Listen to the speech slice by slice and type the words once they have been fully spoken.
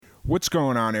What's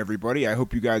going on, everybody? I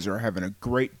hope you guys are having a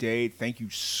great day. Thank you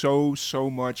so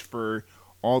much for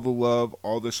all the love,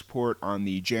 all the support on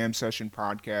the Jam Session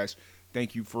podcast.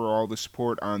 Thank you for all the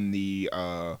support on the,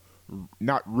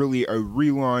 not really a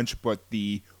relaunch, but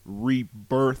the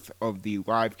rebirth of the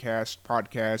Livecast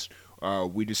podcast.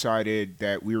 We decided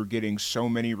that we were getting so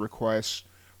many requests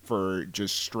for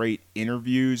just straight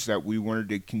interviews that we wanted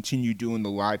to continue doing the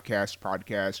Livecast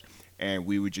podcast, and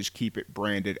we would just keep it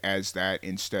branded as that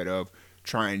instead of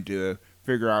trying to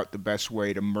figure out the best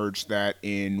way to merge that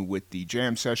in with the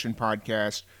Jam Session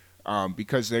podcast.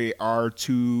 Because they are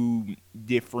two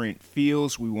different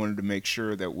feels, we wanted to make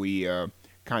sure that we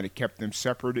kind of kept them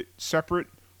separate,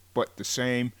 but the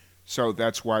same. So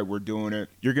that's why we're doing it.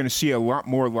 You're going to see a lot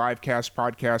more Livecast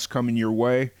podcasts coming your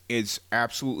way. It's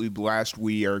absolutely blast.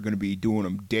 We are going to be doing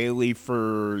them daily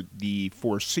for the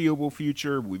foreseeable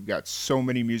future. We've got so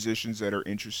many musicians that are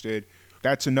interested.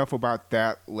 That's enough about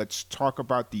that. Let's talk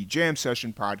about the Jam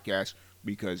Session podcast,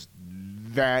 because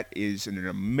that is an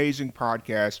amazing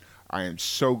podcast. I am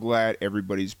so glad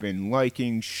everybody's been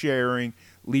liking, sharing,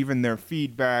 leaving their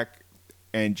feedback,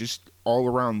 and just all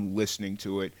around listening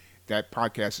to it. That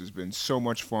podcast has been so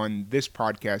much fun. This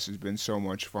podcast has been so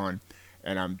much fun,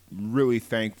 and I'm really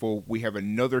thankful. We have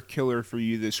another killer for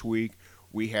you this week.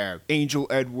 We have Angel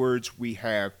Edwards. We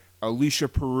have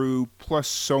Alisha Peru, plus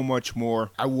so much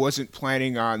more. I wasn't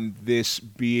planning on this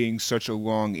being such a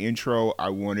long intro. I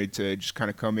wanted to just kind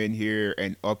of come in here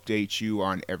and update you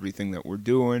on everything that we're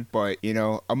doing. But, you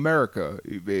know, America,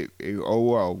 oh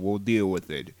well, we'll deal with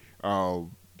it.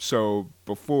 So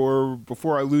before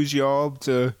I lose y'all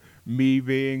to me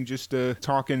being just a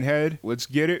talking head, let's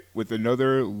get it with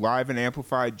another live and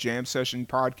amplified Jam Session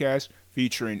podcast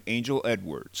featuring Angel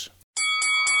Edwards.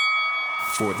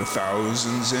 For the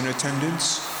thousands in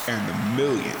attendance and the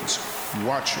millions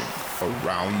watching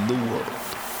around the world,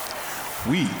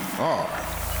 we are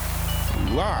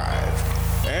live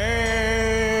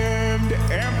and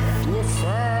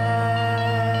amplified.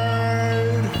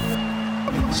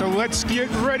 So let's get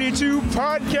ready to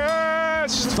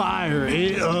podcast. Fire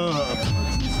it up.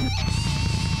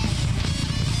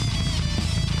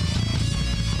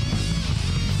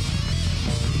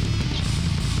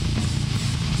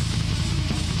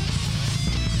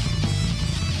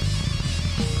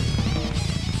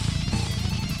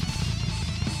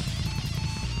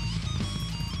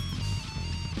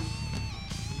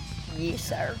 Yes,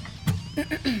 sir.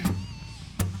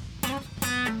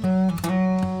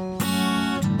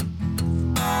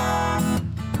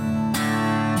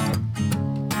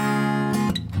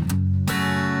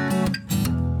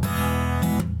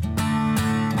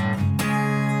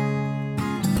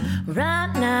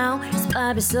 Right now, she's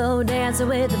probably slow dancing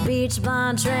with a beach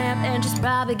blonde tramp, and she's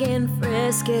probably getting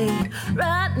frisky.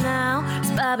 Right now,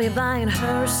 she's probably buying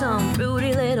her some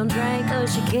fruity little drink,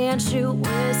 cause she can't shoot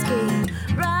whiskey.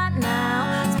 Right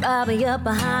now, she's probably up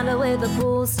behind her with a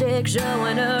pool stick,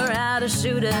 showing her how to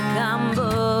shoot a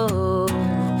combo.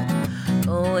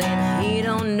 Oh, and he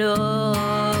don't know.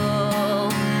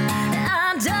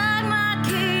 I dug my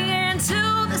key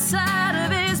into the side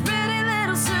of his pretty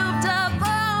little souped up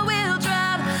all-wheel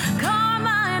drive car,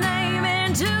 my name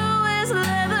into his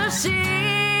leather sheets.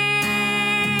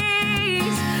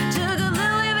 Took a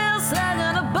Louisville slug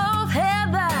to both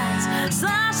headlights,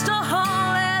 slashed a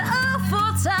hole in all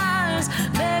 4 tires.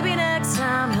 Maybe next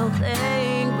time he'll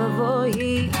think before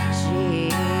he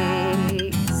cheats.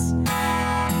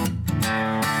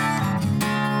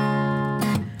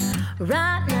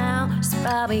 Right now, she's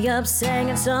probably up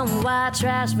singing some white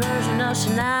trash version of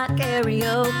Shania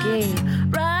karaoke.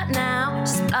 Right now,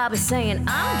 she's probably saying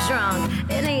I'm drunk,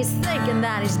 and he's thinking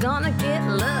that he's gonna get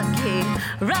lucky.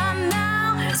 Right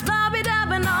now, she's probably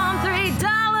dabbing on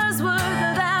 $3 worth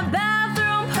of that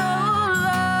bathroom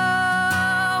polo.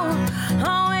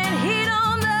 Oh, and he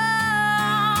don't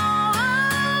know.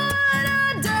 And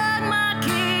I dug my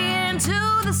key into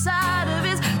the side of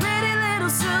his pretty little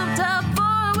souped-up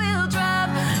four-wheel drive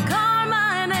car,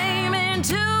 my name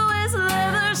into his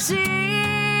leather sheets.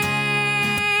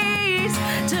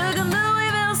 Took a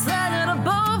Louisville slugger to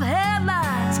both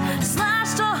headlights,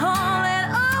 slashed a hole in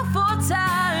all 4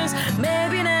 tires.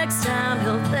 Maybe next time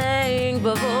he'll think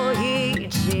before he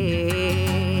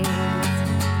cheats.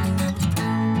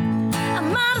 I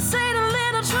might have saved a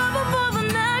little trouble for the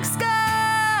next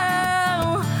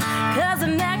girl, cause the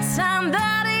next time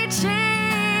that he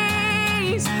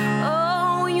cheats,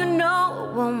 oh, you know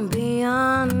it won't be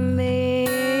on me.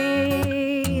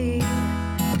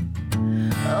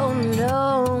 Oh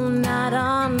no, not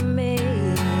on me.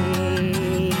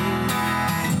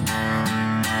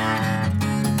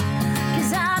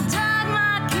 Cause I dug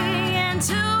my key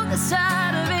into the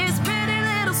side of his pretty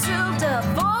little souped up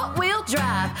four-wheel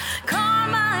drive. Call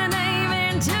my name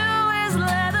into his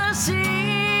leather seats.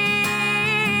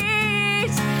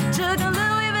 Took a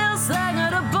Louisville Slugger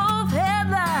to both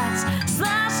headlights.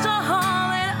 Slashed a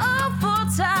hole in all four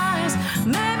tires.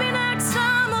 Maybe next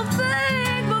time I'll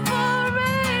think before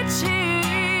it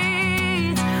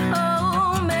cheats.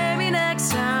 Oh, maybe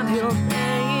next time he'll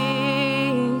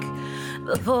think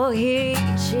before he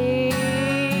cheats.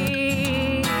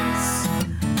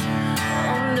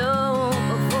 Oh no,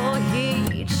 before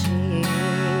he cheats.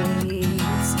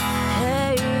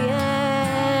 Hey,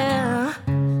 yeah.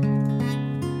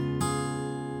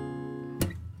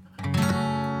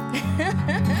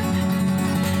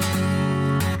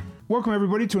 Welcome,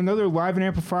 everybody, to another live and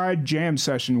amplified jam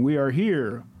session. We are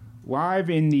here live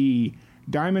in the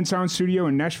Diamond Sound Studio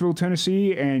in Nashville,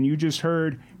 Tennessee, and you just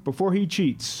heard Before He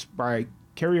Cheats by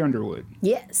Carrie Underwood.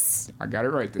 Yes. I got it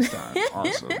right this time.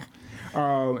 Awesome.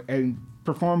 And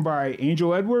performed by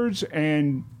Angel Edwards.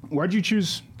 And why'd you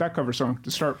choose that cover song to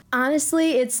start?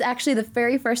 Honestly, it's actually the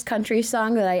very first country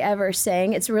song that I ever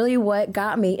sang. It's really what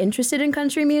got me interested in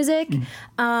country music.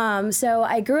 So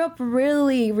I grew up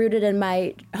really rooted in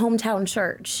my hometown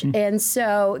church. And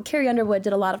so Carrie Underwood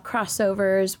did a lot of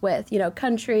crossovers with,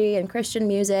 country and Christian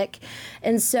music.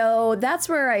 And so that's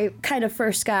where I kind of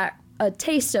first got a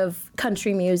taste of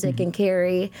country music and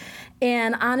Carrie.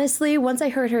 And honestly, once I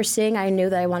heard her sing, I knew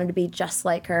that I wanted to be just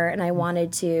like her, and I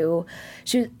wanted to.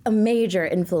 She was a major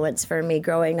influence for me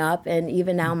growing up, and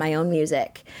even now my own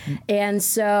music. And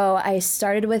so I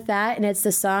started with that, and it's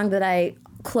the song that I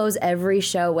close every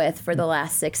show with for the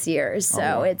last 6 years.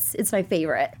 So it's my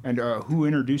favorite. And who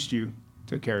introduced you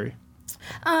to Carrie?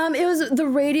 It was the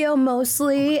radio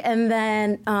mostly, and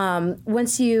then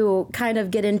once you kind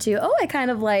of get into, I kind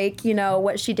of like,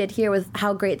 what she did here with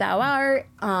How Great Thou Art,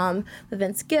 with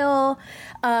Vince Gill,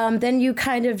 then you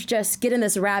kind of just get in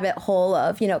this rabbit hole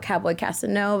of, Cowboy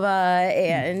Casanova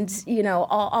and,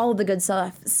 all of the good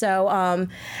stuff. So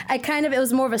it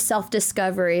was more of a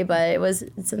self-discovery, but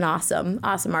it's an awesome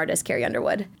artist, Carrie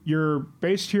Underwood. You're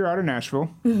based here out of Nashville.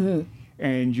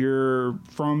 And you're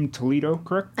from Toledo,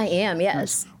 correct? I am,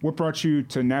 yes. What brought you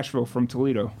to Nashville from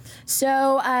Toledo?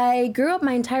 So I grew up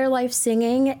my entire life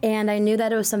singing, and I knew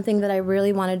that it was something that I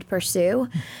really wanted to pursue.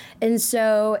 And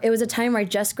so it was a time where I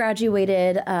just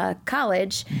graduated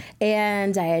college,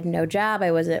 and I had no job.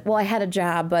 I had a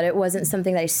job, but it wasn't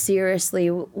something that I seriously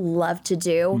loved to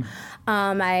do.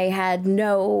 I had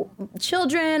no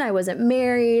children. I wasn't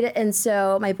married. And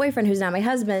so my boyfriend, who's now my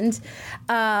husband,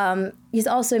 he's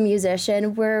also a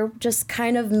musician. We're just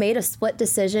kind of made a split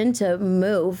decision to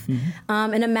move.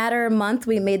 In a matter of a month,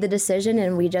 we made the decision,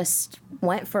 and we just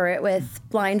went for it with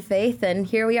blind faith. And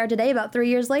here we are today, about 3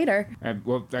 years later.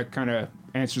 Well, that kind of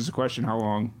answers the question, how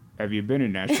long have you been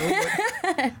in Nashville?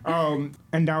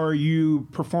 And now are you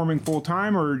performing full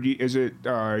time, or is it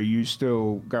you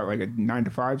still got like a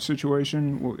 9-to-5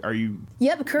 situation? Are you?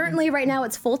 Yep. Currently, right now,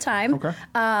 it's full time. Okay.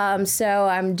 So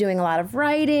I'm doing a lot of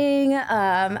writing.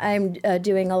 I'm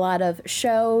doing a lot of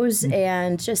shows,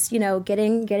 and just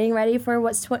getting ready for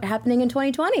what's happening in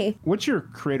 2020. What's your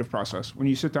creative process when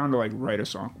you sit down to write a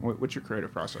song? What's your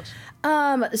creative process?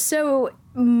 So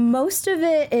most of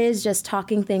it is just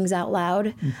talking things out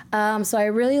loud. So I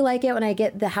really like it when I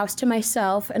get the house to myself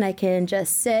and I can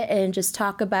just sit and just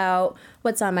talk about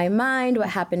what's on my mind, what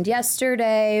happened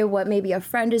yesterday, what maybe a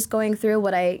friend is going through,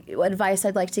 what advice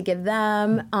I'd like to give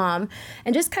them, and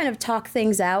just kind of talk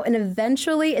things out. And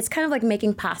eventually, it's kind of like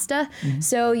making pasta.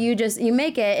 So you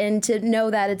make it, and to know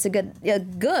that it's a good,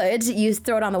 you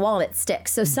throw it on the wall and it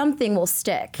sticks. So something will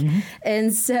stick.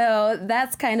 And so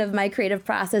that's kind of my creative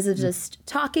process of just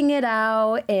talking it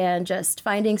out and just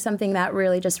finding something that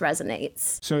really just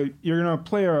resonates. So you're going to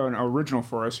play an original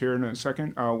for us here in a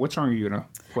second. What song are you going to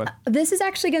play? This is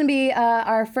actually going to be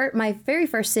my very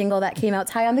first single that came out,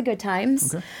 High on the Good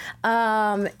Times.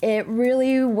 Okay. It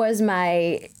really was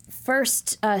my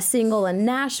first single in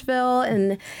Nashville,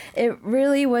 and it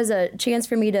really was a chance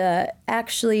for me to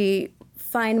actually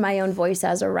find my own voice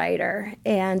as a writer.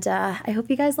 And I hope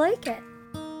you guys like it.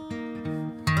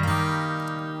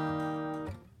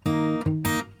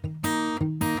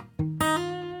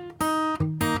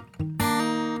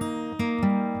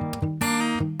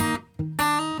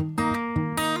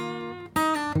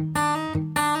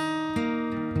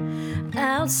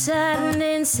 Outside and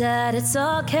inside, it's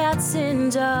all cats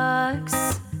and dogs.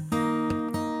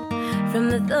 From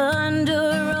the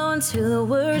thunder on to the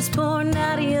words pouring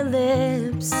out of your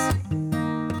lips.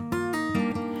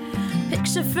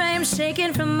 Picture frames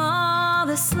shaking from all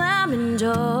the slamming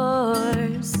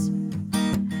doors.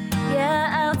 Yeah,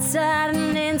 outside outside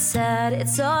and inside,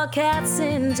 it's all cats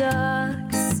and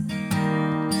dogs.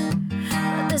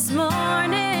 But this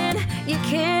morning, you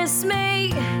kissed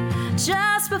me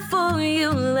just before you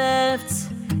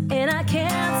left, and I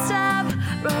can't stop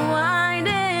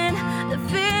rewinding the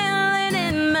feeling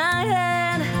in my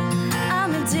head.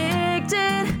 I'm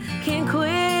addicted, can't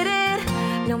quit it,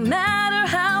 no matter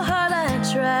how hard I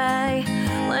try.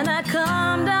 When I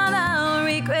calm down, I'll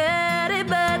regret it,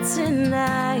 but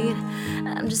tonight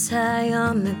I'm just high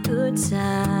on the good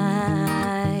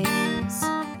times.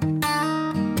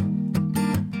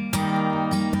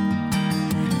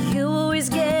 You always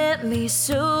get me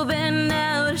so bent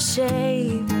out of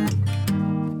shape,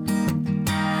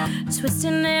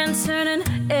 twisting and turning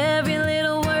every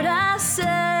little word I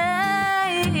say,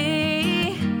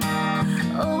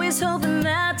 always hoping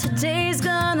that today's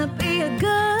gonna be a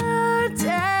good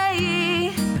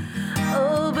day.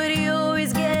 Oh, but you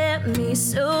always get me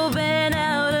so bent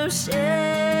out of shape.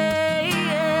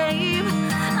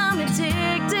 I'm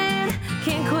addicted,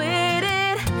 can't quit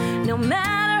it, no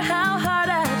matter how hard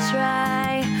I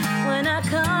try. When I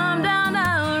calm down,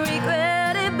 I'll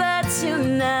regret it, but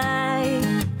tonight,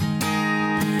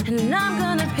 and I'm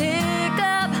gonna pick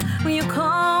up when you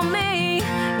call me.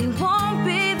 It won't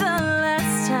be the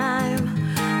last time.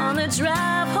 On the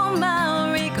drive home,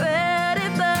 I'll regret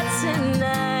it, but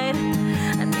tonight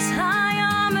I'm just high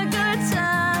on the good times.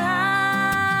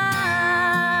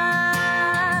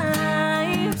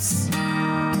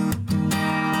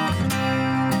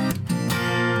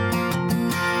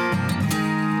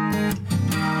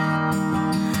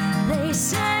 They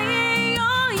say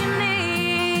all you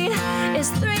need is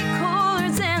 3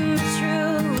 chords and the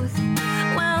truth.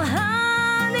 Well,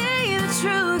 honey, the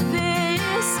truth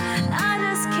is I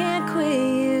just can't quit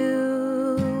you.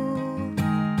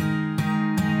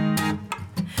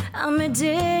 I'm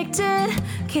addicted,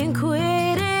 can't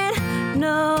quit it,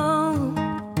 no.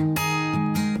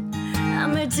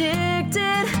 I'm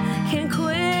addicted, can't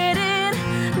quit it,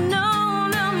 no,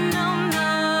 no, no,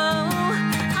 no.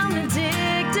 I'm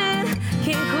addicted,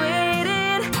 can't quit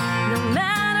it, no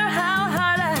matter how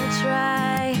hard I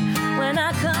try. When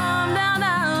I calm down,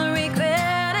 I'll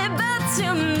regret it, but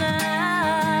tonight,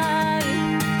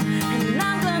 and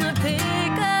I'm gonna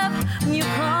pick up when you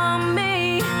call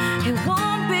me. It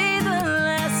won't be the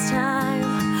last time.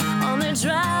 On the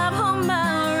drive home,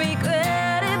 I'll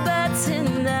regret it, but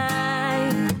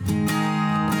tonight,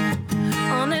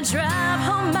 on the drive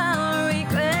home, I'll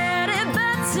regret it,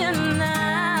 but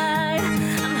tonight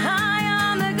I'm high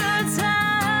on the good times.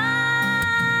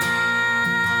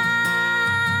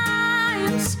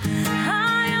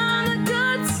 High on the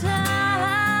good times.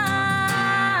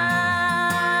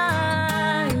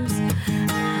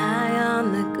 High on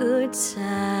the good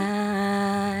times.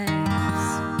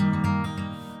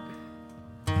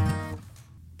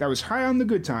 That was High on the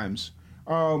Good Times.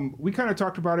 We kind of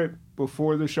talked about it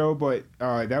before the show, but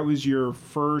that was your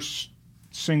first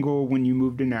single when you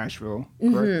moved to Nashville,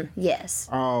 correct? Yes.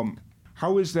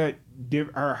 How is that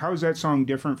song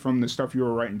different from the stuff you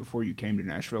were writing before you came to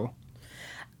Nashville?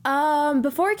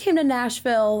 Before I came to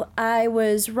Nashville, I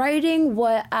was writing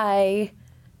what I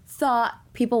thought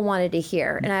people wanted to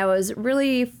hear, and I was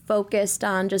really focused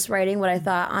on just writing what I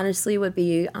thought honestly would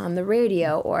be on the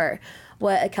radio, or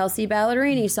what a Kelsey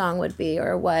Ballerini song would be,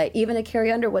 or what even a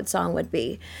Carrie Underwood song would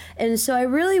be. And so I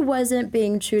really wasn't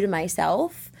being true to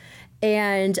myself,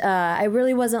 and I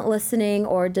really wasn't listening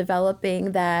or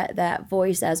developing that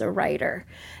voice as a writer.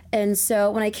 And so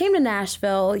when I came to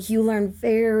Nashville, you learn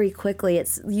very quickly.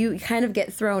 You kind of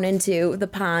get thrown into the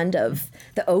pond of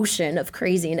the ocean of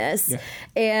craziness. Yeah.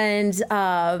 And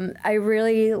I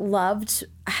really loved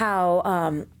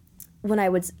how when I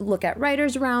would look at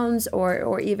writers' rounds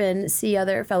or even see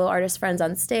other fellow artist friends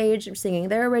on stage singing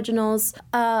their originals,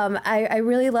 I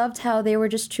really loved how they were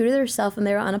just true to themselves and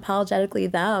they were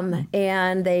unapologetically them,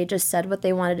 and they just said what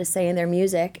they wanted to say in their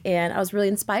music, and I was really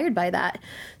inspired by that.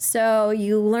 So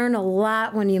you learn a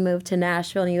lot when you move to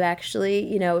Nashville, and you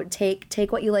actually,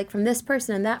 take what you like from this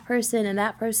person and that person and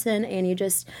that person, and you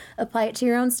just apply it to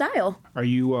your own style. Are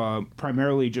you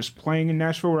primarily just playing in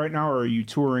Nashville right now, or are you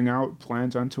touring out,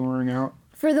 plans on touring out?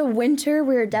 For the winter,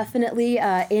 we're definitely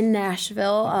in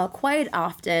Nashville quite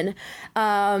often.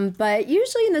 But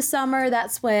usually in the summer,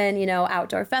 that's when,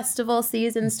 outdoor festival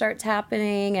season starts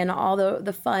happening and all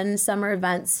the fun summer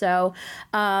events. So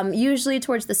usually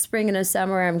towards the spring and the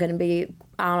summer, I'm going to be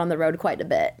out on the road quite a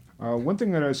bit. One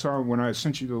thing that I saw when I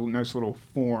sent you the nice little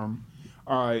form,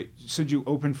 said you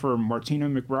opened for Martina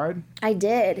McBride? I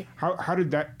did. How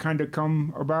did that kind of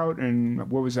come about, and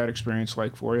what was that experience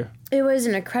like for you? It was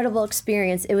an incredible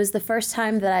experience. It was the first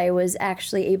time that I was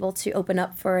actually able to open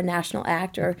up for a national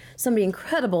act or somebody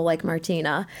incredible like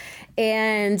Martina.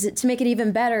 And to make it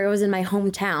even better, it was in my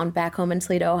hometown, back home in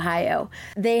Toledo, Ohio.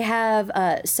 They have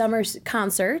summer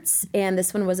concerts, and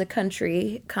this one was a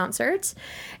country concert.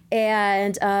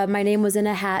 And my name was in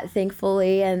a hat,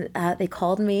 thankfully, and they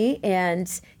called me,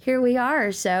 and here we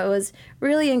are. So it was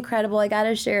really incredible. I got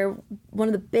to share one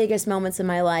of the biggest moments in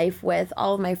my life with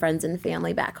all of my friends and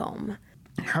family back home.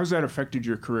 How's that affected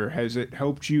your career? Has it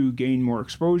helped you gain more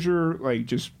exposure? Or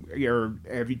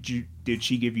did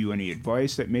she give you any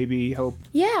advice that maybe helped?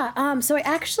 Yeah, so I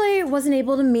actually wasn't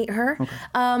able to meet her.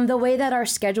 Okay. The way that our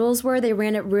schedules were, they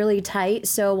ran it really tight.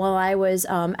 So while I was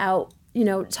out,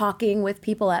 talking with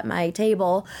people at my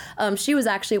table, she was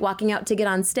actually walking out to get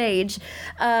on stage.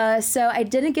 So I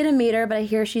didn't get to meet her, but I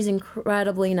hear she's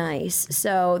incredibly nice.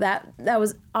 So that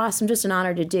was awesome, just an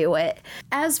honor to do it.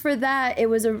 As for that, it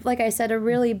was, like I said, a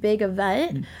really big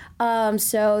event.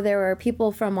 So there were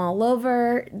people from all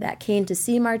over that came to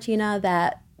see Martina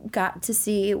that got to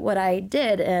see what I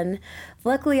did, and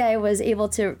luckily I was able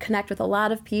to connect with a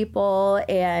lot of people,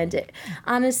 and it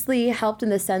honestly helped in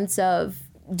the sense of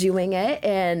doing it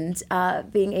and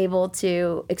being able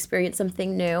to experience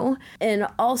something new, and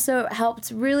also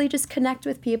helped really just connect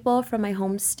with people from my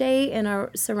home state and our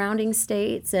surrounding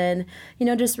states, and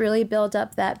just really build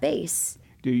up that base.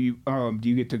 Do you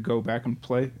get to go back and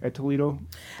play at Toledo?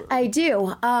 I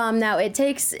do. Now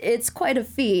it's quite a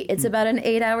feat. It's about an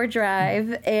 8-hour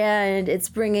drive, and it's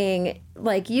bringing,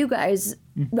 like you guys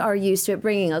are used to it,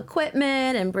 bringing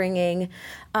equipment and bringing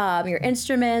your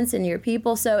instruments and your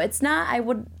people. So it's not, I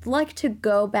would like to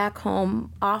go back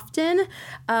home often,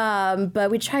 but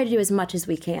we try to do as much as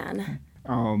we can.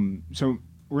 So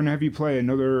we're going to have you play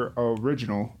another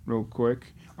original real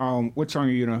quick. What song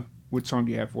do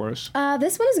you have for us?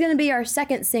 This one is going to be our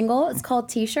second single. It's called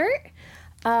T-Shirt.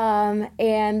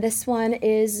 And this one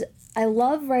is, I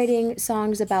love writing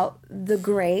songs about the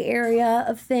gray area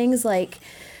of things. Like,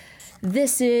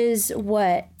 this is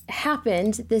what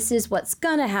happened. This is what's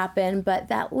going to happen. But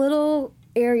that little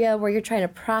area where you're trying to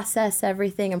process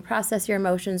everything and process your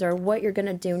emotions or what you're going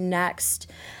to do next.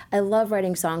 I love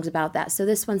writing songs about that. So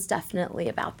this one's definitely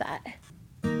about that.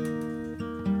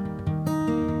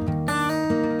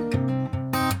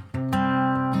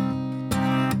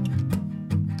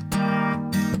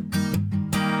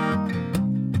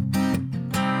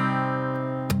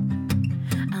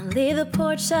 Leave the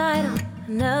porch idle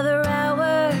another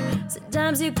hour.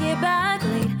 Sometimes you get back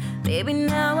late. Baby,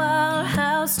 now our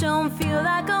house don't feel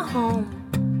like a home.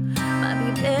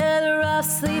 Might be better off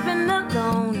sleeping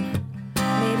alone.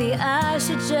 Maybe I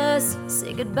should just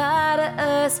say goodbye to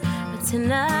us. But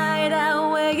tonight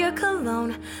I'll wear your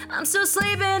cologne. I'm still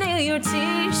sleeping in your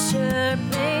t-shirt,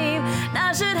 babe.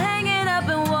 I should hang it up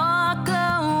and walk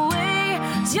away.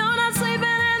 'Cause you're not sleeping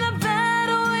in the bed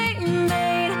we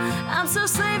made. I'm still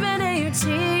sleeping in your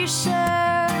t-shirt.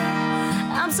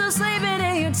 I'm still sleeping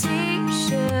in your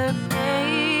t-shirt,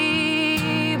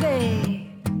 baby.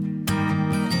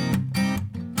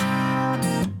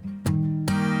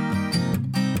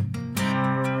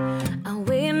 I'll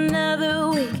wait another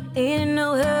week, ain't in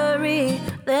no hurry.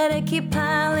 Let it keep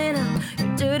piling up.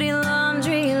 Your dirty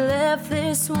laundry, left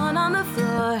this one on the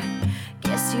floor.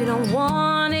 Guess you don't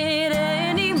want it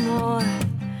anymore.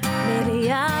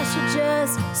 Maybe I should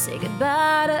just say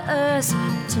goodbye to us.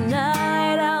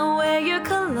 Tonight I'll wear your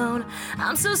cologne.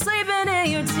 I'm still sleeping in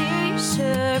your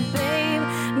t-shirt, babe.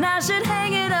 And I should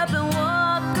hang it up and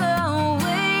walk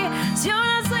away. 'Cause you're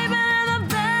not sleeping in the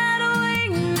bed we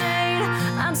made.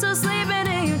 I'm still sleeping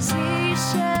in your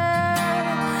t-shirt.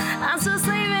 I'm still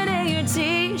sleeping in your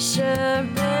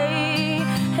t-shirt, babe.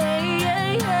 Hey,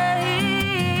 hey, hey.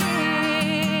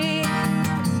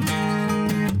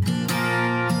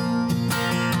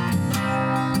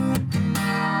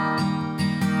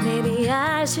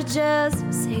 I should just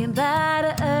say goodbye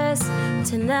to us.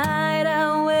 Tonight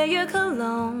I'll wear your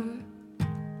cologne.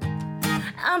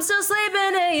 I'm still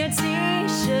sleeping in your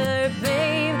t-shirt,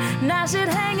 babe. And I should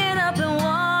hang it up and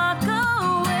walk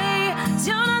away. 'Cause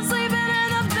you're not sleeping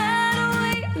in the bed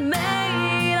we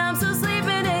made. I'm still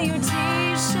sleeping in your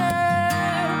t-shirt.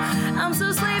 I'm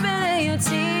still sleeping in your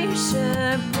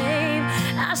t-shirt, babe.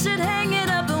 I should hang it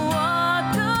up and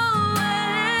walk away.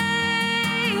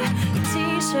 Your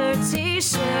t-shirt,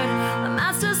 t-shirt. Am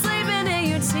I still sleeping in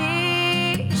your t-shirt?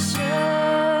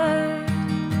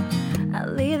 I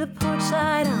leave the porch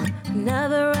light on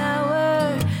another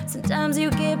hour. Sometimes you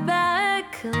get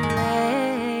back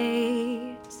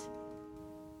late.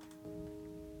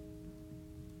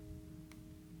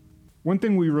 One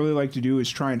thing we really like to do is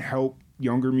try and help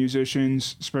younger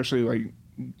musicians, especially like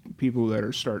people that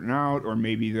are starting out, or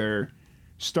maybe they're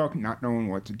stuck not knowing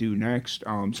what to do next.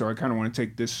 So I kind of want to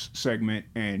take this segment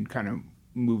and kind of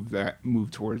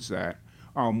move towards that.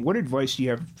 What advice do you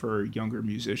have for younger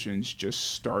musicians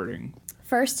just starting?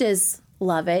 First is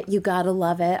love it. You gotta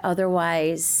love it.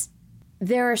 Otherwise,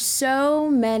 there are so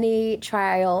many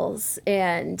trials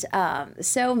and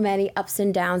so many ups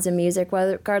and downs in music,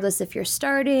 regardless if you're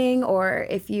starting or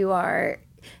if you are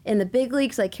in the big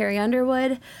leagues like Carrie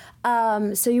Underwood.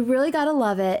 So you really gotta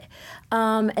love it.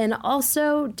 And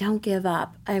also, don't give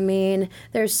up. I mean,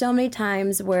 there's so many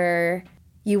times where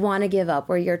you want to give up,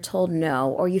 where you're told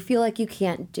no, or you feel like you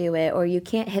can't do it, or you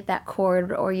can't hit that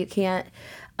chord, or you can't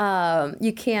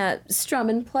strum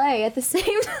and play at the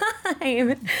same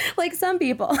time, like some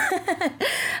people.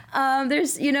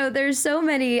 There's so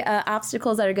many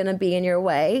obstacles that are going to be in your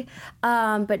way,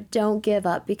 but don't give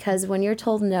up, because when you're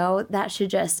told no, that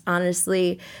should just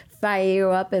honestly fire you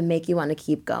up and make you want to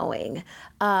keep going.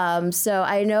 So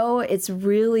I know it's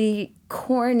really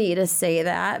corny to say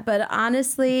that, but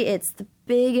honestly, it's the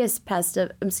biggest best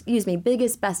of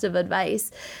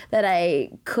advice that I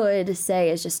could say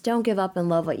is just don't give up and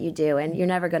love what you do, and you're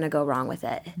never going to go wrong with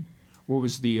it. What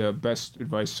was the best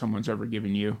advice someone's ever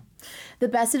given you? The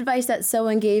best advice that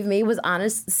someone gave me was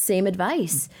same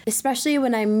advice. Especially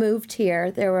when I moved here,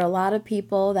 there were a lot of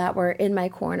people that were in my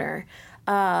corner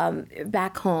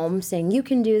back home saying, you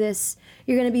can do this,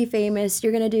 you're going to be famous,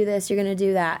 you're going to do this, you're going to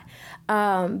do that.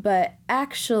 But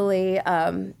actually,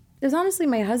 it was honestly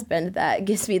my husband that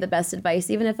gives me the best advice,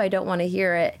 even if I don't want to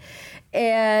hear it.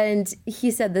 And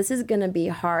he said, this is going to be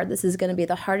hard. This is going to be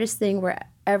the hardest thing we're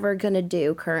ever going to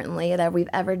do currently that we've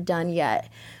ever done yet.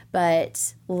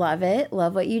 But love it.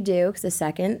 Love what you do, because the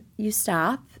second you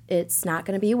stop, it's not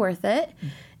going to be worth it.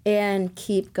 And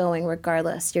keep going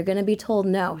regardless. You're going to be told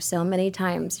no so many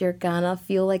times. You're going to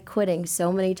feel like quitting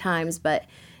so many times. But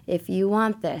if you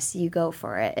want this, you go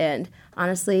for it. And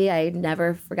honestly, I've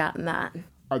never forgotten that.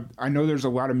 I know there's a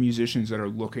lot of musicians that are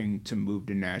looking to move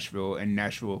to Nashville, and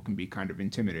Nashville can be kind of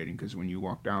intimidating because when you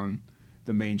walk down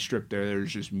the main strip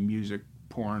there's just music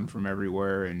pouring from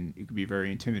everywhere, and it can be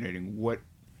very intimidating. What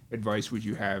advice would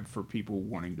you have for people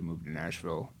wanting to move to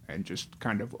Nashville and just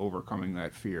kind of overcoming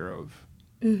that fear of...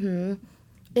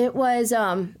 It was,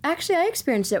 actually, I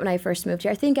experienced it when I first moved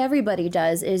here. I think everybody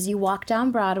does, is you walk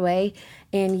down Broadway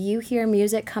and you hear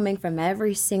music coming from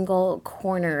every single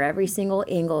corner, every single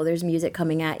angle. There's music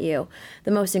coming at you.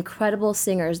 The most incredible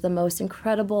singers, the most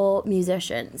incredible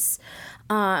musicians.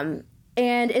 And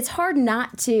it's hard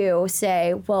not to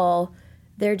say, well,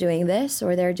 they're doing this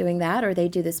or they're doing that, or they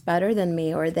do this better than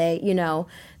me, or they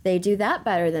do that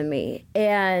better than me.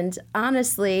 And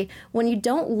honestly, when you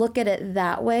don't look at it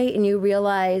that way and you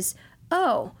realize,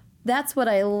 oh, that's what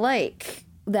I like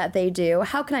that they do,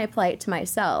 how can I apply it to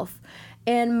myself?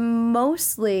 And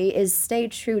mostly is stay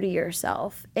true to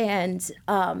yourself and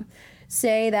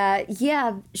say that,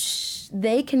 yeah,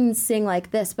 they can sing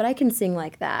like this, but I can sing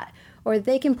like that. Or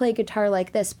they can play guitar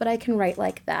like this, but I can write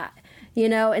like that. You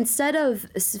know, instead of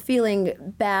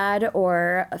feeling bad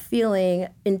or feeling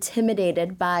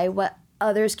intimidated by what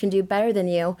others can do better than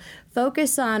you,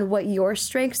 focus on what your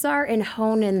strengths are and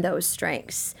hone in those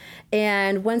strengths.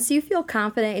 And once you feel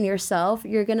confident in yourself,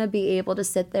 you're going to be able to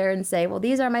sit there and say, well,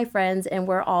 these are my friends and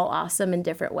we're all awesome in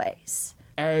different ways.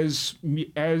 As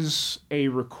a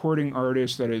recording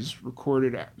artist that has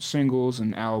recorded singles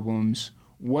and albums,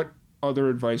 what other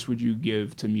advice would you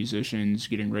give to musicians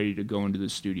getting ready to go into the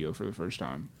studio for the first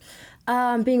time?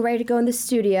 Being ready to go in the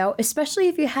studio, especially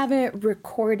if you haven't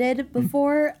recorded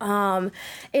before,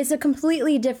 it's a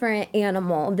completely different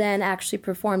animal than actually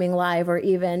performing live or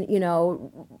even,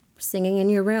 singing in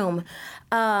your room.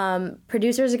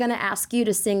 Producers are going to ask you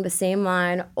to sing the same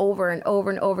line over and over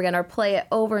and over again, or play it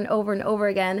over and over and over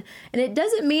again. And it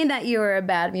doesn't mean that you're a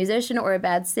bad musician or a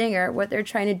bad singer. What they're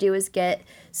trying to do is they're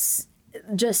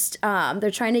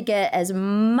trying to get as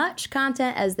much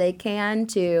content as they can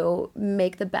to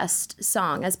make the best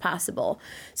song as possible.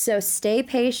 So stay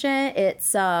patient.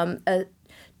 It's a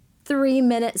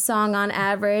 3-minute song on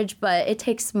average, but it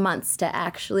takes months to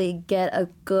actually get a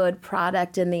good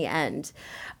product in the end.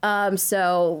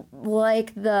 So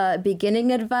like the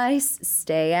beginning advice,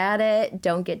 stay at it,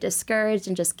 don't get discouraged,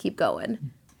 and just keep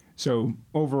going. So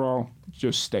overall,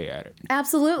 just stay at it.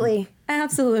 Absolutely.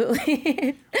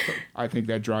 I think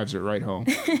that drives it right home.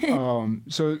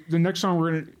 So the next song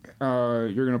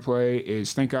you're gonna play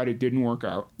is "Thank God It Didn't Work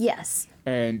Out." Yes.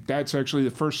 And that's actually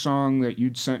the first song that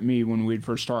you'd sent me when we'd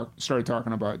first started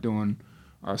talking about doing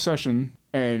a session.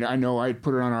 And I know I'd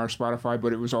put it on our Spotify,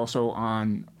 but it was also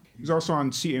on He's also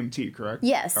on CMT, correct?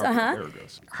 Yes. Okay, there it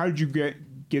goes. How did you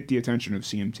get the attention of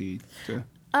CMT?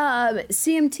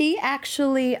 CMT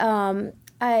actually,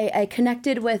 I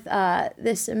connected with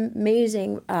this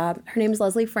amazing, her name is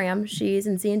Leslie Fram, she's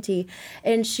in CMT,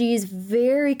 and she's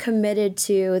very committed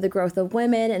to the growth of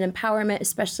women and empowerment,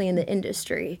 especially in the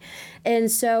industry.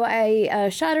 And so I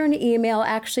shot her an email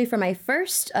actually for my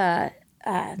first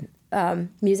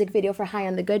music video for High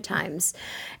on the Good Times.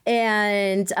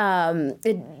 And,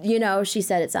 she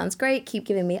said, it sounds great. Keep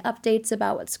giving me updates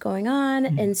about what's going on.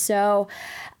 Mm-hmm. And so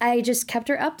I just kept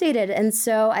her updated. And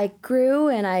so I grew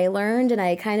and I learned and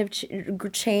I kind of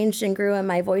changed and grew in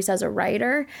my voice as a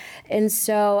writer. And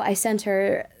so I sent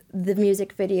her the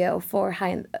music video for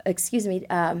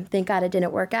Thank God It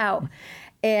Didn't Work Out.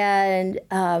 And,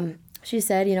 she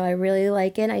said, I really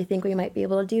like it. I think we might be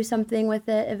able to do something with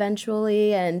it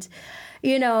eventually. And,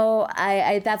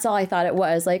 I that's all I thought it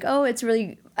was. Like, oh, it's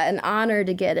really an honor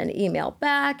to get an email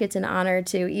back. It's an honor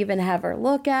to even have her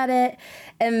look at it.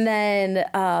 And then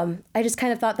I just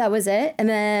kind of thought that was it. And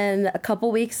then a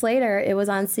couple weeks later, it was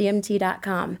on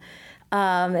CMT.com.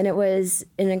 And it was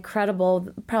an incredible,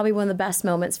 probably one of the best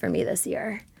moments for me this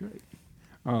year. Great.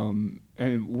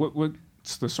 And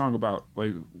what's the song about?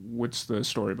 Like, what's the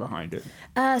story behind it?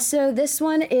 So this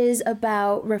one is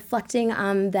about reflecting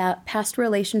on that past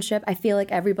relationship. I feel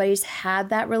like everybody's had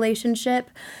that relationship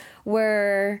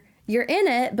where you're in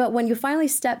it, but when you finally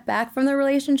step back from the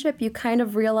relationship, you kind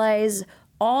of realize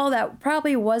all that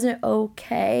probably wasn't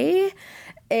okay.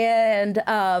 And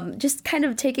just kind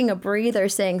of taking a breather,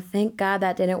 saying, thank God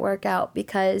that didn't work out,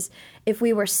 because if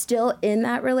we were still in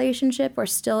that relationship or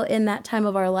still in that time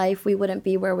of our life, we wouldn't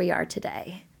be where we are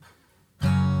today. I'll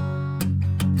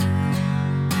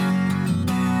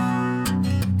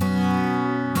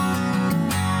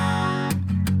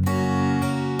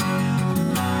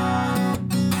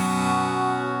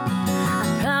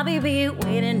probably be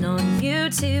waiting on you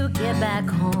to get back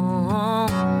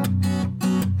home.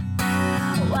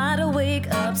 Wide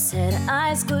awake, upset,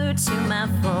 eyes glued to my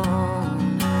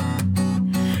phone.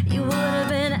 You would have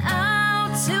been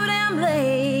out too damn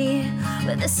late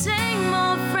with the same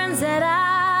old friends that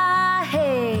I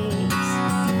hate.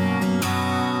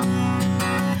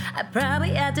 I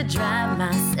probably had to drive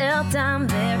myself down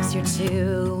there 'cause you're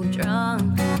too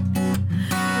drunk.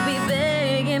 You'll be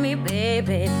begging me,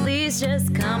 baby, please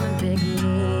just come and pick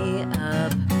me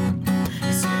up.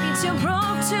 'Cause you'd be too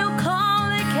broke to call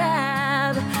a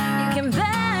cab. You can bet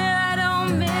I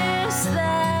don't miss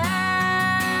that.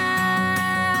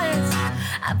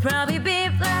 I'd probably be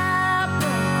flat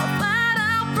broke or flat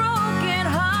out broken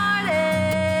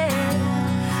hearted,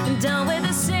 done with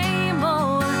the same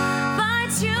old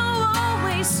fights you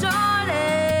always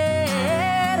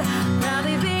started.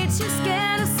 Probably be too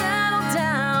scared to settle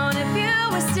down if you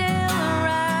were still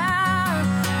around.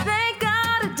 Thank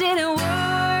God it didn't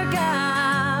work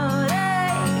out.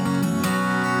 Hey.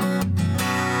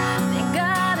 Thank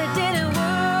God it didn't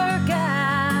work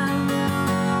out.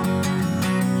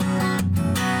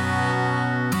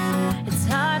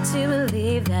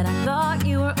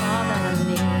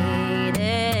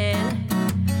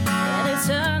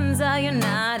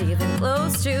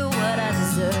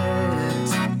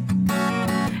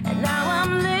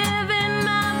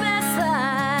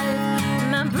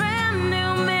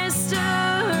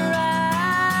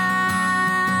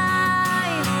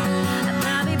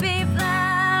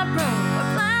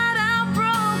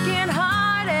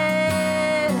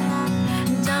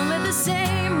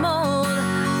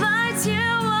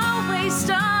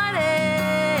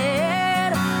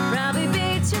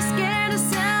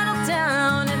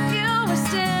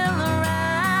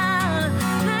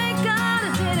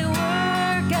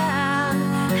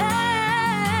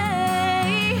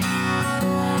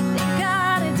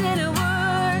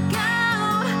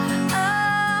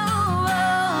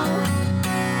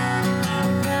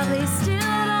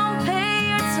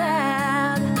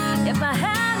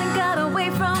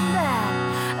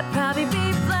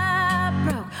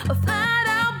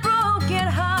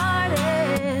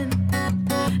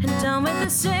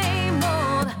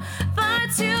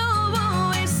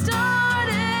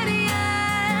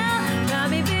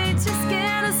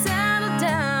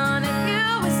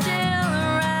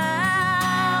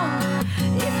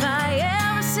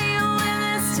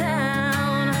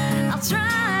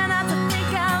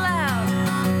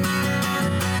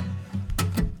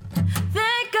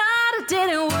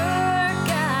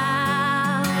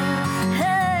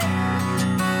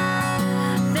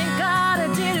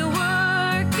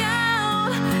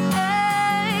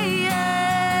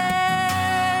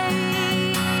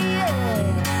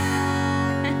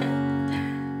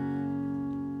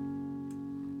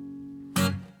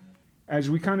 as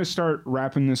we kind of start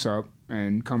wrapping this up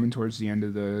and coming towards the end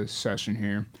of the session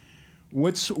here,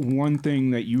 what's one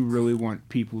thing that you really want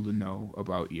people to know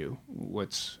about you?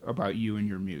 What's about you and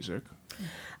your music?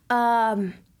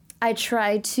 I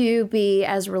try to be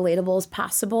as relatable as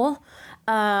possible.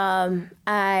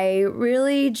 I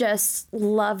really just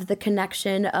love the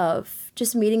connection of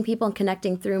just meeting people and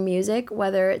connecting through music,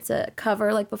 whether it's a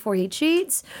cover like Before He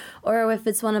Cheats or if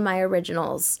it's one of my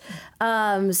originals.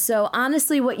 So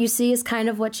honestly, what you see is kind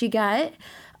of what you get,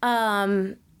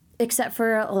 except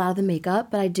for a lot of the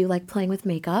makeup, but I do like playing with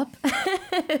makeup.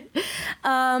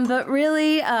 But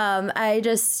really, I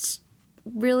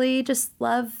really just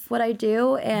love what I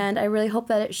do, and I really hope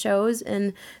that it shows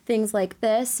in things like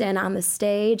this and on the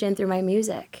stage and through my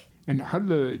music. And how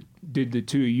did the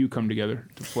two of you come together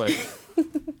to play?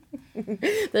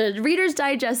 The Reader's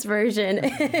Digest version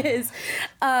is,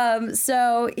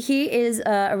 so he is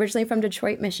originally from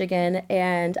Detroit, Michigan,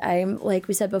 and I'm, like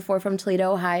we said before, from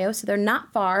Toledo, Ohio, so they're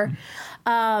not far.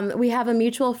 We have a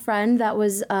mutual friend that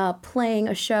was playing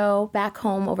a show back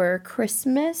home over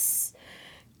Christmas.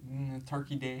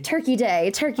 Turkey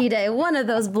Day, one of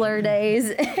those blur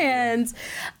days. And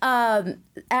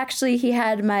actually, he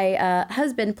had my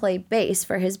husband play bass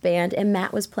for his band, and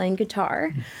Matt was playing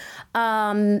guitar.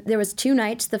 There was 2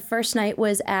 nights. The first night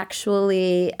was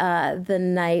actually the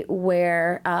night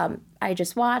where I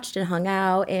just watched and hung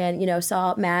out and,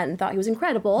 saw Matt and thought he was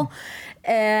incredible.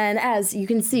 And as you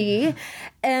can see.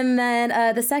 And then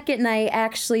the second night,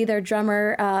 actually, their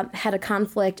drummer had a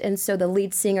conflict, and so the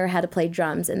lead singer had to play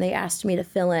drums, and they asked me to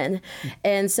fill in.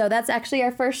 And so that's actually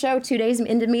our first show, 2 days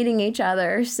into meeting each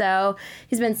other. So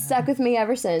he's been stuck with me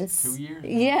ever since. 2 years?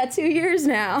 Yeah, 2 years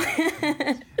now.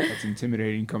 That's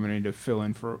intimidating coming in to fill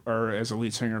in or as a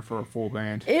lead singer for a full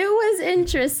band. It was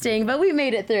interesting, but we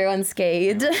made it through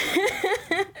unscathed.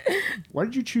 Why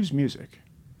did you choose music?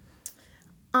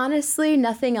 Honestly,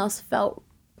 nothing else felt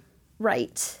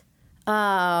right.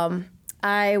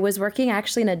 I was working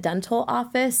actually in a dental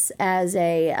office as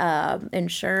a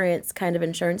insurance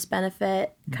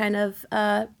benefit kind of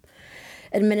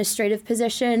administrative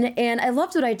position, and I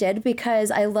loved what I did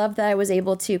because I loved that I was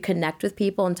able to connect with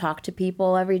people and talk to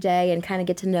people every day and kind of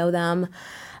get to know them.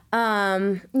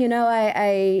 I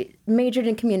majored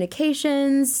in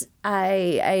communications.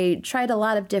 I tried a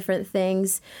lot of different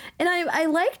things, and I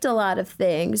liked a lot of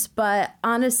things, but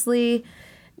honestly,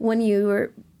 when you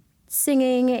were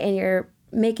singing and you're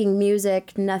making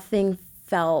music, nothing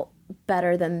felt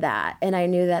better than that. And I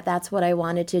knew that that's what I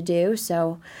wanted to do,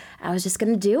 so I was just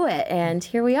going to do it, and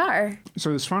here we are.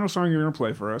 So this final song you're going to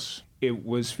play for us, it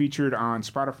was featured on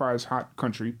Spotify's Hot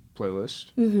Country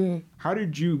playlist. Mm-hmm.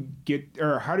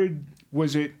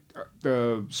 Was it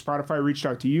the Spotify reached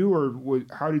out to you, or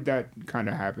how did that kind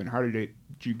of happen? How did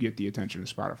you get the attention of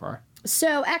Spotify?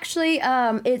 So actually,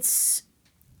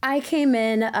 I came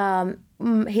in,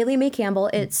 Haley Mae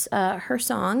Campbell, it's her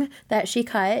song that she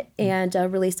cut and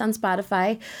released on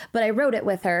Spotify, but I wrote it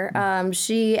with her.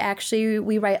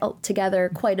 We write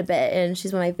together quite a bit, and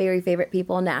she's one of my very favorite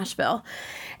people in Nashville.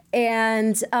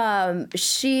 And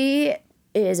she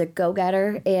is a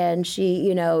go-getter, and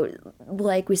she,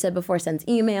 like we said before, sends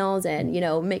emails and,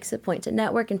 makes a point to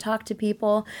network and talk to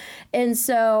people. And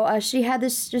so she had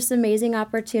this just amazing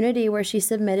opportunity where she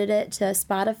submitted it to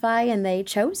Spotify and they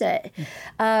chose it.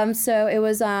 So it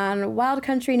was on Wild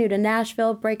Country, New to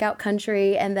Nashville, Breakout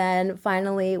Country, and then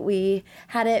finally we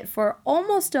had it for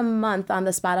almost a month on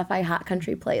the Spotify Hot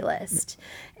Country playlist.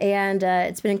 And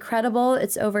it's been incredible.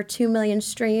 It's over 2 million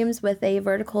streams with a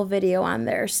vertical video on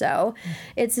there. So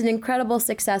it's an incredible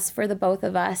success for the both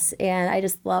of us. And I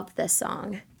just love this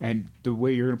song. And the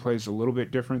way you're going to play is a little bit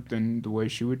different than the way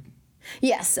she would?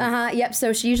 Yes. Yep.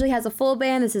 So she usually has a full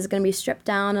band. This is going to be stripped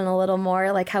down and a little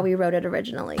more like how we wrote it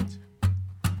originally.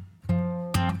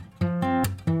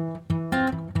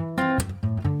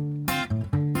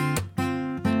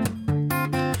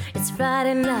 It's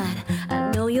Friday night.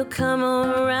 I know you'll come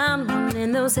around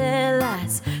running those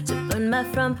headlights to burn my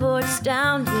front porch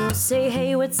down. You'll say,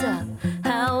 hey, what's up?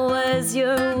 How was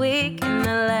your week? And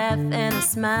I laugh and I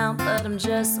smile, but I'm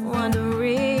just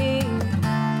wondering,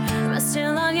 am I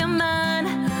still on your mind?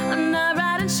 I'm not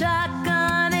riding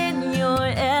shotgun in your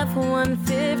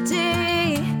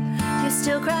F-150. You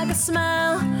still crack a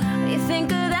smile when you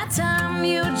think of that time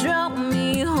you drove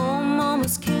me home,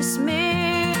 almost kissed me.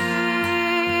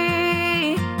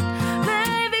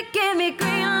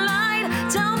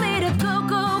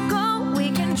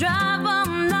 Drive all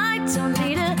night, don't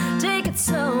need to take it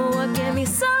slow. Give me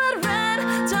solid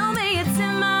red, tell me it's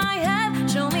in my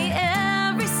head. Show me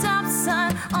every stop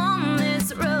sign on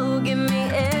this road. Give me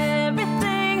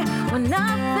everything or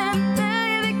nothing,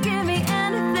 baby, give me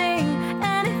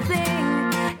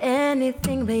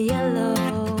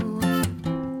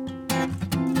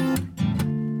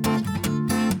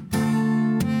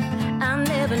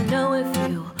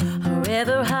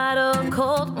Whether hot or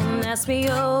cold won't last me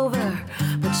over.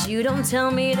 But you don't tell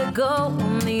me to go,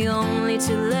 only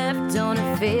two left. Don't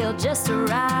it feel just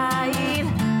right?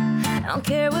 I don't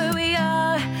care where we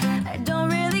are, I don't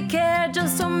really care.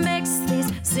 Just don't mix these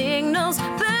signals.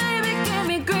 Baby, give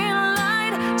me green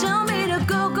light. Tell me to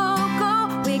go, go,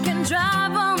 go. We can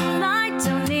drive all night.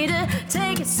 Don't need to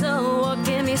take it slow.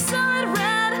 Give me solid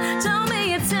red. Tell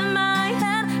me it's in my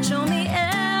head. Show me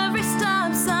every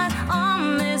stop sign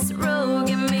on this road.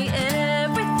 Give me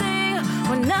everything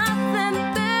or nothing.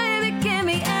 Baby, give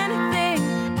me anything,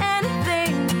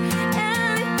 anything,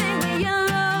 anything but your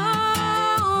love.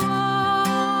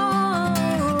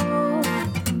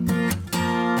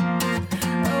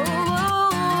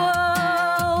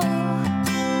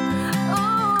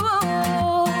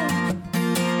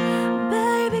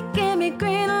 Baby, give me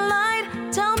green light.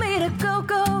 Tell me to go,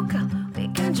 go, go. We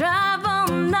can drive all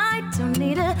night. Don't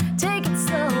need to take it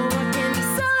slow. Give me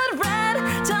solid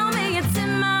red. Tell me it's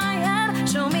in my head.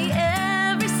 Show me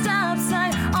every stop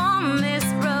sign on this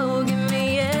road. Give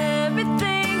me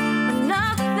everything or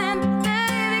nothing.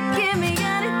 Baby, give me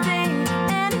anything,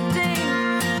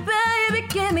 anything. Baby,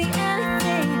 give me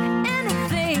anything,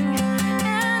 anything,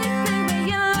 anything but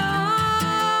your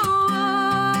love.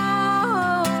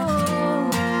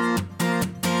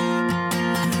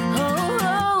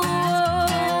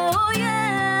 Oh,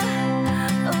 yeah.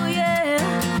 Oh, yeah.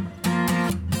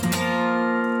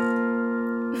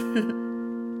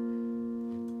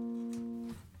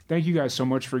 Thank you guys so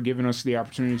much for giving us the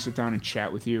opportunity to sit down and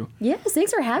chat with you. Yes,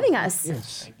 thanks for having us.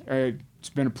 Yes, it's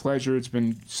been a pleasure. It's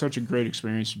been such a great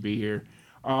experience to be here.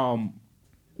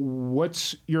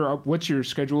 What's your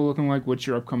schedule looking like? What's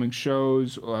your upcoming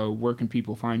shows? Where can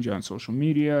people find you on social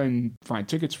media and find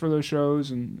tickets for those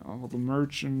shows and all the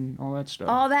merch and all that stuff?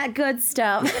 All that good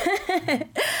stuff.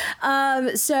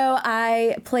 So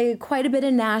I play quite a bit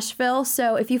in Nashville.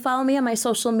 So if you follow me on my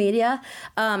social media,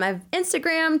 I have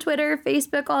Instagram, Twitter,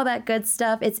 Facebook, all that good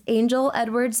stuff. It's Angel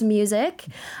Edwards Music.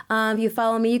 If you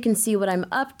follow me, you can see what I'm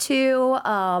up to.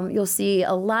 You'll see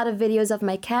a lot of videos of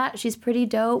my cat. She's pretty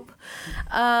dope.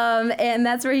 And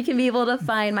that's where you can be able to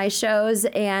find my shows.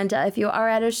 And if you are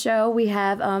at a show, we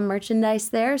have merchandise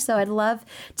there. So I'd love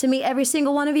to meet every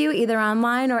single one of you, either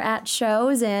online or at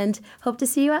shows, and hope to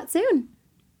see you out soon.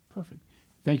 Perfect.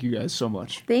 Thank you guys so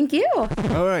much. Thank you.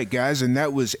 All right, guys, and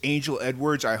that was Angel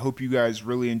Edwards. I hope you guys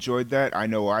really enjoyed that. I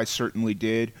know I certainly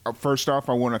did. First off,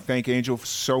 I want to thank Angel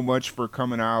so much for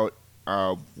coming out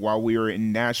while we were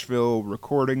in Nashville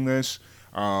recording this.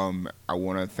 I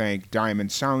want to thank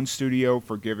Diamond Sound Studio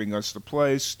for giving us the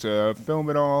place to film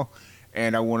it all.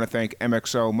 And I want to thank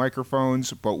MXL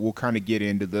Microphones, but we'll kind of get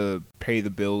into the pay the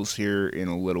bills here in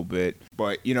a little bit.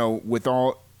 But, you know, with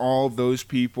all those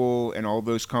people and all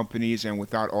those companies, and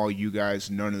without all you guys,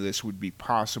 none of this would be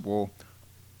possible.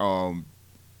 And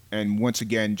once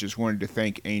again, just wanted to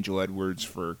thank Angel Edwards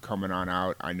for coming on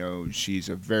out. I know she's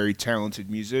a very talented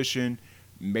musician,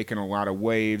 making a lot of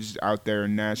waves out there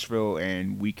in Nashville,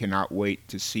 and we cannot wait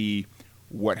to see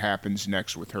what happens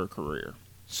next with her career.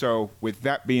 So, with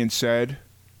that being said,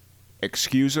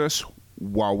 excuse us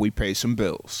while we pay some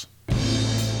bills.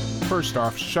 First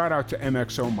off, shout out to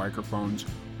MXO Microphones.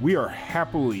 We are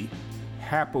happily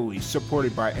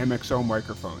supported by MXO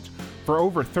Microphones. For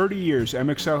over 30 years,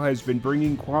 MXL has been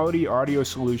bringing quality audio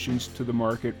solutions to the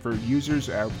market for users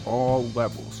at all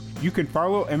levels. You can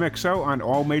follow MXL on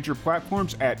all major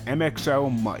platforms at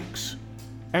MXL Mics.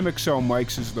 MXL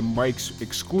Mics is the mics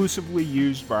exclusively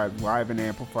used by Live and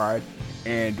Amplified,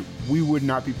 and we would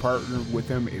not be partnered with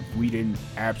them if we didn't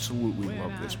absolutely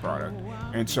love this product.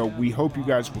 And so we hope you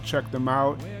guys will check them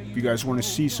out. If you guys want to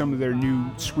see some of their new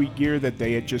sweet gear that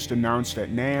they had just announced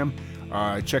at NAMM,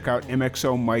 check out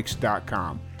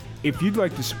mxomics.com. If you'd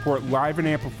like to support Live and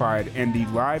Amplified and the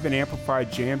Live and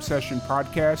Amplified Jam Session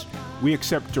podcast, we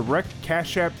accept direct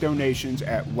Cash App donations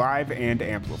at Live and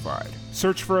Amplified.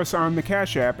 Search for us on the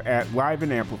Cash App at Live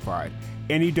and Amplified.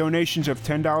 Any donations of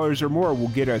 $10 or more will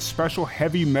get a special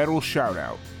heavy metal shout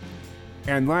out.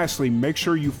 And lastly, make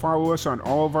sure you follow us on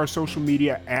all of our social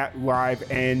media at Live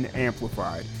and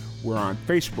Amplified. We're on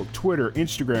Facebook, Twitter,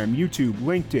 Instagram, YouTube,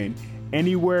 LinkedIn,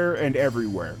 anywhere and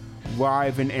everywhere.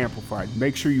 Live and Amplified.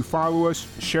 Make sure you follow us,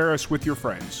 share us with your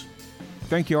friends.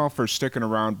 Thank you all for sticking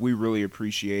around. We really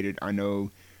appreciate it. I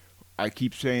know I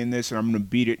keep saying this, and I'm going to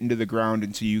beat it into the ground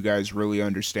until you guys really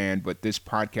understand, but this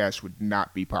podcast would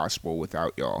not be possible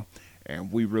without y'all. And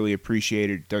we really appreciate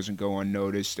it. It doesn't go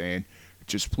unnoticed. And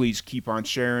just please keep on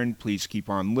sharing. Please keep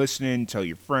on listening. Tell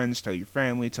your friends, tell your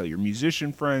family, tell your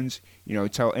musician friends. You know,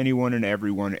 tell anyone and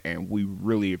everyone, and we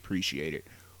really appreciate it.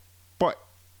 But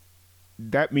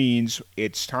that means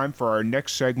it's time for our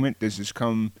next segment. This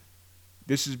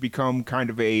has become kind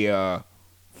of a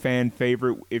fan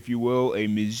favorite, if you will, a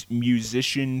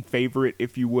musician favorite,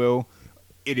 if you will.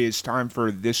 It is time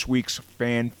for this week's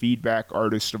fan feedback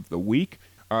artist of the week.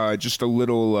 Just a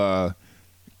little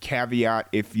caveat,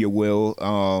 if you will.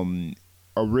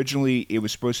 Originally, it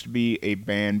was supposed to be a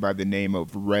band by the name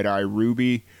of Red Eye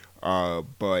Ruby,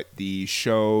 but the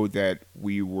show that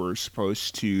we were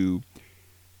supposed to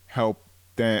help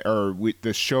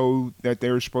the show that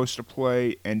they were supposed to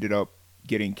play ended up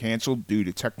getting canceled due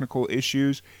to technical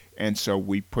issues, and so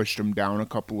we pushed them down a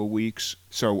couple of weeks.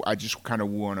 So I just kind of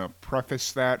want to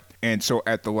preface that. And so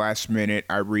at the last minute,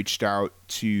 I reached out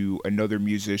to another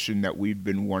musician that we've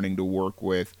been wanting to work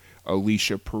with,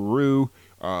 Alisha Peru.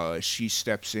 She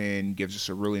steps in, gives us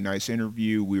a really nice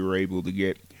interview. We were able to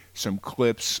get some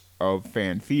clips of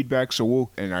fan feedback,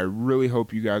 and I really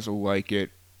hope you guys will like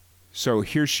it. So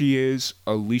here she is,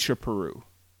 Alisha Peru.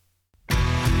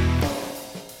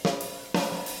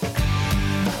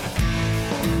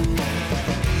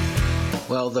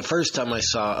 Well, the first time I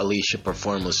saw Alisha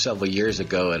perform was several years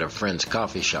ago at a friend's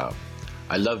coffee shop.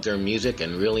 I loved her music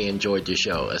and really enjoyed the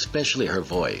show, especially her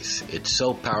voice. It's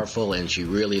so powerful and she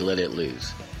really let it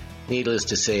loose. Needless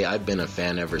to say, I've been a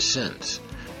fan ever since.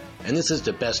 And this is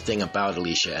the best thing about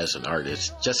Alisha as an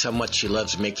artist, just how much she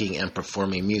loves making and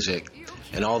performing music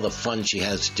and all the fun she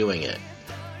has doing it.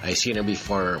 I've seen her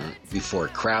before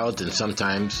crowds and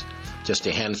sometimes just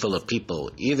a handful of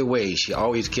people. Either way, she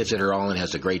always gives it her all and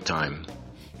has a great time.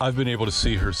 I've been able to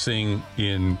see her sing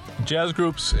in jazz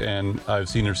groups, and I've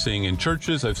seen her sing in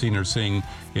churches. I've seen her sing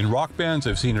in rock bands.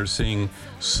 I've seen her sing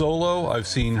solo. I've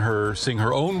seen her sing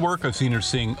her own work. I've seen her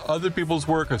sing other people's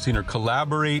work. I've seen her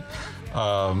collaborate.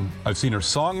 I've seen her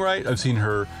songwrite. I've seen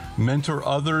her mentor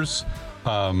others.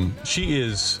 She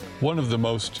is one of the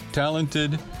most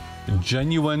talented,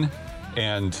 genuine,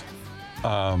 and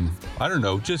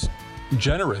just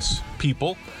generous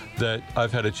people that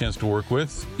I've had a chance to work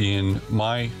with in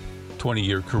my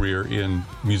 20-year career in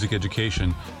music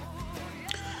education.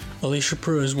 Alisha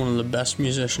Peru is one of the best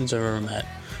musicians I've ever met.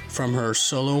 From her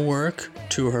solo work,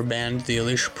 to her band, the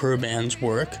Alisha Peru Band's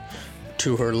work,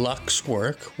 to her Lux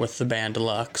work with the band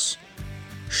Lux.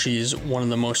 She's one of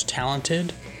the most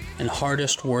talented and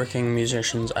hardest working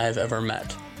musicians I've ever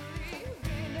met.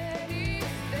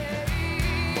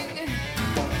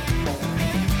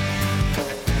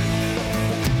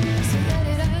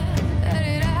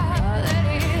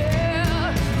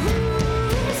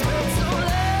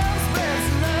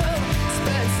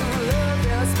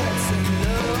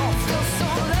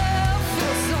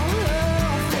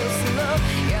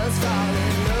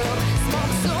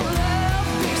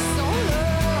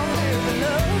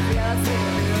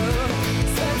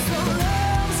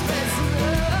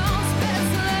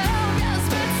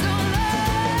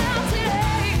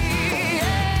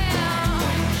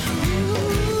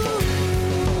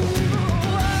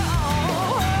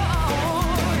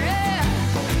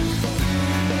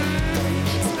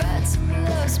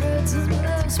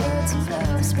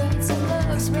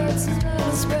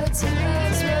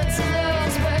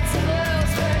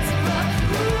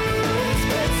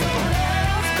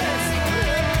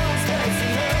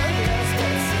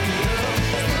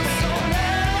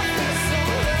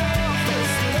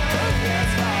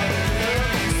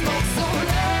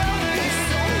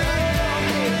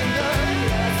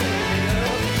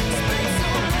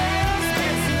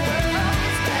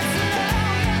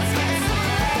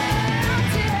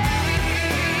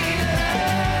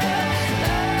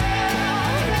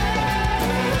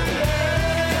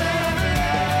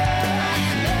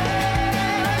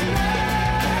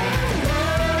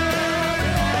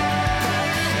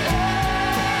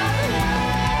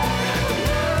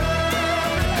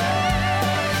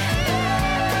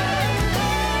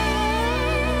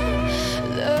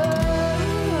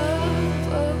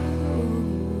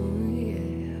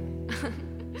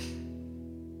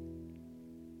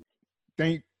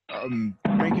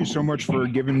 Thank you so much for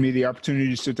giving me the opportunity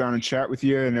to sit down and chat with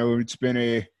you. I know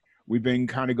we've been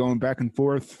kind of going back and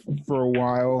forth for a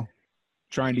while,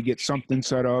 trying to get something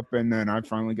set up, and then I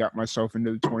finally got myself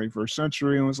into the 21st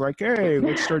century and was like, hey,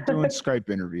 let's start doing Skype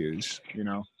interviews,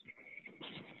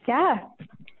 Yeah,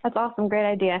 that's awesome. Great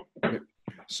idea.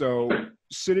 So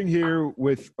sitting here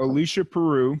with Alisha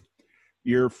Peru,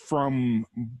 you're from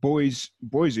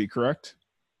Boise, correct?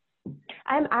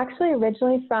 I'm actually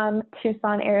originally from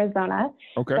Tucson, Arizona.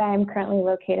 Okay. But I'm currently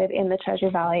located in the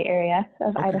Treasure Valley area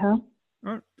of Idaho.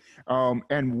 All right.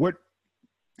 And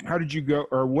how did you go,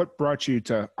 or what brought you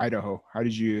to Idaho? How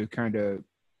did you kind of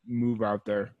move out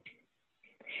there?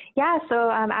 Yeah, so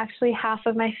actually half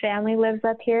of my family lives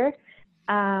up here.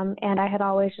 And I had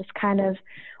always just kind of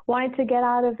wanted to get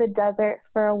out of the desert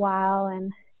for a while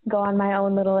and go on my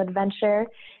own little adventure.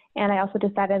 And I also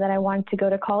decided that I wanted to go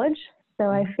to college. So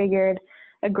I figured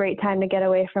a great time to get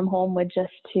away from home would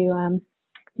just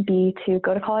be to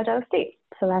go to college out of state.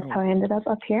 So that's how I ended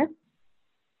up here.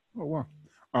 Oh,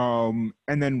 wow.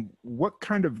 And then what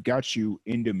kind of got you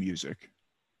into music?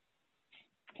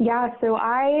 Yeah, so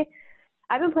I've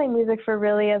been playing music for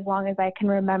really as long as I can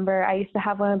remember. I used to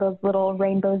have one of those little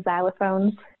rainbow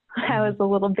xylophones when I was a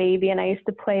little baby, and I used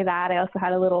to play that. I also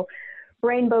had a little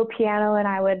rainbow piano, and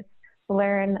I would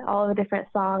learn all the different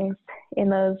songs in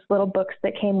those little books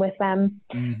that came with them.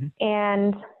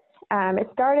 And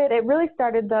it really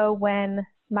started though when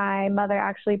my mother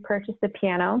actually purchased a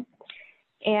piano,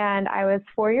 and I was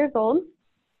 4 years old,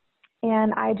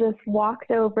 and I just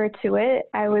walked over to it.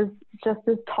 I was just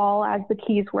as tall as the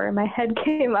keys were. My head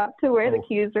came up to where the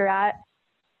keys were at,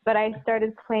 but I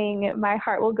started playing My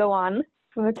Heart Will Go On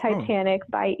from the Titanic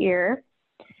by ear.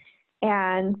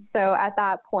 And so at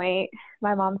that point,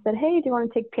 my mom said, "Hey, do you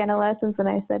want to take piano lessons?" And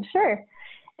I said, "Sure."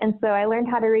 And so I learned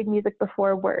how to read music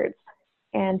before words.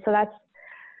 And so that's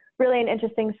really an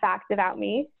interesting fact about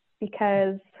me,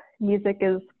 because music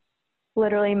is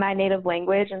literally my native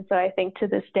language. And so I think to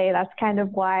this day, that's kind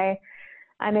of why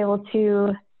I'm able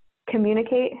to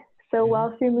communicate so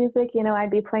well through music. You know,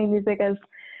 I'd be playing music as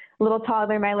a little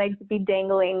toddler, my legs would be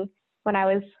dangling when I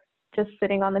was just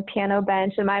sitting on the piano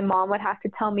bench, and my mom would have to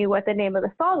tell me what the name of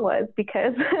the song was,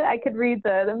 because I could read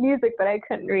the music, but I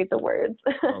couldn't read the words.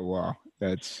 Oh, wow.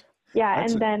 That's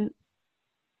then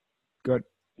good.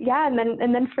 Yeah.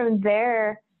 And then from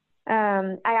there,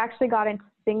 I actually got into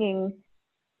singing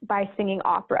by singing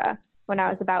opera when I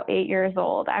was about 8 years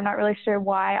old. I'm not really sure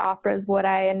why opera is what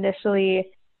I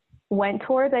initially went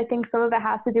towards. I think some of it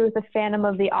has to do with the Phantom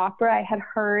of the Opera. I had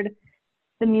heard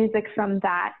the music from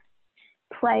that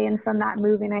play and from that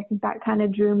movie, and I think that kind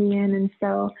of drew me in. And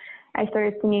so I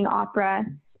started singing opera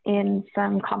in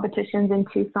some competitions in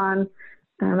Tucson.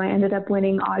 I ended up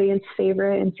winning audience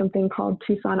favorite in something called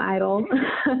Tucson Idol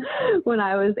when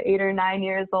I was 8 or 9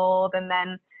 years old. And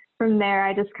then from there,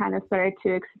 I just kind of started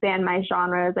to expand my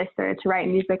genres. I started to write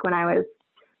music when I was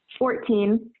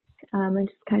 14. I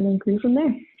just kind of grew from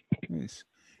there. Nice.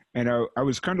 And I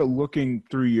was kind of looking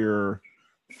through your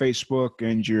Facebook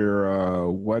and your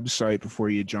website before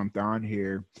you jumped on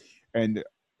here, and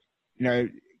you know,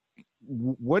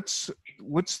 what's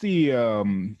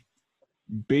the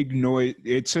Big Noise?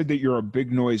 It said that you're a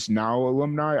Big Noise Now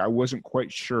alumni. I wasn't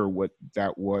quite sure what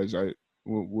that was.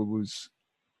 What was?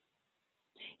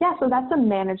 Yeah, so that's a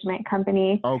management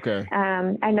company. Okay.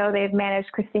 I know they've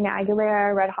managed Christina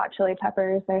Aguilera, Red Hot Chili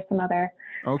Peppers. There's some other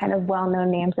kind of well-known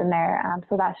names in there.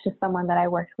 So that's just someone that I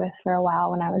worked with for a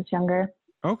while when I was younger.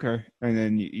 Okay. And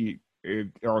then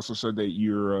it also said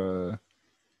that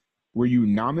were you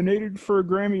nominated for a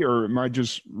Grammy, or am I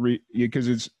just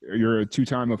because you're a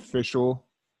 2-time official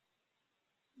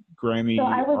Grammy So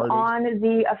I was artist? on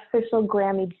the official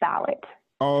Grammy ballot.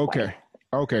 Oh, okay. Twice.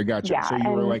 Okay, gotcha. Yeah, so you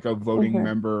were like a voting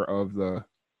member of the...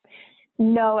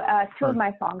 No, two of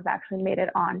my songs actually made it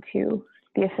onto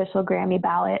the official Grammy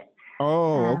ballot.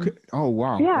 Oh, okay. Oh,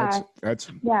 wow. Yeah. That's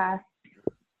yeah.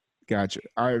 Gotcha.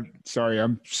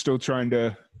 I'm still trying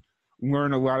to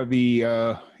learn a lot of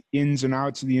the ins and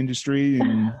outs of the industry,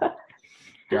 and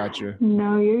gotcha.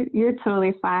 No, you're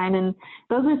totally fine. And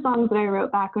those are songs that I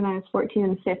wrote back when I was 14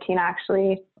 and 15,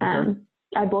 actually. Okay.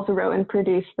 I both wrote and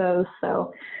produced those,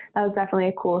 so that was definitely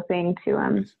a cool thing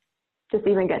to just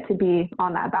even get to be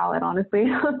on that ballot, honestly.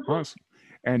 Awesome.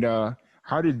 And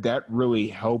how did that really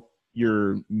help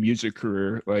your music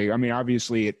career? Like, I mean,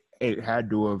 obviously it had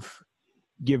to have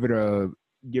give it a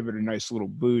nice little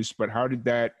boost, but how did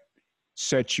that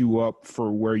set you up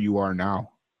for where you are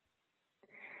now?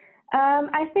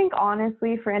 I think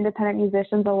honestly, for independent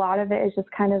musicians, a lot of it is just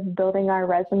kind of building our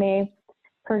resume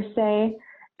per se.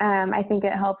 I think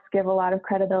it helps give a lot of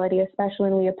credibility, especially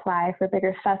when we apply for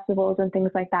bigger festivals and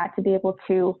things like that, to be able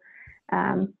to,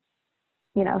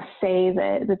 say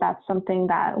that that's something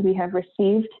that we have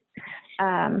received.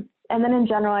 And then in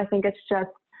general, I think it's just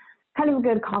kind of a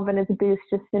good confidence boost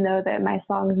just to know that my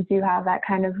songs do have that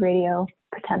kind of radio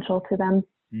potential to them.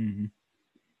 Mm-hmm.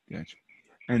 Gotcha.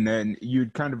 And then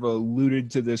you'd kind of alluded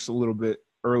to this a little bit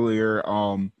earlier,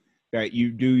 that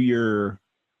you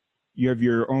have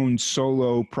your own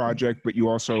solo project, but you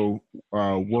also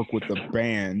work with the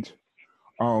band.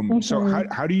 So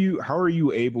how are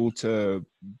you able to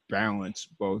balance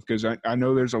both? Because I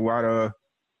know there's a lot of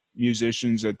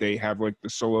musicians that they have like the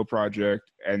solo project,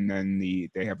 and then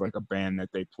they have like a band that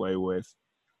they play with.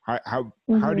 How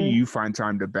do you find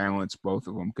time to balance both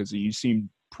of them? Because you seem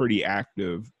pretty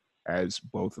active as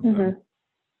both of Mm-hmm. them.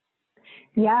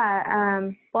 Yeah.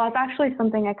 Well, it's actually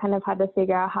something I kind of had to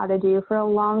figure out how to do. For a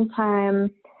long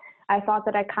time, I thought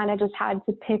that I kind of just had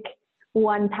to pick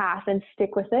one path and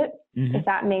stick with it, if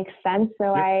that makes sense.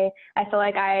 So I feel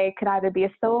like I could either be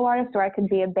a solo artist or I could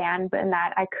be a band, but in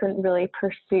that I couldn't really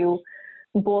pursue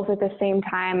both at the same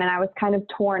time. And I was kind of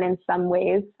torn in some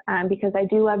ways because I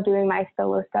do love doing my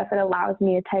solo stuff. It allows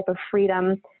me a type of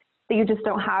freedom that you just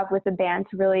don't have with a band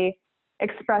to really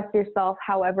express yourself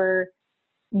however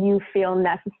you feel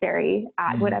necessary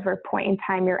at whatever point in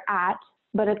time you're at.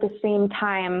 But at the same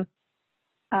time,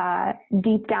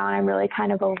 deep down, I'm really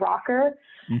kind of a rocker.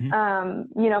 You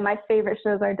know, my favorite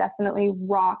shows are definitely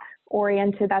rock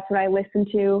oriented. That's what I listen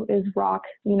to is rock,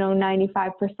 you know,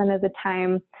 95% of the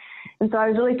time. And so I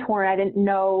was really torn. I didn't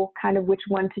know kind of which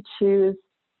one to choose.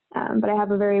 But I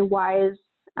have a very wise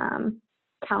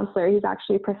counselor. He's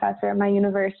actually a professor at my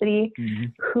university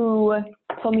who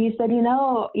told me, he said, you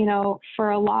know,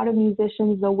 for a lot of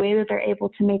musicians, the way that they're able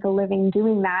to make a living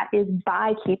doing that is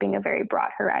by keeping a very broad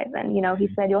horizon. You know, he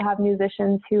said you'll have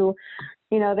musicians who,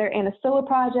 you know, they're in a solo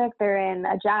project, they're in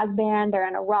a jazz band, they're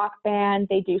in a rock band,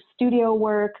 they do studio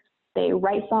work, they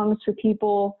write songs for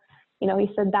people. You know,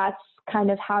 he said that's kind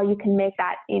of how you can make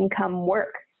that income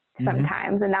work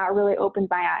sometimes. And that really opened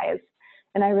my eyes.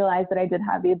 And I realized that I did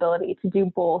have the ability to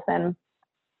do both. And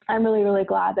I'm really, really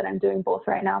glad that I'm doing both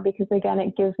right now because, again,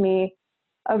 it gives me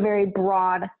a very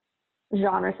broad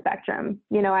genre spectrum.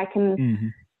 You know, I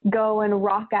can go and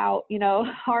rock out, you know,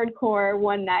 hardcore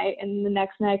one night, and the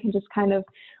next night I can just kind of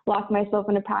lock myself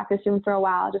in a practice room for a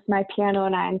while, just my piano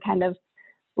and I, and kind of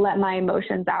let my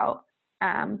emotions out.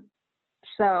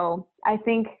 So I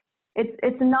think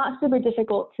it's not super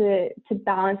difficult to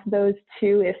balance those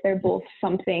two if they're both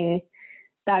something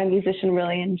that a musician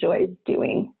really enjoys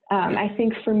doing. I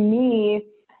think for me,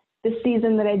 the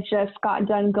season that I just got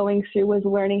done going through was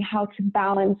learning how to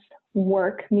balance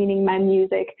work, meaning my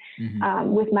music,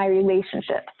 with my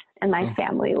relationships and my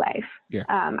family life.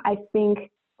 I think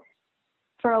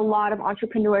for a lot of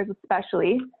entrepreneurs,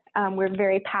 especially, we're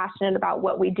very passionate about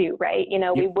what we do, right? You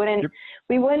know, we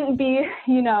wouldn't be,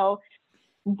 you know,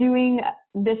 doing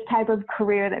this type of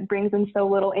career that brings in so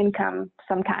little income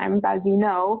sometimes, as you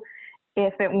know,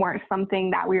 if it weren't something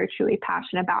that we were truly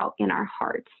passionate about in our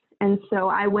hearts. And so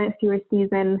I went through a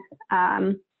season,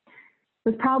 it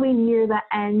was probably near the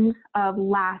end of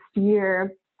last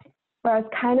year, where I was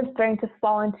kind of starting to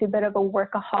fall into a bit of a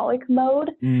workaholic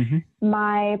mode.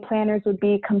 My planners would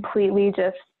be completely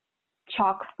just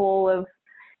chock full of,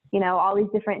 you know, all these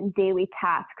different daily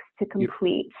tasks to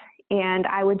complete. And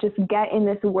I would just get in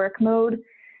this work mode,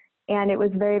 and it was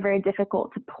very, very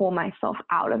difficult to pull myself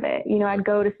out of it. You know, I'd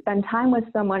go to spend time with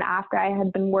someone after I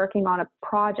had been working on a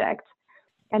project,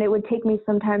 and it would take me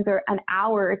sometimes an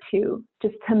hour or two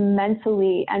just to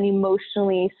mentally and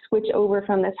emotionally switch over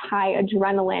from this high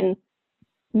adrenaline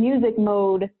music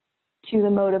mode to the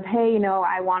mode of, hey, you know,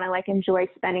 I want to like enjoy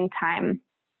spending time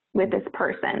with this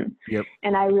person.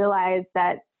 And I realized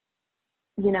that,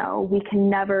 you know, we can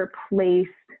never place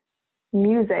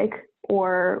music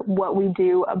or what we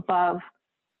do above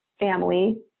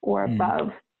family or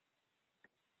above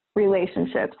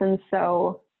relationships. And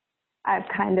so I've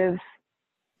finally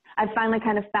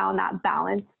kind of found that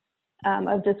balance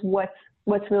of just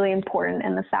what's really important,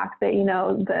 and the fact that, you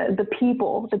know, the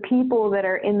people that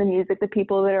are in the music, the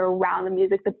people that are around the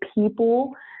music, the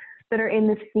people that are in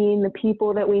the scene, the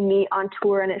people that we meet on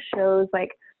tour and it shows,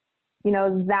 like, you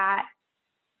know, that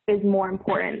is more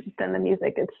important than the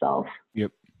music itself.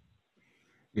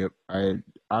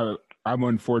 I'm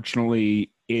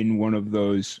unfortunately in one of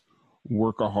those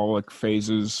workaholic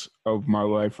phases of my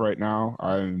life right now.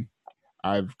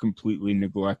 I've completely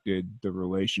neglected the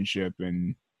relationship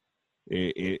and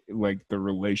it like the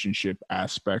relationship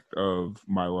aspect of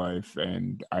my life,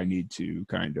 and I need to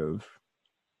kind of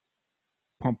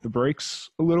pump the brakes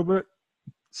a little bit.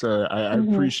 So I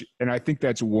appreciate, and I think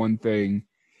that's one thing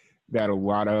that a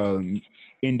lot of,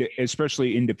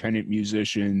 especially independent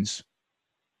musicians,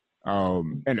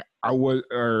 that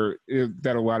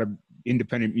a lot of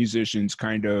independent musicians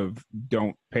kind of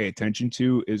don't pay attention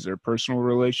to is their personal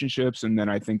relationships. And then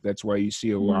I think that's why you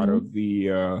see a lot of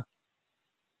the,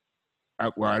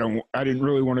 I didn't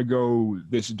really want to go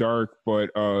this dark,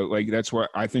 but that's why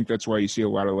you see a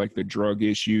lot of like the drug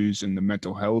issues and the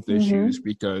mental health issues,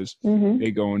 because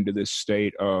they go into this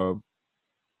state of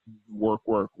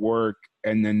work,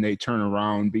 and then they turn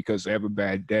around because they have a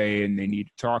bad day and they need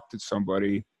to talk to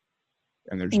somebody,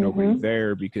 and there's nobody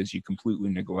there because you completely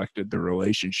neglected the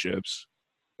relationships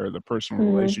or the personal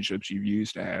relationships you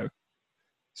used to have.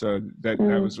 So that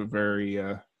was a very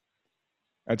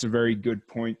That's a very good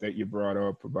point that you brought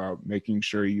up about making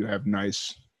sure you have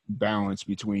nice balance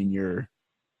between your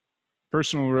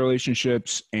personal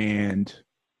relationships and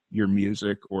your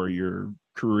music or your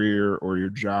career or your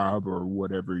job or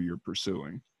whatever you're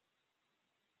pursuing.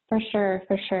 For sure,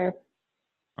 for sure.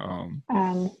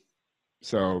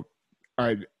 So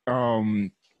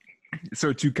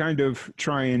so to kind of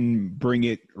try and bring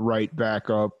it right back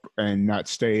up and not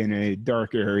stay in a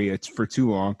dark area for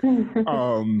too long,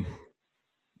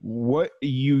 what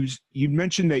you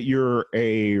mentioned that you're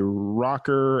a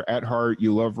rocker at heart,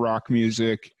 you love rock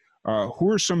music.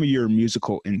 Who are some of your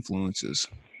musical influences?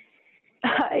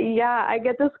 Yeah, I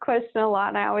get this question a lot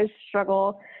and I always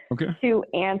struggle to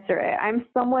answer it. I'm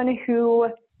someone who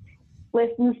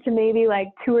listens to maybe like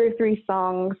 2 or 3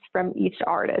 songs from each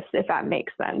artist, if that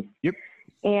makes sense. Yep.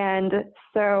 And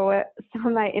so some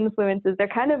of my influences, they're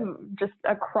kind of just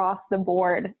across the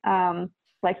board.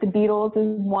 Like the Beatles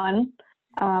is one,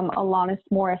 Alanis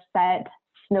Morissette,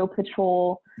 Snow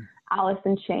Patrol, Alice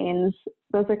in Chains.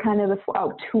 Those are kind of the,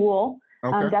 Tool.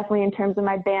 Definitely in terms of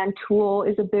my band, Tool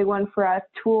is a big one for us.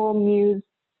 Tool, Muse,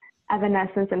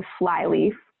 Evanescence, and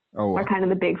Flyleaf are kind of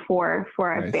the big 4 for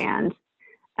our band.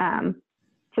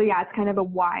 So yeah, it's kind of a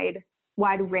wide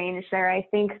range there. I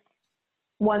think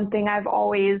one thing I've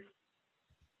always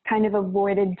kind of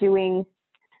avoided doing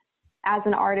as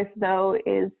an artist though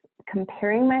is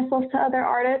comparing myself to other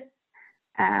artists.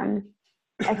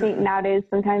 I think nowadays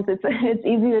sometimes it's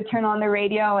easy to turn on the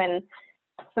radio and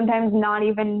sometimes not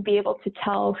even be able to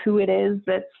tell who it is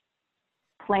that's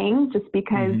playing just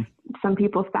because some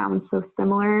people sound so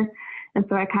similar. And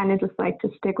so I kind of just like to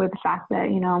stick with the fact that,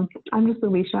 I'm just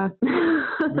Alisha.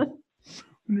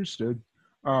 Understood.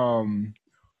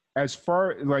 As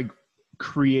far like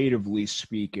creatively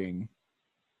speaking,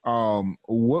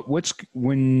 what's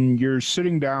when you're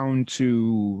sitting down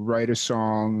to write a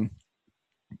song,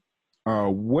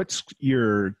 what's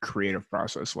your creative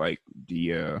process like? Do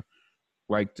you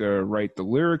like to write the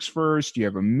lyrics first? Do you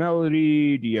have a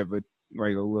melody? Do you have a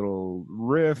little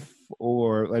riff,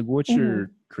 or like what's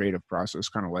your creative process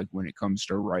kind of like when it comes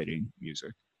to writing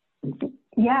music?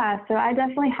 Yeah, so I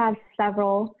definitely have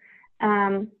several.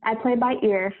 I play by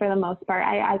ear for the most part.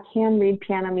 I can read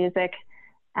piano music,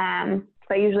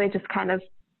 but usually it just kind of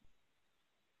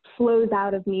flows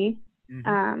out of me.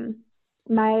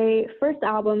 My first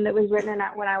album that was written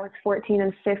when I was 14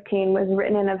 and 15 was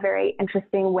written in a very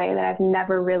interesting way that I've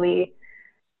never really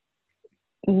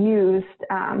used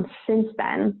since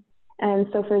then. And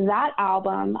so for that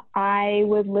album, I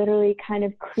would literally kind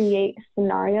of create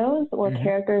scenarios or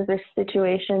characters or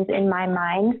situations in my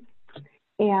mind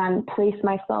and place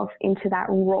myself into that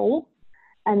role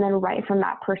and then write from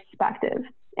that perspective.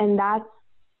 And that's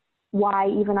why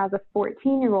even as a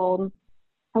 14-year-old,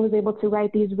 I was able to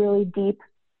write these really deep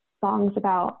songs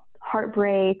about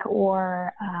heartbreak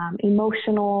or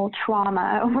emotional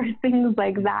trauma or things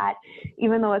like that,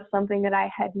 even though it's something that I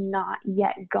had not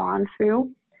yet gone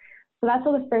through. So that's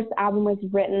how the first album was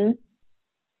written.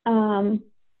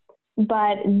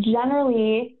 But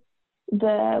generally,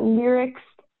 the lyrics,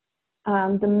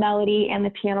 the melody, and the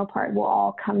piano part will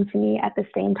all come to me at the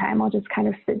same time. I'll just kind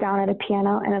of sit down at a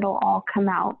piano and it'll all come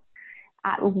out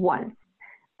at once.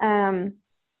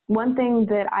 One thing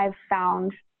that I've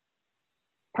found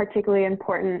particularly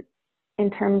important in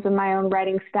terms of my own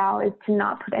writing style is to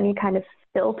not put any kind of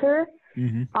filter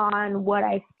on what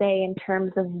I say in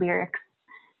terms of lyrics.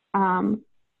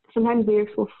 Sometimes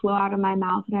lyrics will flow out of my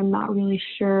mouth and I'm not really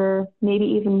sure maybe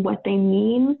even what they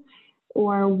mean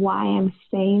or why I'm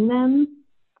saying them.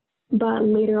 But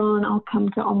later on, I'll come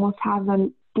to almost have a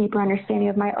deeper understanding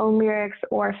of my own lyrics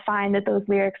or find that those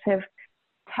lyrics have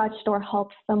touched or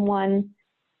helped someone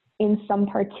in some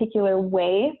particular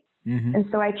way. And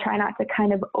so I try not to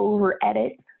kind of over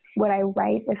edit what I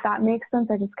write, if that makes sense.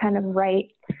 I just kind of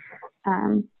write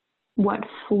what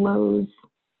flows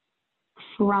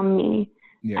from me.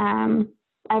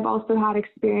 I've also had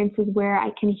experiences where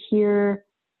I can hear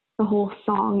the whole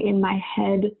song in my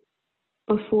head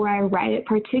before I write it.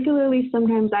 Particularly,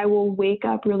 sometimes I will wake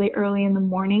up really early in the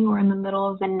morning or in the middle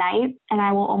of the night, and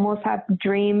I will almost have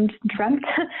dreamt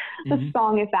the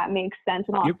song, if that makes sense.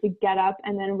 And I'll have to get up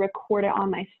and then record it on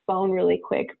my phone really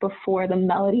quick before the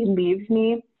melody leaves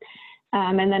me.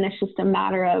 And then it's just a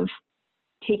matter of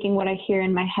taking what I hear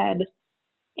in my head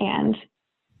and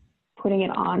putting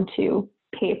it onto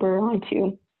paper,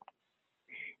 onto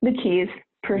the keys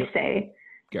per se.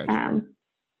 Gotcha.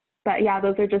 But yeah,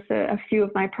 those are just a few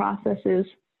of my processes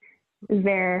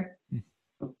there.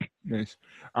 Nice.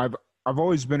 I've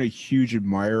always been a huge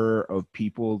admirer of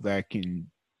people that can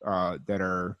that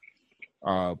are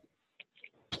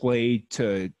play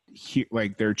to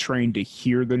like they're trained to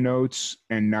hear the notes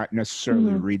and not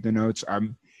necessarily read the notes.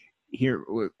 I'm here,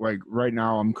 like right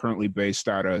now, I'm currently based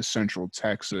out of Central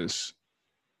Texas,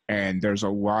 and there's a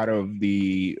lot of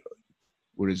the,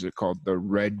 what is it called? The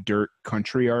red dirt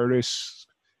country artists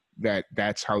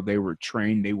that's how they were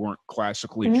trained. They weren't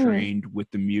classically trained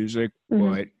with the music,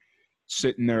 but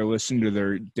sitting there listening to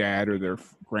their dad or their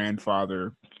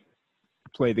grandfather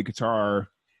play the guitar,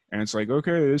 and it's like,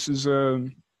 okay, this is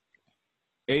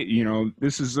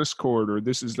this is this chord or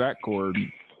this is that chord,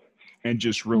 and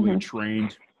just really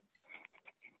trained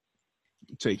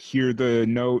to hear the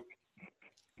note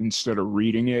instead of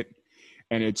reading it.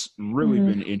 And it's really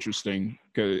been interesting,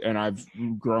 and I've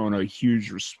grown a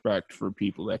huge respect for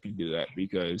people that can do that,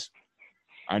 because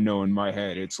I know in my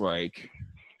head it's like,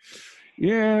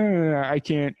 yeah, I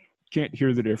can't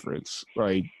hear the difference.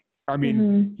 Like, I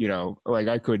mean, like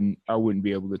I wouldn't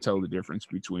be able to tell the difference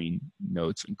between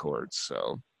notes and chords.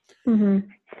 So, it's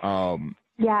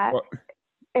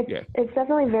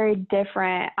definitely very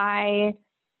different. I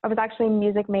was actually a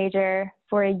music major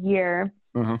for a year,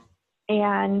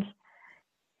 and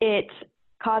it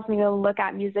caused me to look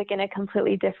at music in a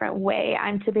completely different way.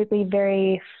 I'm typically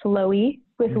very flowy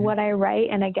with what I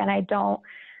write, and again, I don't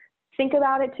think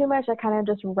about it too much. I kind of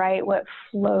just write what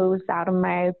flows out of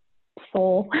my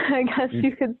soul, I guess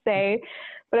you could say.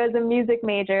 But as a music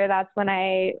major, that's when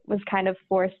I was kind of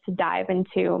forced to dive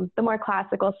into the more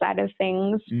classical side of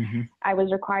things. I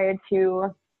was required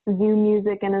to view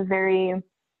music in a very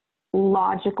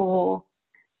logical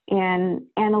and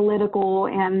analytical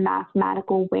and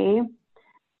mathematical way,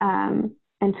 and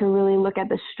to really look at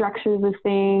the structures of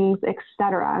things,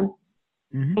 etc.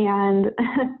 And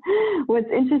what's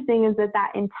interesting is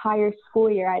that entire school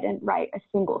year, I didn't write a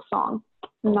single song,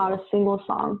 not a single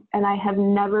song. And I have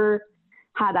never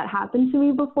had that happen to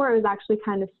me before. It was actually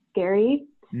kind of scary.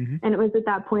 And it was at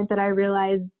that point that I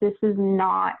realized this is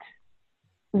not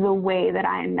the way that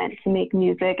I am meant to make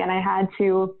music. And I had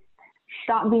to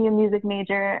stop being a music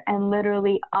major and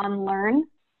literally unlearn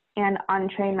and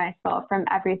untrain myself from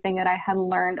everything that I had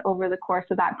learned over the course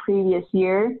of that previous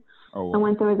year. And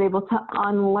once I was able to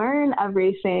unlearn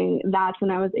everything, that's when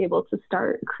I was able to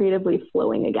start creatively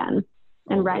flowing again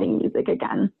and writing music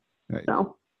again. Nice.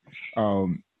 So,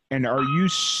 and are you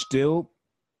still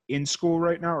in school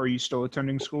right now? Are you still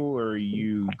attending school, or are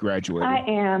you graduating? I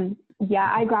am.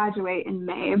 Yeah, I graduate in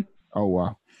May. Oh,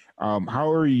 wow.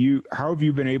 How have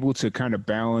you been able to kind of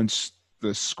balance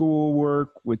the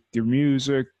schoolwork with your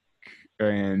music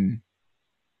and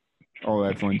all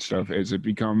that fun stuff? Has it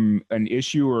become an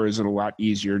issue, or is it a lot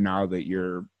easier now that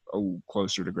you're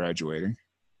closer to graduating?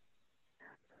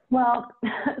 Well,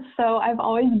 so I've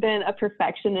always been a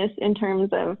perfectionist in terms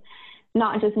of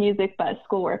not just music, but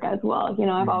schoolwork as well.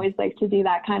 I've always liked to be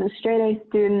that kind of straight A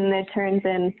student that turns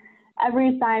in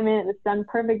every assignment that's done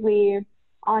perfectly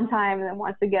on time and then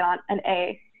wants to get on an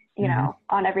A,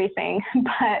 on everything.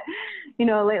 But,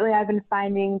 lately I've been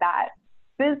finding that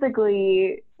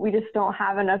physically we just don't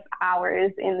have enough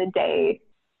hours in the day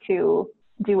to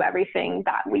do everything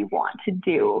that we want to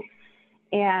do.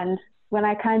 And when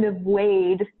I kind of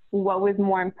weighed what was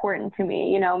more important to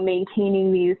me,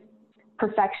 maintaining these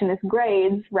perfectionist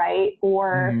grades, right?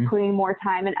 Or putting more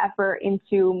time and effort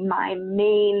into my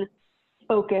main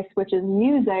focus, which is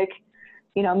music,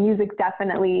 music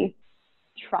definitely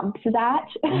trumps that.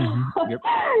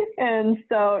 And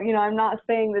so, I'm not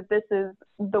saying that this is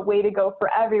the way to go for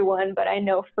everyone, but I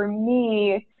know for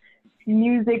me,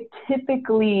 music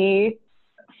typically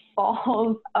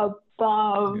falls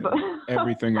above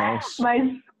everything else.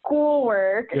 My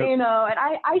schoolwork, and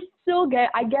I still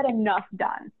get enough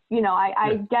done.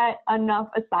 I get enough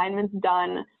assignments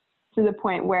done to the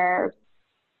point where,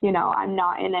 I'm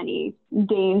not in any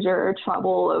danger or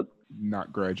trouble of not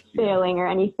failing or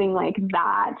anything like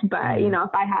that. But,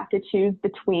 if I have to choose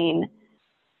between,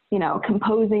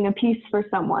 composing a piece for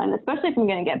someone, especially if I'm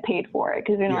going to get paid for it,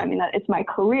 because, it's my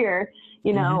career,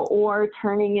 or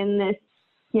turning in this,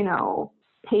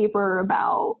 paper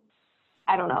about,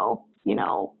 I don't know,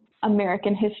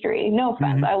 American history. No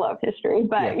offense, I love history,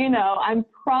 but, I'm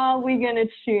probably going to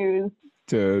choose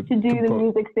to do the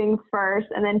music thing first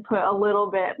and then put a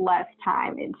little bit less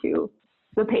time into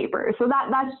the paper. So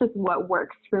that's just what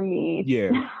works for me.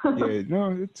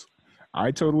 No,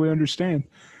 I totally understand.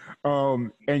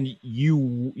 And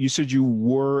you said you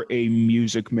were a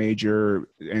music major,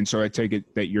 and so I take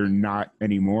it that you're not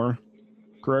anymore,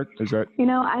 correct? Is that?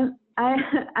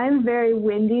 I'm very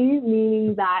windy,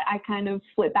 meaning that I kind of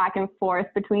flip back and forth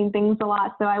between things a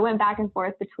lot. So I went back and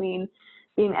forth between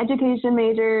being an education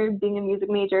major, being a music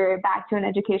major, back to an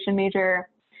education major.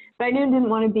 But I knew I didn't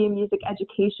want to be a music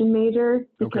education major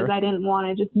because I didn't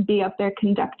want to just be up there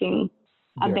conducting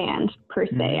a band per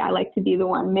se. I like to be the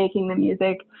one making the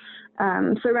music.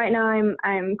 So right now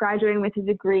I'm graduating with a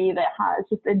degree that has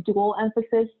just a dual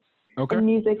emphasis in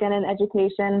music and in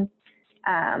education.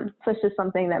 So it's just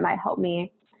something that might help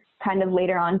me kind of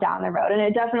later on down the road. And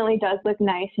it definitely does look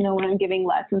nice, you know, when I'm giving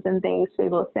lessons and things to be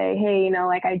able to say, hey, you know,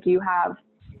 like I do have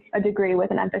a degree with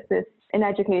an emphasis in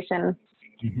education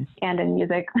and in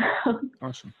music.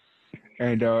 Awesome.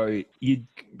 And you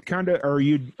kind of,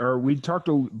 we talked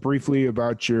briefly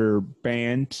about your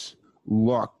band,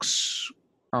 Lux.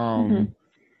 How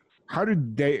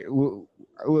did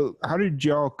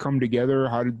y'all come together?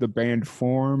 How did the band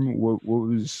form?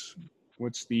 What's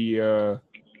the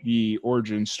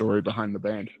origin story behind the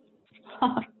band?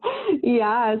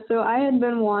 Yeah, so I had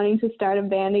been wanting to start a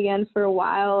band again for a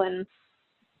while, and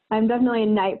I'm definitely a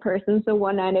night person. So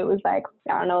one night it was like,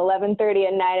 I don't know, 11:30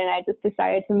 at night, and I just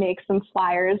decided to make some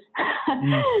flyers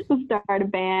to start a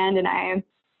band. And I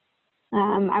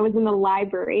was in the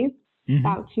library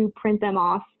about to print them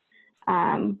off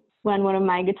when one of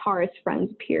my guitarist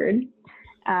friends appeared.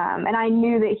 And I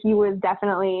knew that he was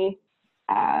definitely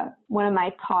one of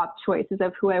my top choices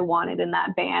of who I wanted in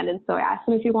that band. And so I asked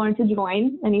him if he wanted to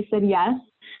join, and he said yes.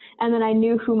 And then I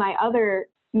knew who my other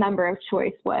member of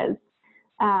choice was.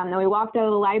 And we walked out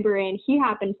of the library, and he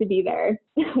happened to be there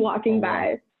walking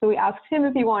by. So we asked him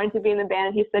if he wanted to be in the band,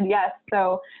 and he said yes.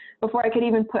 So before I could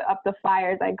even put up the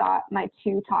flyers, I got my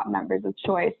two top members of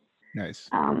choice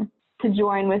to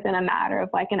join within a matter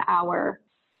of like an hour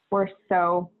or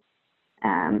so.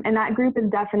 And that group is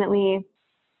definitely,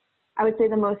 I would say,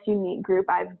 the most unique group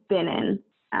I've been in.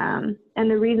 And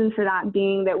the reason for that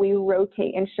being that we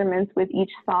rotate instruments with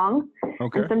each song.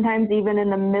 And sometimes even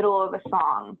in the middle of a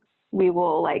song, we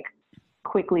will like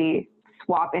quickly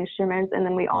swap instruments, and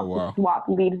then we also swap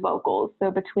lead vocals. So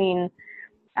between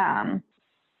a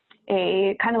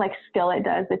kind of like skillet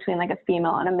does between like a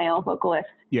female and a male vocalist,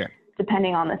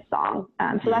 depending on the song.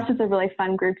 So that's just a really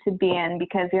fun group to be in,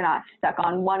 because you're not stuck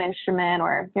on one instrument,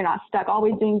 or you're not stuck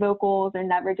always doing vocals or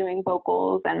never doing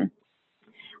vocals. And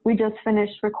we just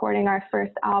finished recording our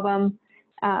first album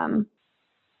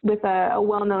with a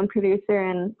well-known producer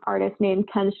and artist named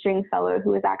Ken Stringfellow, who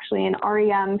was actually in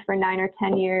REM for 9 or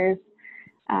 10 years.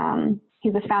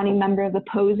 He's a founding member of the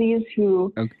Posies,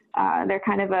 who they're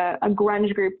kind of a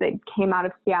grunge group that came out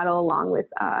of Seattle along with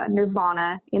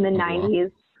Nirvana in the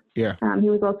 90s. Yeah.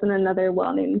 He was also in another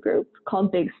well-known group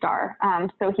called Big Star.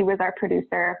 So he was our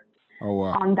producer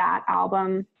on that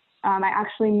album. I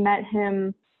actually met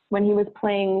him when he was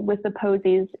playing with the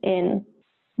Posies in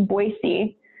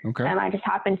Boise. And I just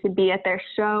happened to be at their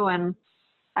show, and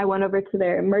I went over to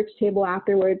their merch table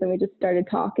afterwards, and we just started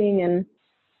talking,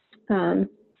 and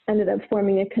ended up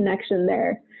forming a connection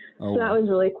there. So that was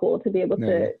really cool to be able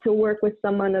to work with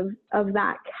someone of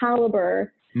that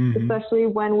caliber, especially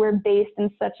when we're based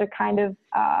in such a kind of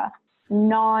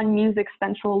non-music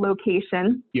central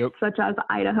location, such as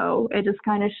Idaho. It just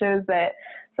kind of shows that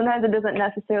sometimes it doesn't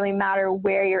necessarily matter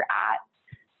where you're at,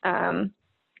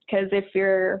 because if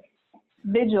you're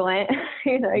vigilant,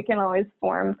 you know, you can always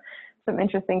form some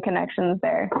interesting connections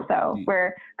there. So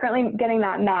we're currently getting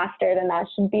that mastered, and that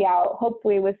should be out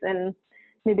hopefully within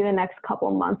maybe the next couple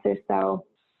months or so.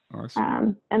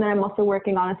 And then I'm also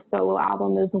working on a solo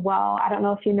album as well. I don't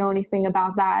know if you know anything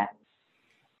about that.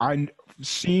 I've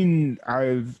seen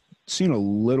a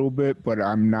little bit, but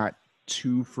I'm not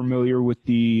too familiar with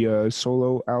the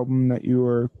solo album that you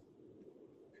are.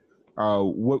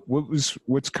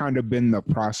 What's kind of been the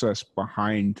process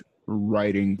behind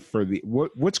writing for the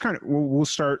what's kind of we'll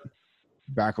start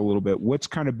back a little bit. What's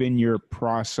kind of been your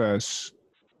process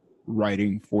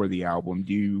writing for the album?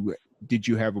 Did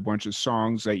you have a bunch of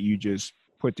songs that you just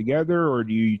put together, or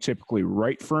do you typically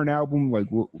write for an album? Like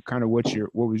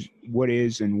what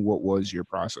is and what was your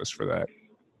process for that?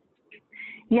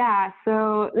 Yeah,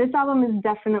 so this album is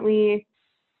definitely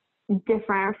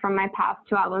different from my past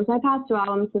two albums. My past two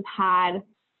albums have had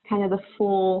kind of the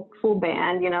full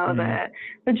band, you know,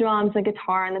 the drums, the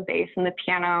guitar, and the bass, and the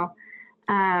piano.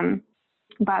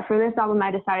 But for this album,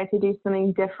 I decided to do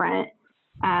something different,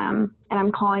 and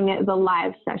I'm calling it the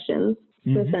live sessions.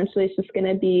 So essentially, it's just going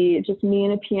to be just me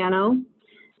and a piano,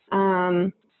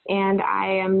 and I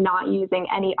am not using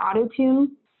any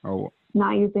auto-tune,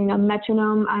 not using a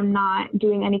metronome. I'm not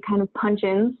doing any kind of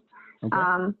punch-ins.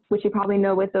 Which you probably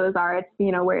know what those are. It's,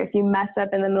 you know, where if you mess up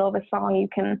in the middle of a song, you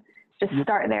can just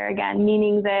start there again,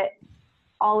 meaning that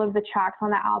all of the tracks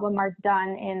on the album are done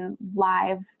in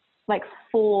live like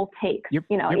full takes, Yep,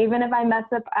 you know, yep. even if I mess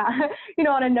up, you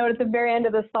know, on a note at the very end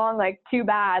of the song, like too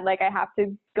bad, like I have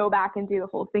to go back and do the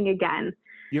whole thing again.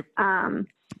 Yep.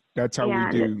 That's how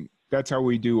we do. That's how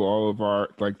we do all of our,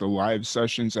 like the live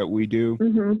sessions that we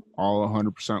do, all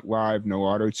 100% live, no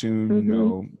auto-tune,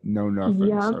 no nothing.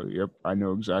 Yep. So, yep, I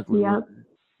know exactly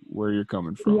where you're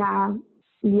coming from.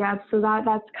 Yeah. So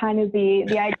that's kind of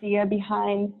the idea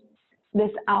behind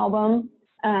this album.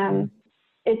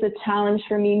 It's a challenge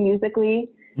for me musically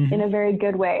in a very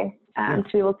good way, to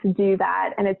be able to do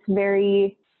that. And it's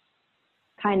very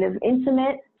kind of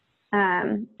intimate.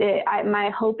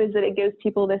 My hope is that it gives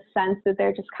people this sense that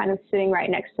they're just kind of sitting right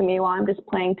next to me while I'm just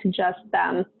playing to just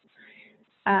them.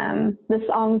 The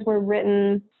songs were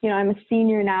written, you know, I'm a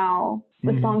senior now.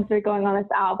 The songs that are going on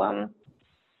this album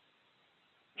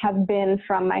have been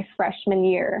from my freshman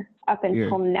year up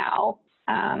until now.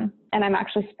 And I'm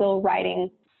actually still writing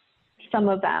some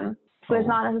of them. So there's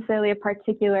not necessarily a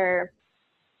particular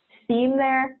theme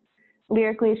there.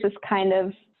 Lyrically, it's just kind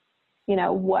of, you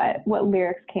know, what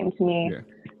lyrics came to me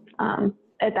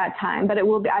at that time. But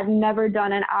I've never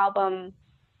done an album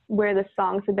where the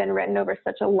songs have been written over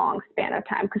such a long span of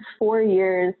time, because 4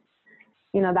 years,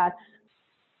 you know,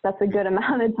 that's a good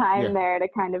amount of time there to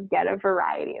kind of get a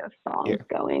variety of songs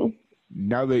going.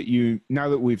 Now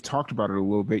that we've talked about it a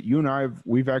little bit, you and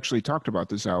we've actually talked about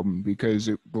this album, because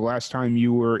the last time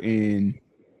you were in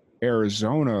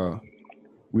Arizona,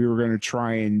 we were going to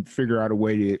try and figure out a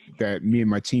way that me and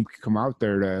my team could come out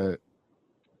there to,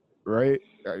 right?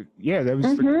 That was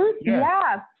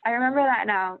I remember that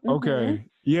now. Okay.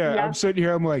 Yeah. I'm sitting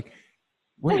here, I'm like,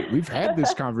 wait, we've had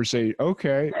this conversation.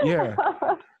 Okay. Yeah.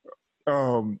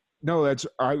 No,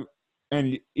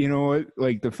 and you know what,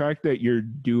 like the fact that you're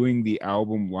doing the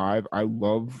album live, I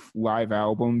love live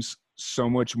albums so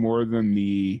much more than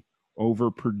the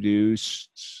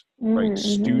overproduced like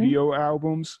studio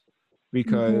albums,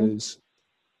 because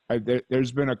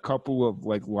there's been a couple of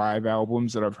like live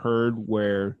albums that I've heard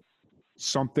where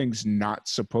something's not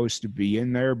supposed to be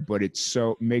in there, but it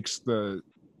makes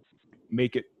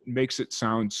it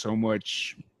sound so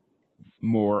much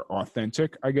more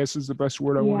authentic, I guess is the best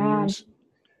word I want to use.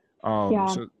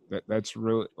 So that's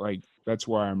really, like, that's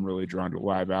why I'm really drawn to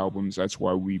live albums. That's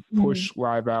why we push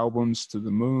live albums to the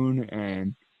moon,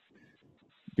 and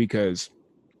because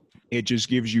it just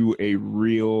gives you a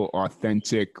real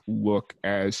authentic look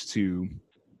as to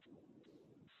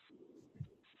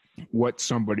what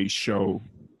somebody's show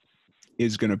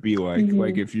is going to be like.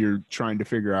 Like if you're trying to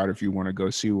figure out if you want to go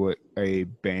see what a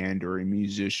band or a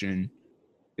musician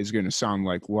is going to sound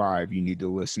like live, you need to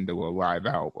listen to a live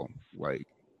album. Like,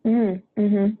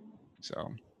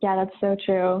 so. Yeah, that's so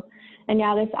true. And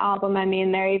this album, I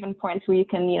mean, there are even points where you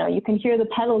can hear the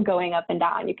pedal going up and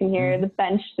down. You can hear the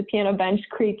piano bench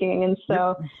creaking. And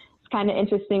so it's kind of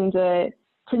interesting to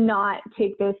not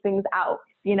take those things out,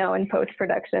 you know, in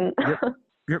post-production.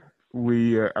 Yep.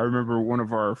 I remember one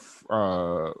of our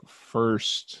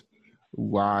first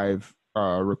live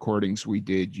recordings we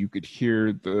did, you could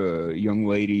hear the young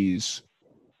lady's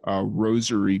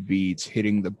rosary beads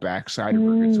hitting the backside of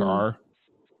her guitar.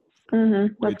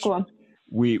 That's cool.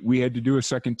 We had to do a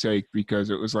second take because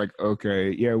it was like,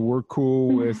 okay, yeah, we're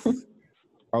cool with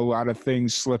a lot of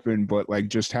things slipping, but like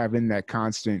just having that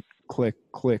constant click,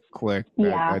 click, click,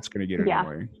 that's going to get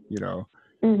annoying, you know?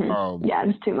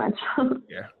 It's too much.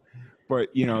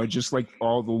 But, you know, just like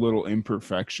all the little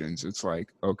imperfections, it's like,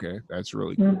 okay, that's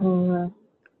really cool.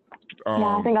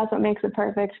 I think that's what makes it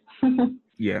perfect.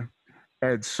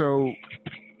 And so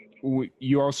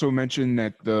you also mentioned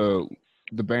that the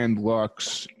band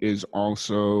Lux is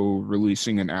also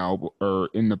releasing an album, or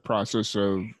in the process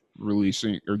of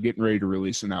releasing, or getting ready to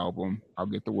release an album. I'll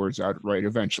get the words out right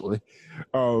eventually.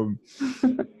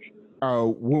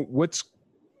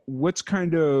 What's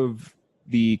kind of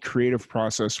the creative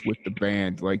process with the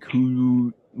band? Like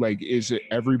is it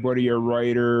everybody a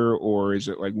writer, or is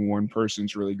it like one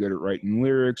person's really good at writing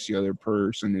lyrics, the other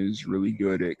person is really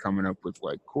good at coming up with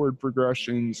like chord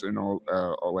progressions and all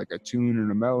like a tune and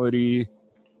a melody?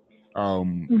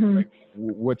 Like,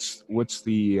 what's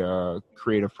the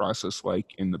creative process like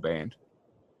in the band?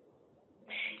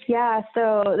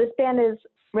 So this band is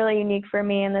really unique for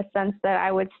me in the sense that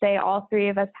I would say all three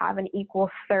of us have an equal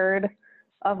third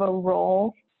of a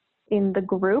role in the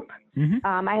group.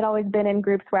 I had always been in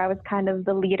groups where I was kind of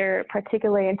the leader,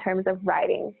 particularly in terms of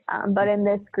writing. But in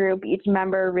this group, each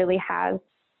member really has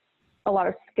a lot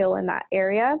of skill in that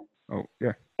area.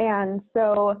 And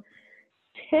so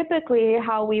typically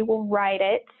how we will write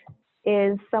it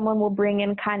is someone will bring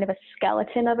in kind of a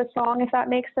skeleton of a song, if that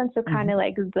makes sense. So kind of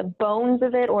like the bones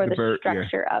of it, or the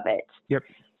structure of it.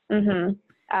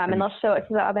 And they'll show it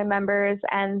to the other members.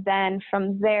 And then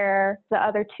from there, the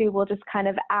other two will just kind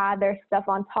of add their stuff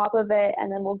on top of it.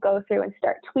 And then we'll go through and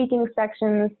start tweaking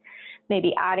sections,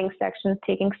 maybe adding sections,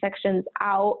 taking sections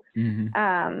out.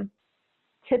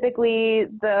 Typically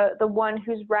the one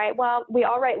who's we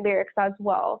all write lyrics as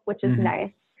well, which is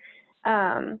nice.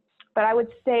 But I would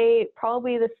say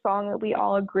probably the song that we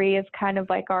all agree is kind of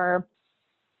like our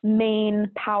main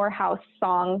powerhouse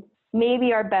song,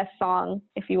 maybe our best song,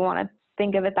 if you want to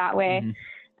think of it that way,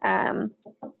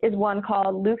 is one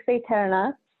called Lux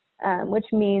Aeterna,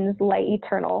 which means light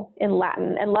eternal in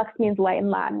Latin. And lux means light in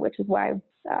Latin, which is why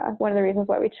one of the reasons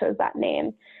why we chose that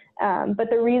name. But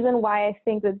the reason why I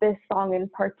think that this song in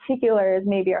particular is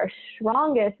maybe our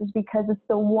strongest is because it's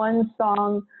the one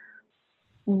song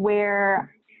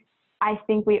where I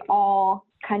think we all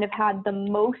kind of had the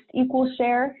most equal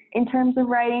share in terms of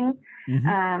writing.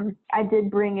 I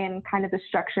did bring in kind of the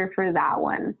structure for that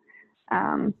one.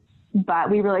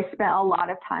 But we really spent a lot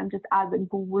of time just as a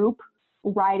group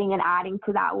writing and adding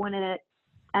to that one. And it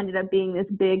ended up being this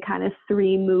big kind of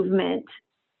 3-movement,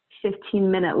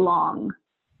 15-minute long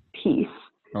piece.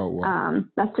 Oh, wow.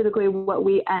 That's typically what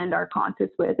we end our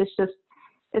concerts with.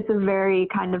 It's a very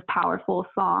kind of powerful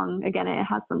song. Again, it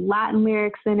has some Latin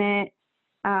lyrics in it.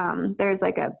 There's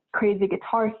like a crazy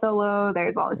guitar solo.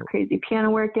 There's all this crazy piano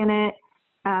work in it.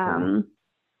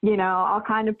 I'll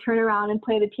kind of turn around and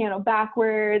play the piano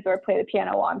backwards or play the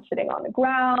piano while I'm sitting on the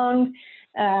ground.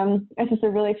 It's just a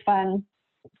really fun,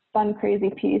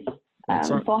 crazy piece.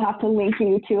 So I'll have to link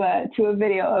you to a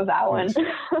video of that one.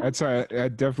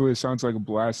 That definitely sounds like a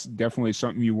blast. Definitely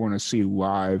something you want to see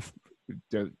live.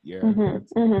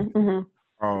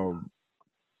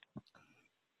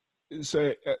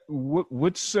 So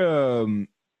what's one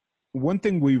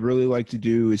thing we really like to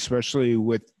do, especially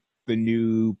with the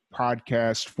new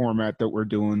podcast format that we're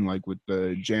doing, like with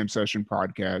the Jam Session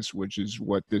podcast, which is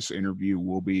what this interview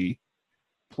will be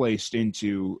placed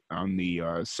into on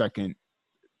the second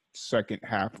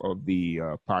half of the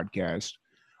podcast,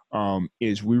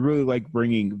 is we really like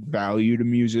bringing value to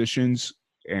musicians,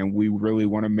 and we really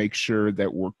want to make sure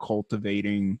that we're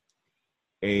cultivating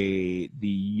the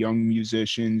young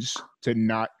musicians to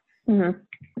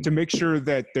make sure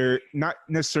that they're not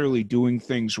necessarily doing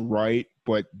things right,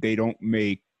 but they don't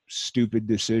make stupid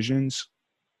decisions.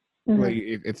 Like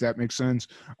if that makes sense.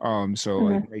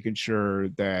 Like making sure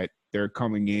that they're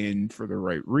coming in for the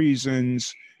right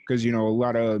reasons, because a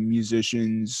lot of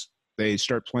musicians, they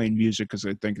start playing music because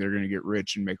they think they're going to get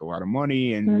rich and make a lot of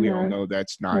money, and we all know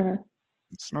that's not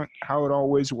it's not how it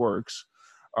always works.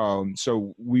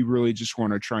 So we really just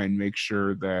want to try and make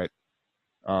sure that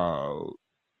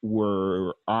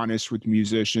we're honest with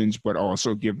musicians, but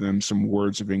also give them some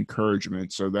words of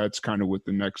encouragement. So that's kind of what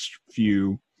the next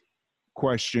few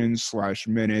questions /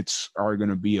 minutes are going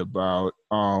to be about.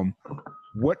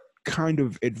 What kind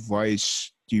of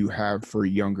advice do you have for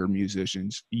younger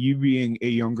musicians? You being a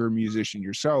younger musician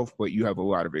yourself, but you have a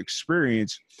lot of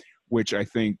experience, which I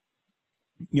think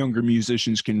younger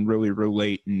musicians can really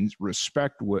relate and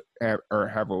respect or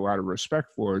have a lot of respect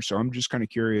for. So I'm just kind of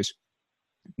curious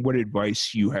what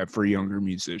advice you have for younger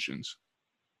musicians.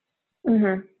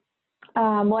 Well,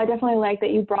 I definitely like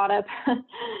that you brought up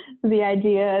the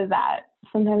idea that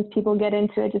sometimes people get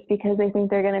into it just because they think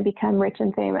they're going to become rich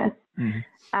and famous.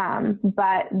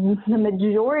 But the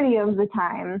majority of the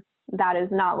time, that is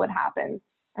not what happens.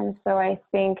 And so I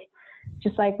think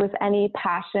just like with any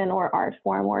passion or art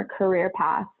form or career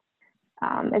path,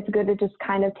 it's good to just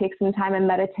kind of take some time and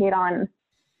meditate on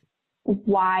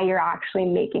why you're actually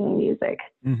making music.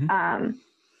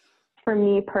 For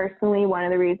me personally, one of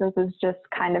the reasons is just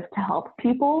kind of to help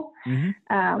people.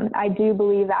 I do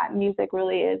believe that music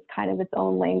really is kind of its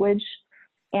own language.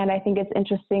 And I think it's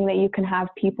interesting that you can have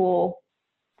people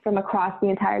from across the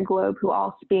entire globe who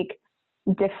all speak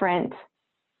different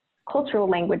cultural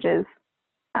languages,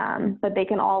 but they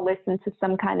can all listen to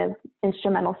some kind of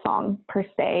instrumental song per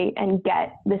se and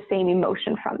get the same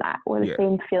emotion from that or the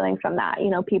same feeling from that.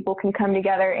 People can come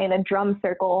together in a drum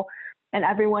circle and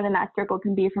everyone in that circle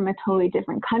can be from a totally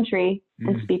different country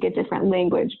and speak a different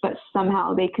language, but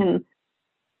somehow they can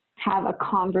have a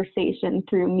conversation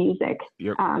through music.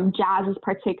 Jazz is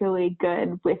particularly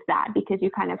good with that because you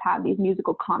kind of have these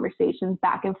musical conversations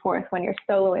back and forth when you're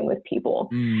soloing with people.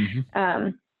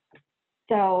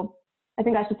 So I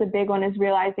think that's just a big one, is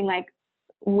realizing like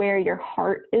where your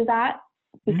heart is at,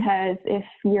 because if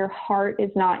your heart is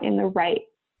not in the right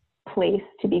place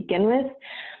to begin with,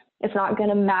 it's not going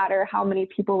to matter how many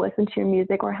people listen to your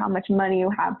music or how much money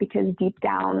you have, because deep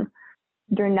down,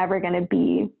 you're never going to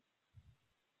be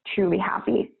truly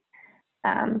happy.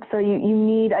 So you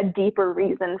need a deeper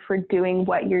reason for doing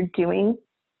what you're doing.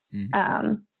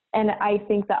 And I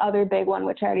think the other big one,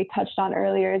 which I already touched on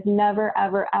earlier, is never,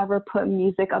 ever, ever put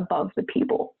music above the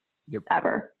people.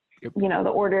 Ever. The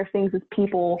order of things is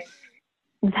people,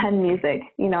 then music,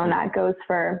 and that goes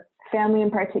for family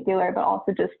in particular, but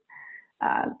also just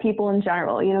people in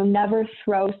general. Never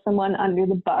throw someone under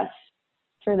the bus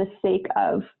for the sake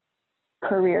of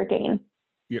career gain.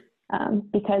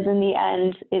 Because in the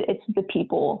end, it's the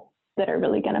people that are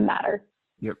really going to matter.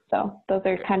 So those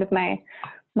are kind of my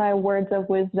words of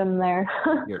wisdom there.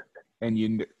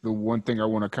 And the one thing I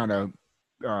want to kind of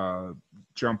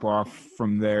jump off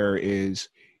from there is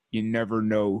you never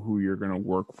know who you're going to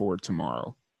work for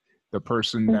tomorrow. The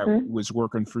person that was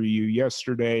working for you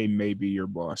yesterday may be your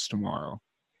boss tomorrow.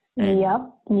 And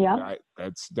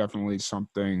that's definitely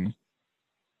something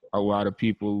a lot of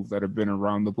people that have been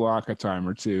around the block a time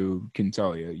or two can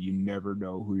tell you. You never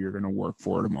know who you're going to work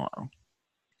for tomorrow.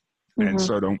 And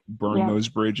so don't burn those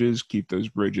bridges. Keep those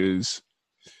bridges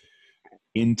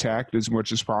intact as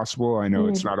much as possible. I know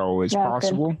it's not always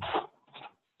possible,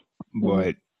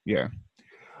 but yeah.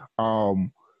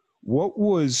 What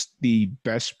was the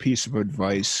best piece of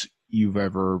advice you've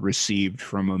ever received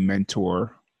from a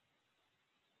mentor?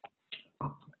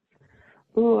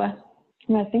 Ooh, I'm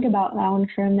going to think about that one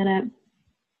for a minute.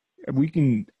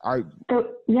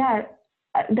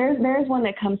 There's one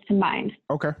that comes to mind.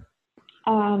 Okay.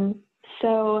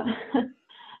 So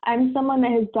I'm someone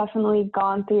that has definitely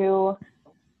gone through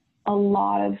a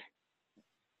lot of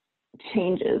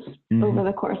changes over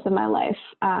the course of my life.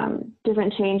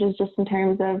 Different changes just in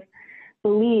terms of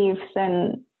beliefs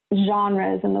and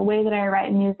genres and the way that I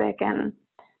write music, and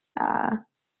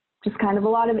just kind of a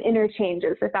lot of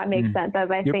interchanges, if that makes sense, as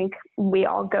I think we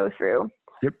all go through.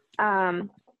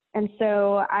 And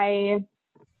so I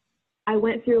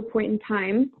went through a point in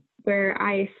time where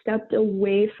I stepped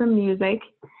away from music,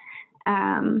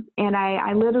 and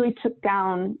I literally took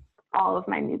down all of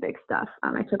my music stuff.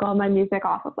 I took all my music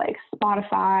off of like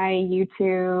Spotify,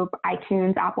 YouTube,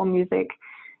 iTunes, Apple Music.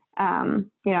 I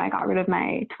got rid of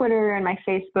my Twitter and my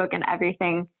Facebook and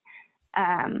everything.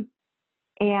 And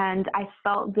I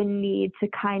felt the need to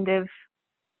kind of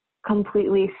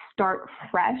completely start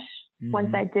fresh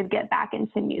once I did get back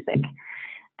into music.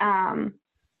 And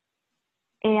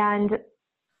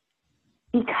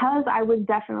because I was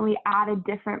definitely at a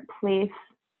different place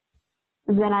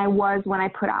than I was when I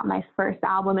put out my first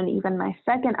album and even my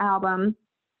second album,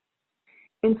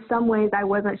 in some ways I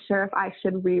wasn't sure if I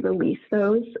should re-release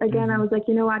those again. I was like,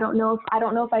 I don't know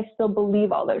if I still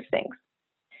believe all those things,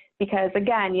 because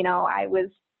again, I was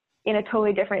in a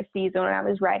totally different season when I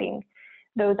was writing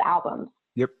those albums.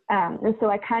 And so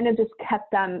I kind of just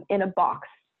kept them in a box.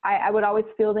 I would always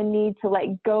feel the need to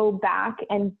like go back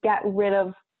and get rid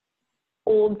of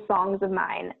old songs of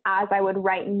mine as I would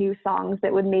write new songs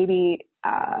that would maybe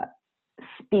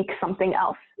speak something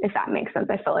else, if that makes sense.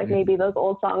 I felt like maybe those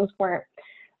old songs weren't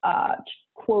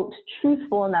quote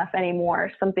truthful enough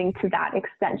anymore, something to that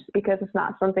extent, just because it's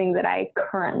not something that I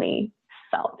currently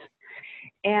felt.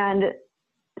 And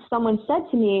someone said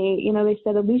to me, they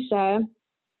said, Alisha,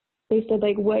 they said,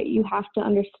 like, what you have to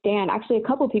understand, actually a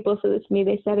couple people said this to me,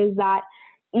 they said, is that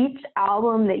each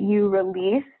album that you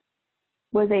release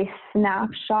was a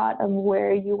snapshot of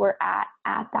where you were at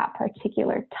that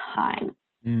particular time.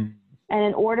 And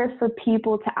in order for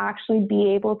people to actually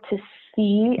be able to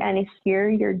see and hear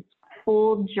your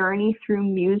full journey through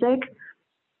music,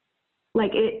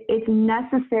 like it's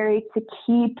necessary to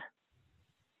keep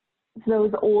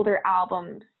those older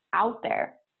albums out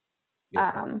there.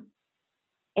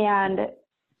 And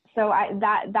so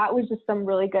that was just some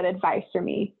really good advice for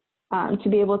me, to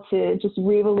be able to just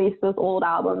re-release those old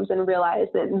albums and realize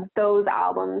that those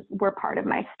albums were part of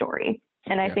my story.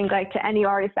 And I think like to any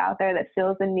artist out there that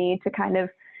feels the need to kind of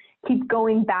keep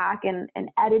going back and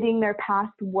editing their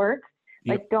past work,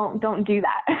 like don't do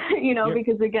that,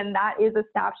 because again, that is a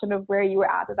snapshot of where you were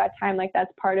at that time. Like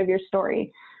that's part of your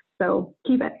story. So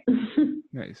keep it.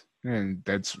 Nice. And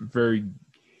that's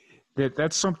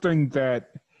that's something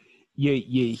that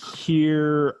you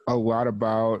hear a lot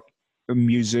about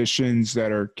musicians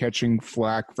that are catching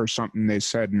flack for something they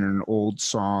said in an old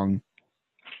song,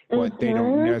 but they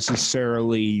don't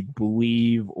necessarily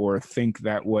believe or think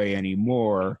that way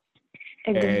anymore.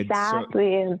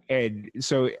 Exactly. And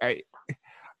so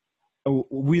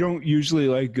we don't usually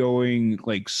like going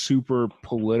like super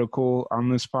political on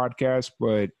this podcast,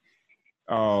 but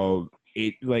I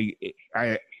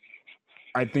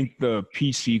think the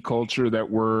PC culture that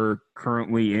we're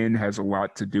currently in has a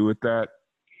lot to do with that.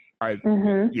 But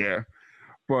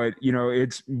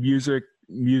it's music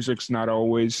music's not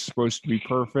always supposed to be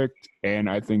perfect, and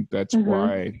I think that's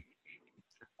why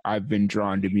I've been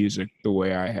drawn to music the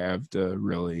way I have to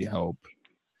really help,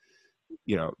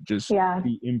 just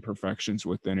the imperfections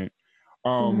within it.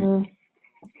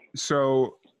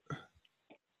 So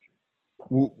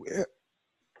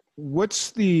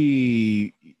what's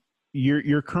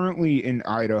you're currently in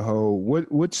Idaho.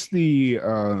 What's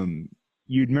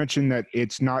you'd mentioned that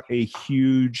it's not a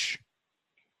huge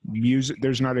music,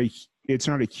 it's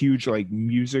not a huge like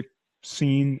music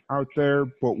scene out there,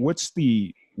 but what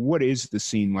is the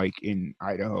scene like in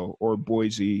Idaho or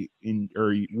Boise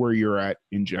or where you're at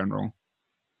in general?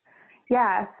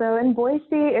 Yeah, so in Boise,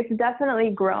 it's definitely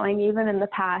growing. Even in the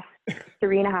past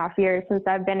 3.5 years since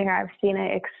I've been here, I've seen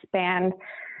it expand.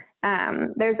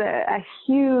 There's a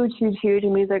huge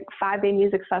 5-day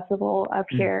music festival up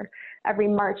here every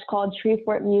March called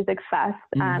Treefort Music Fest.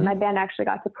 My band actually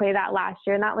got to play that last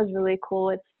year, and that was really cool.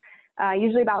 It's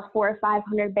usually about 400 or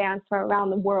 500 bands from around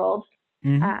the world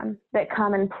that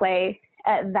come and play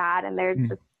at that, and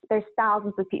there's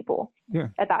thousands of people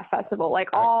at that festival. Like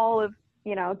all of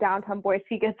downtown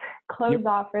Boise gets closed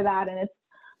off for that, and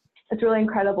it's really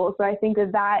incredible. So I think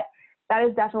that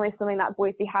is definitely something that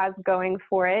Boise has going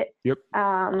for it. Yep.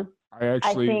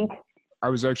 I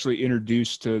was actually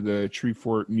introduced to the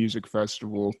Treefort Music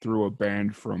Festival through a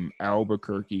band from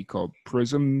Albuquerque called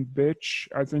Prism Bitch,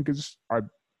 I think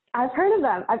I've heard of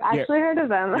them. I've actually heard of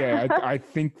them. Yeah, I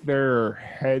think they're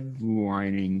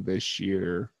headlining this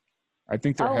year. I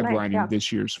think they're headlining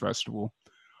this year's festival.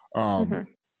 And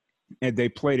they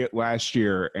played it last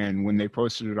year, and when they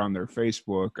posted it on their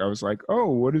Facebook, I was like, oh,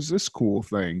 what is this cool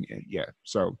thing? And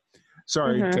so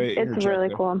sorry to interject. It's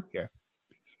really cool. Yeah.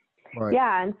 But,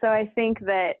 and so I think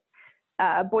that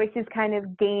Boise's kind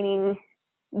of gaining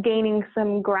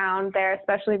some ground there,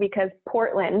 especially because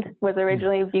Portland was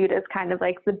originally viewed as kind of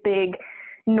like the big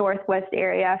Northwest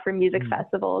area for music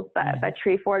festivals, but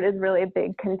Treefort is really a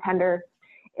big contender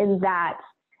in that.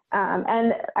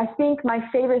 And I think my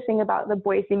favorite thing about the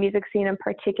Boise music scene in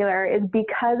particular is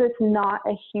because it's not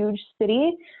a huge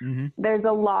city, there's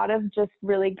a lot of just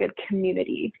really good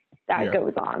community that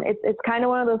goes on. It's kind of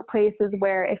one of those places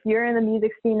where if you're in the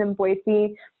music scene in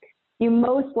Boise, you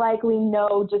most likely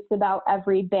know just about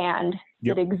every band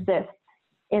that exists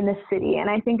in the city. And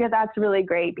I think that that's really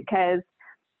great because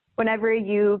whenever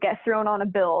you get thrown on a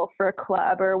bill for a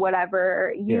club or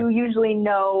whatever, you usually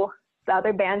know the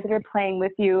other bands that are playing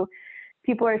with you.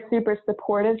 People are super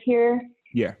supportive here,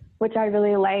 which I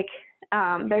really like.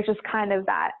 There's just kind of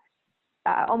that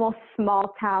almost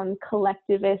small town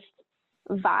collectivist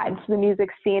vibe to the music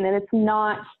scene, and it's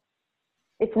not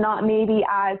maybe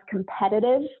as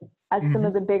competitive as some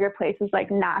of the bigger places like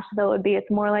Nashville would be. It's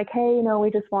more like, hey, we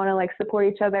just want to like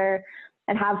support each other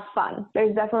and have fun.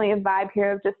 There's definitely a vibe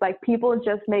here of just like people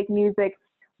just make music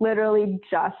literally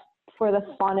just for the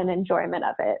fun and enjoyment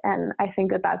of it. And I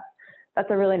think that that's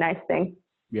a really nice thing.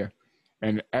 Yeah.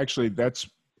 And actually that's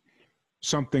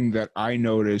something that I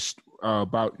noticed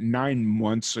about 9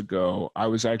 months ago. I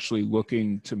was actually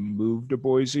looking to move to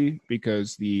Boise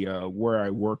because the where I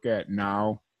work at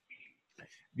now,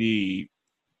 the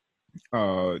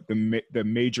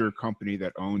major company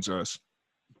that owns us,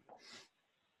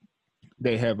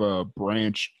 they have a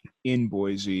branch in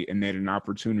Boise, and they had an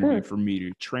opportunity for me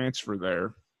to transfer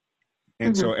there.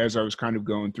 And so as I was kind of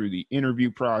going through the interview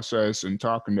process and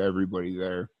talking to everybody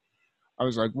there, I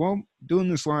was like, well, doing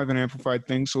this live and amplified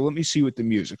thing, so let me see what the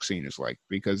music scene is like,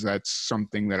 because that's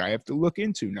something that I have to look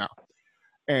into now.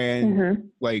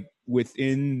 And like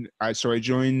so I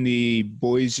joined the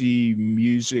Boise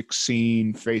music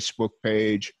scene Facebook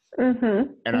page,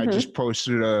 and I just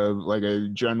posted a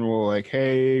general like,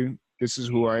 hey, this is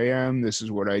who I am, this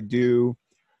is what I do.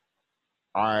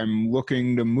 I'm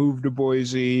looking to move to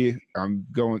Boise.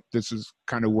 This is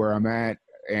kind of where I'm at,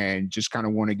 and just kind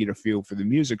of want to get a feel for the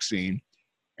music scene.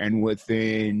 And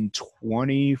within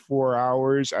 24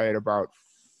 hours, I had about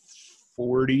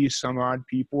 40 some odd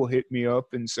people hit me up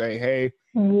and say, hey,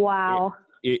 wow,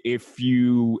 if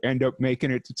you end up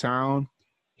making it to town,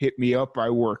 hit me up. I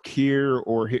work here,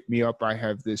 or hit me up. I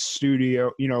have this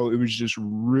studio. It was just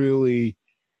really,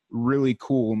 really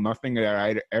cool. Nothing that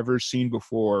I'd ever seen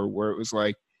before, where it was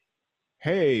like,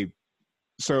 hey,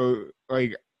 so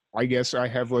like, I guess I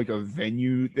have like a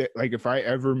venue that, like, if I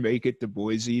ever make it to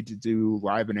Boise to do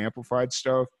live and amplified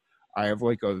stuff, I have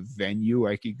like a venue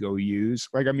I could go use.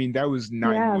 Like, I mean, that was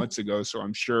 9 months ago, so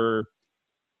I'm sure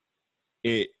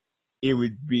it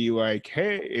would be like,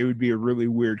 hey, it would be a really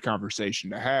weird conversation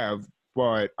to have,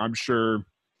 but I'm sure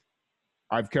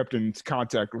I've kept in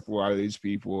contact with a lot of these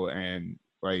people, and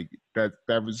like that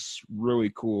was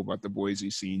really cool about the Boise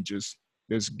scene. Just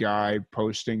this guy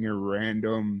posting a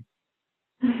random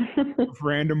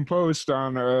post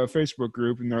on a Facebook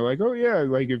group, and they're like, "Oh yeah,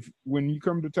 like when you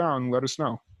come to town, let us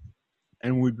know,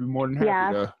 and we'd be more than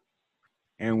happy to,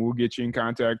 and we'll get you in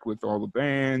contact with all the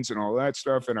bands and all that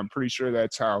stuff." And I'm pretty sure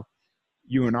that's how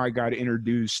you and I got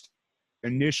introduced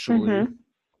initially.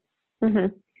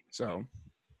 So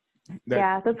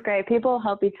that's great. People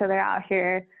help each other out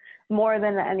here more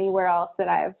than anywhere else that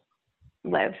I've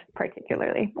lived,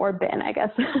 particularly, or been, I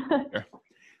guess.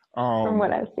 From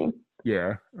what I've seen.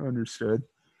 Yeah, understood.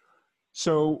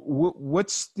 So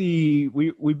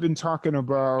we've been talking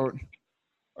about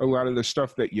a lot of the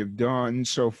stuff that you've done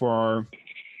so far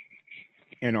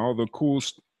and all the cool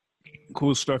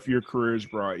stuff your career's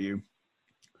brought you.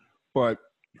 But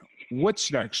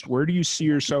what's next? Where do you see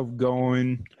yourself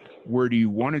going? Where do you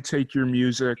want to take your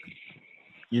music?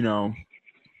 You know,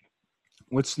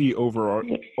 what's the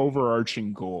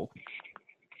overarching goal?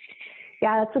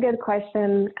 Yeah, that's a good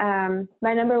question.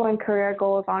 My number one career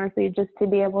goal is honestly just to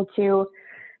be able to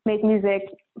make music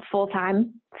full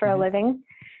time for a living.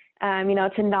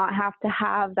 To not have to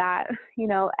have that,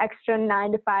 extra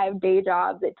 9 to 5 day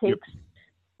job that takes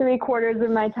 3/4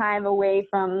 of my time away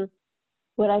from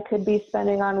what I could be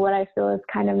spending on what I feel is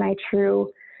kind of my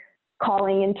true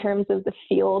calling in terms of the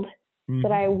field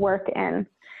that I work in.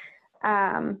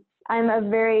 I'm a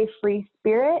very free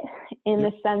spirit in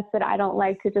the sense that I don't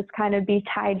like to just kind of be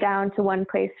tied down to one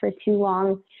place for too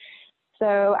long.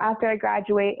 So after I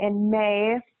graduate in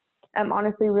May, I'm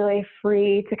honestly really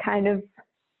free to kind of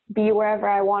be wherever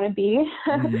I want to be,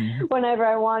 whenever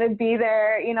I want to be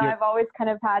there. I've always kind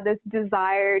of had this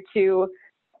desire to,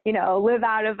 live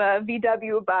out of a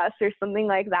VW bus or something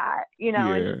like that,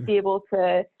 and just be able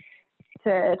to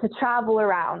travel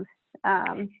around,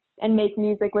 and make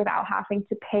music without having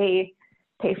to pay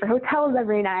for hotels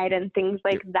every night and things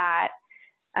like that.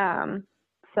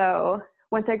 So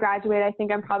once I graduate, I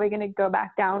think I'm probably going to go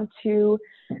back down to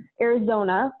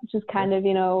Arizona, which is kind of,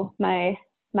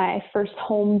 my first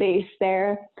home base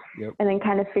there, and then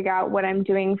kind of figure out what I'm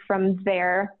doing from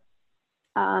there.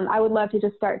 I would love to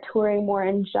just start touring more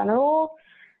in general.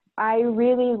 I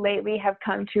really lately have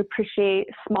come to appreciate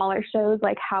smaller shows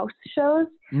like house shows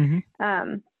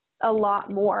a lot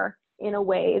more in a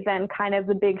way than kind of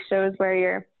the big shows where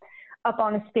you're up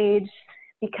on a stage,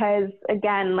 because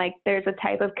again, like there's a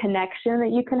type of connection that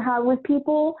you can have with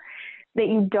people that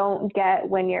you don't get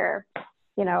when you're,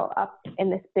 up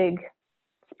in this big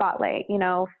spotlight,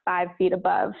 5 feet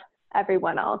above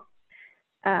everyone else.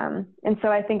 And so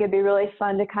I think it'd be really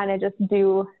fun to kind of just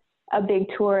do a big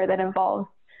tour that involves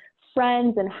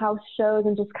friends and house shows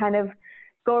and just kind of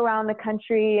go around the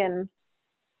country and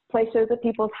play shows at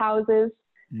people's houses,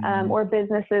 or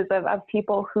businesses of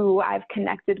people who I've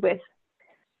connected with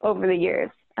over the years.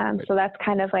 So that's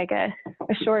kind of like a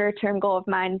shorter term goal of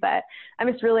mine, but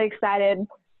I'm just really excited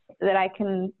that I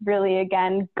can really,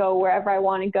 again, go wherever I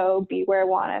want to go, be where I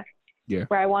want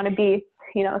to be,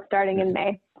 starting in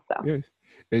May. So. Yeah.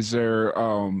 Is there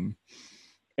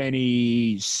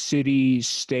any city,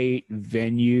 state,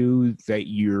 venue that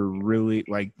you're really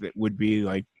like that would be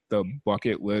like the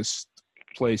bucket list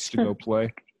place to go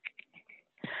play?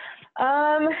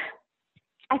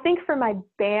 I think for my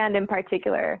band in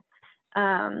particular,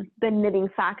 the Knitting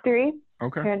Factory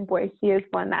here in Boise is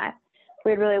one that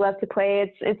we'd really love to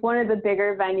play. It's one of the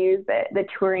bigger venues that the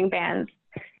touring bands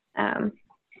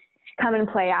come and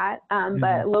play at,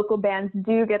 but local bands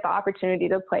do get the opportunity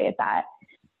to play at that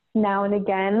now and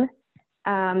again.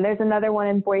 There's another one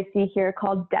in Boise here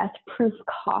called Death Proof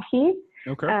Coffee.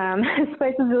 This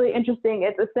place is really interesting.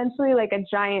 It's essentially like a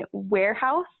giant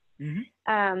warehouse,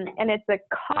 and it's a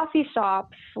coffee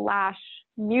shop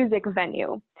 / music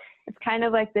venue. It's kind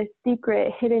of like this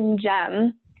secret hidden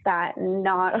gem that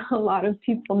not a lot of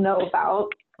people know about.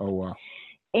 Oh, wow.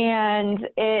 And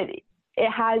it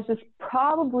has just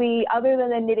probably, other than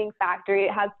the Knitting Factory,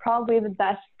 it has probably the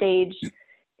best stage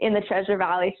in the Treasure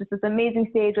Valley. It's just this amazing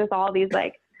stage with all these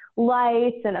like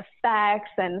lights and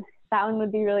effects, and that one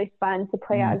would be really fun to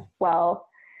play as well.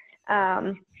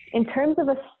 In terms of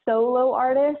a solo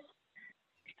artist,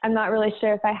 I'm not really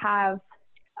sure if I have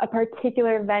a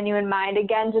particular venue in mind.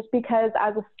 Again, just because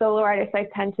as a solo artist, I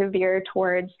tend to veer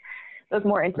towards those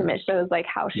more intimate shows like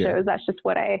house shows. That's just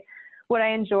what I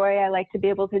enjoy. I like to be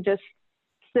able to just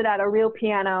sit at a real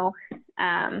piano,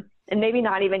 and maybe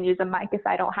not even use a mic if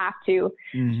I don't have to,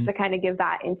 just to kind of give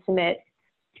that intimate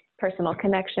personal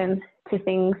connection to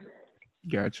things.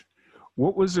 Gotcha.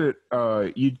 What was it?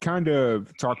 You'd kind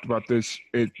of talked about this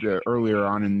earlier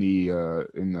on in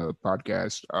the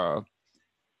podcast.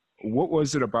 What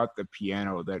was it about the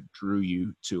piano that drew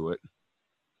you to it?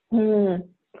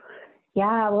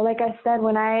 Yeah, well, like I said,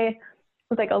 when I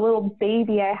was like a little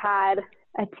baby, I had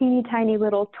a teeny tiny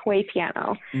little toy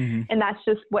piano. Mm-hmm. And that's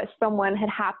just what someone had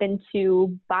happened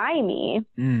to buy me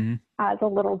Mm-hmm. as a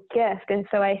little gift. And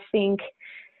so I think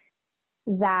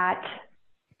that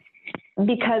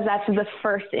because that's the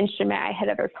first instrument I had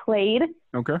ever played,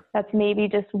 Okay. that's maybe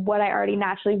just what I already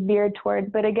naturally veered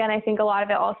towards. But again, I think a lot of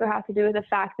it also has to do with the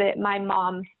fact that my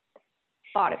mom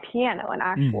bought a piano, an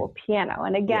actual piano.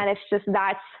 And again, it's just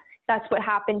that's what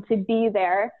happened to be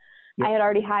there. Yep. I had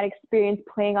already had experience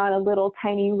playing on a little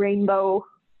tiny rainbow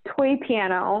toy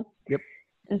piano. Yep.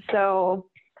 And so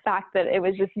the fact that it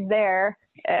was just there,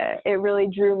 it really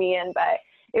drew me in. But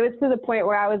it was to the point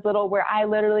where I was little, where I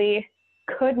literally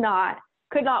could not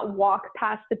walk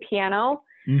past the piano.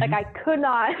 Like I could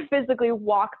not physically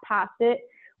walk past it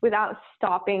without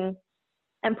stopping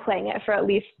and playing it for at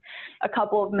least a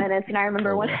couple of minutes. And I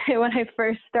remember when I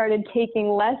first started taking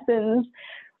lessons,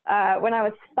 when I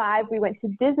was 5, we went to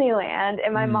Disneyland,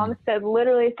 and my mom said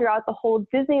literally throughout the whole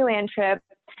Disneyland trip,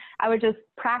 I was just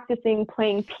practicing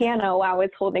playing piano while I was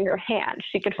holding her hand.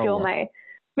 She could feel my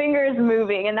fingers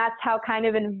moving, and that's how kind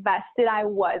of invested I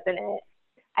was in it.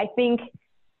 I think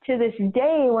to this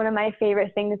day, one of my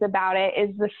favorite things about it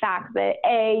is the fact that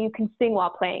you can sing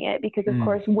while playing it, because of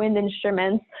course wind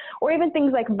instruments, or even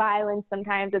things like violin,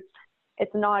 sometimes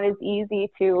it's not as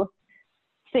easy to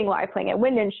sing while playing it.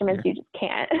 Wind instruments, you just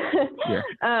can't.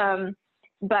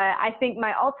 But I think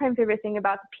my all-time favorite thing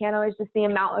about the piano is just the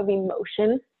amount of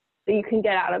emotion that you can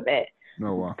get out of it.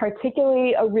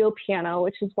 Particularly a real piano,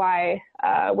 which is why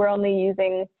we're only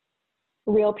using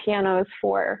real pianos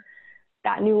for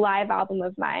that new live album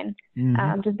of mine.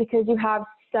 Just because you have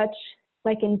such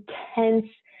like intense,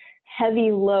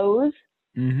 heavy lows,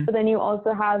 but then you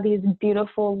also have these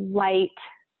beautiful light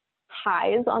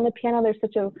highs on the piano. There's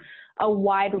such a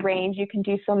wide range. You can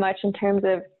do so much in terms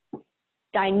of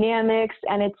dynamics,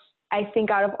 and it's, I think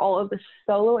out of all of the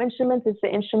solo instruments, it's the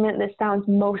instrument that sounds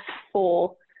most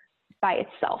full by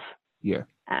itself.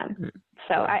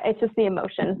 It's just the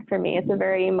emotion for me. It's a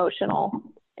very emotional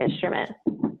instrument.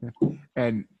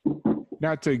 And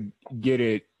not to get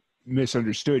it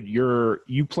misunderstood,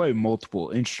 you play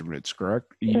multiple instruments,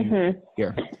 correct?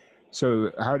 Yeah.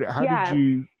 So how did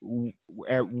you,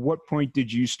 at what point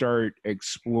did you start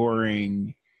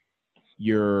exploring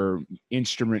your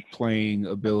instrument playing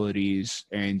abilities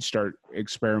and start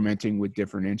experimenting with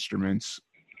different instruments?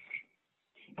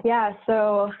 Yeah,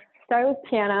 so started with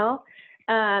piano.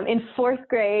 In 4th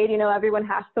grade, everyone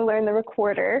has to learn the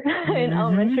recorder in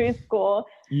elementary school.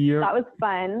 That was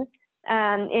fun.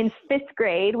 In 5th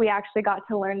grade, we actually got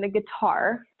to learn the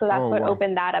guitar. So that's what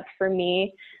opened that up for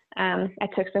me. I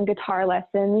took some guitar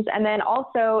lessons. And then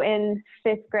also in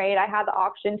 5th grade, I had the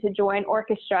option to join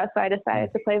orchestra. So I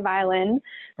decided to play violin.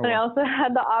 But I also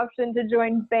had the option to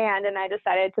join band, and I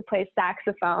decided to play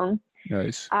saxophone.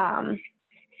 Nice.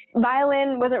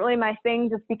 Violin wasn't really my thing,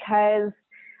 just because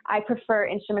I prefer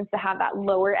instruments to have that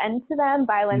lower end to them.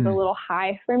 Violin's a little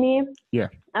high for me.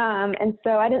 And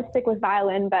so I didn't stick with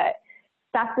violin, but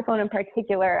saxophone in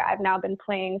particular, I've now been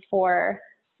playing for,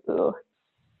 I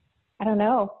don't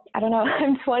know.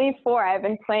 I'm 24. I've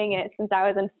been playing it since I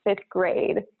was in 5th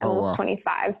grade. I'm almost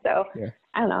 25. So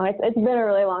I don't know. It's been a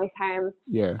really long time.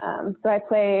 So I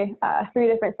play 3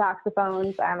 different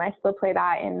saxophones. I still play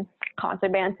that in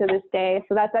concert band to this day.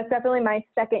 So that's definitely my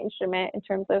second instrument in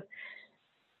terms of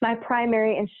my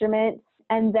primary instrument.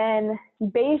 And then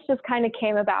bass just kind of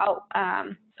came about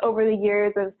over the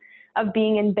years of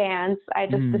being in bands. I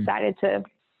just decided to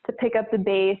pick up the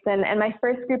bass. And my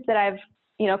first group that I've,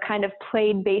 kind of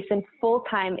played bass in full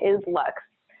time is Lux.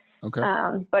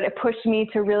 But it pushed me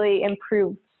to really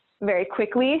improve very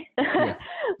quickly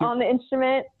on the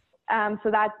instrument.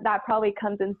 So that probably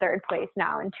comes in 3rd place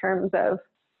now in terms of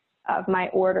my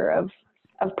order of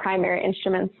primary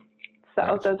instruments.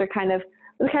 So those are kind of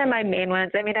my main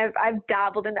ones. I mean, I've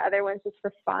dabbled into other ones just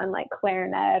for fun, like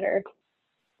clarinet or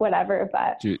whatever,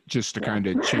 but just to kind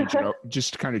of change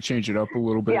it up, a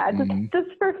little bit.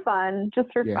 Just for fun,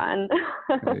 fun.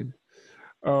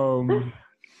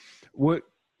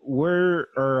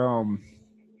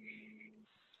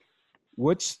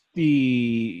 What's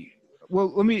the,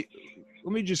 well, let me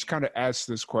just kind of ask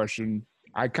this question.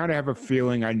 I kind of have a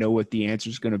feeling I know what the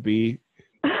answer is going to be,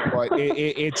 but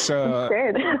it's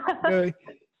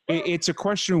it's a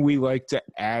question we like to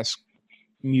ask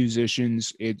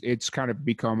musicians. It's kind of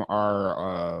become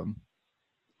our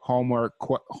hallmark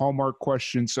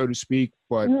question, so to speak.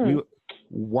 But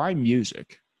why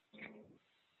music?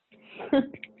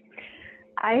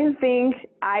 I think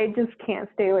I just can't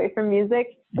stay away from music.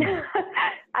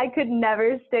 I could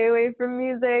never stay away from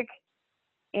music.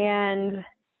 and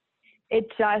it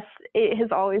has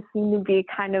always seemed to be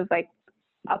kind of like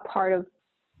a part of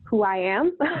who I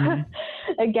am.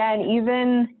 Mm-hmm. Again,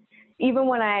 even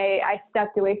when I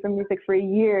stepped away from music for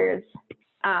years,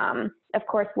 of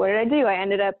course, what did I do? I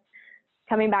ended up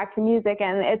coming back to music,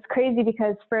 and it's crazy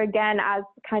because as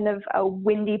kind of a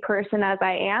windy person as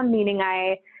I am, meaning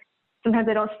sometimes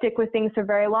I don't stick with things for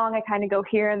very long. I kind of go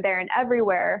here and there and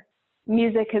everywhere.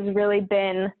 Music has really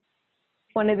been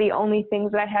one of the only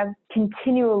things that I have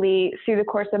continually through the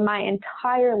course of my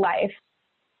entire life,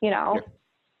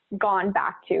 gone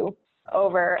back to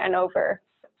over and over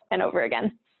and over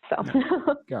again. So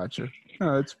Gotcha.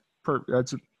 No, that's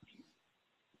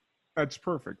that's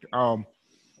perfect.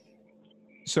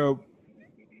 So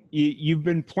you've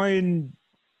been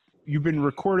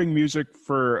recording music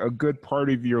for a good part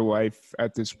of your life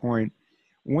at this point.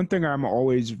 One thing I'm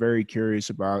always very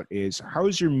curious about is how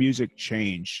has your music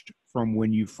changed from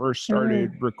when you first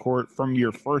started from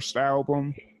your first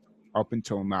album up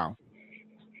until now?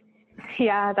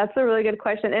 Yeah, that's a really good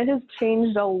question. It has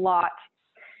changed a lot.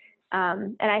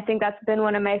 And I think that's been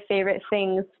one of my favorite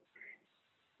things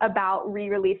about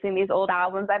re-releasing these old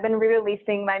albums. I've been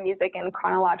re-releasing my music in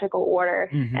chronological order,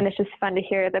 and it's just fun to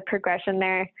hear the progression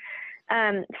there.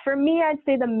 For me, I'd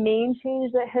say the main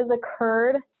change that has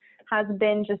occurred has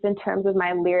been just in terms of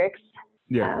my lyrics.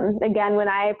 Yeah. Again, when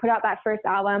I put out that first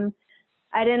album,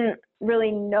 I didn't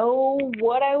really know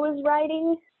what I was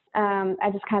writing.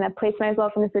 I just kind of placed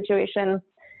myself in a situation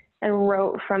and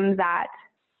wrote from that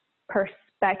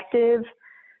perspective.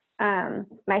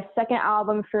 My second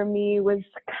album for me was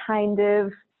kind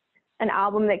of an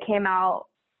album that came out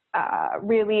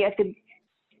really at the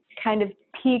kind of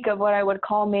peak of what I would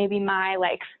call maybe my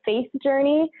like faith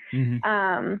journey.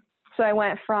 So I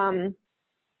went from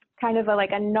kind of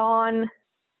a non,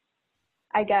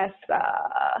 I guess,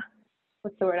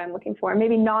 what's the word I'm looking for?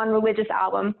 Maybe non-religious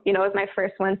album, was my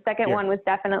first one. Second one was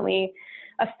definitely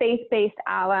a faith-based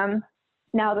album.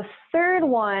 Now the third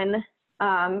one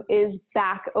is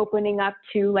back opening up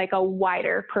to like a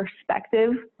wider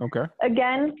perspective. Okay.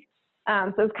 Again.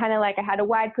 So it's kind of like I had a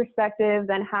wide perspective,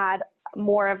 then had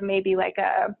more of maybe like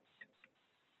a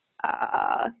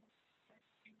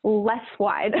less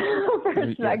wide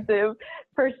perspective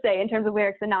per se in terms of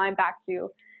lyrics. And now I'm back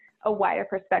to a wider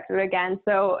perspective again.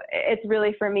 So it's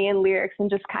really for me in lyrics and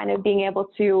just kind of being able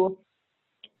to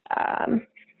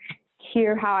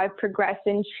hear how I've progressed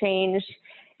and changed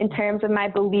in terms of my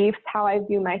beliefs, how I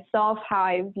view myself, how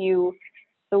I view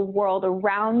the world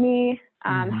around me,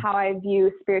 how I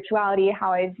view spirituality,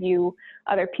 how I view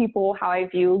other people, how I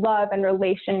view love and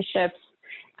relationships.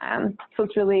 So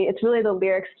it's really the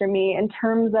lyrics for me. In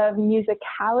terms of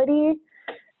musicality,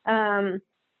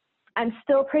 I'm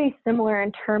still pretty similar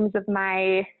in terms of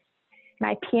my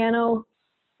piano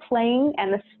playing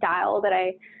and the style that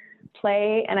I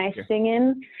play and I sing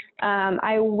in.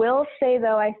 I will say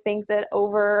though, I think that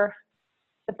over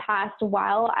the past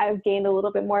while, I've gained a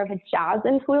little bit more of a jazz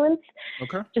influence,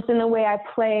 just in the way I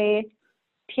play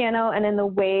piano and in the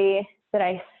way that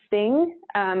I sing.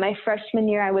 My freshman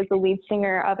year, I was the lead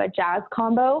singer of a jazz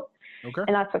combo,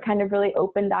 and that's what kind of really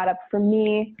opened that up for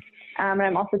me. And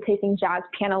I'm also taking jazz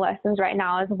piano lessons right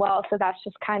now as well. So that's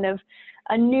just kind of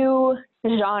a new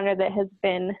genre that has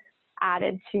been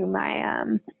added to my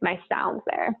my sounds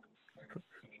there.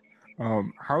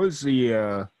 How has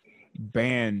the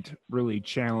band really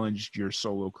challenged your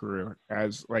solo career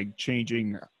as like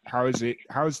changing? How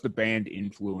has the band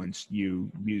influenced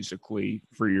you musically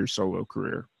for your solo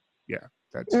career? Yeah,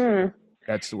 that's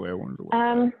the way I wanted to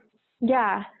work.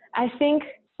 Yeah, I think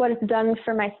what it's done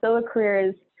for my solo career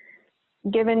is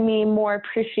given me more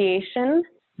appreciation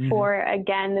for,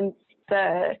 again,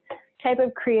 the type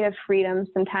of creative freedom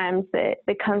sometimes that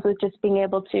comes with just being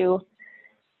able to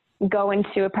go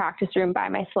into a practice room by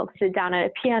myself, sit down at a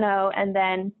piano, and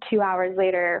then 2 hours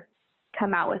later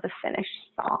come out with a finished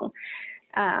song.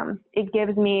 It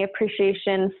gives me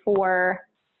appreciation for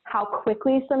how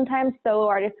quickly sometimes solo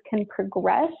artists can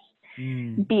progress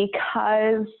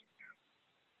because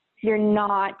you're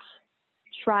not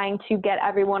trying to get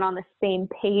everyone on the same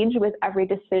page with every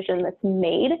decision that's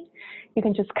made. You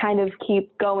can just kind of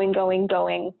keep going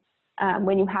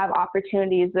when you have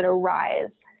opportunities that arise,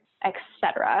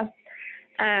 etc.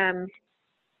 And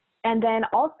then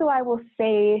also I will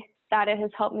say that it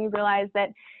has helped me realize that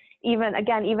even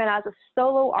as a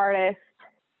solo artist,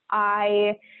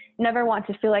 I never want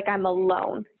to feel like I'm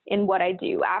alone in what I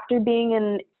do. After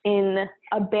being in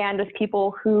a band with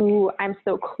people who I'm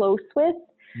so close with,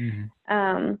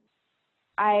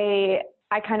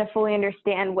 I kind of fully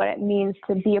understand what it means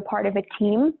to be a part of a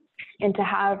team and to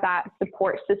have that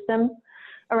support system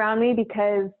around me,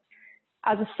 because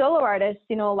as a solo artist,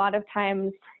 you know, a lot of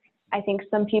times I think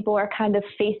some people are kind of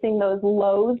facing those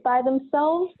lows by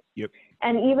themselves. Yep.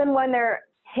 And even when they're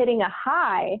hitting a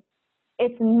high,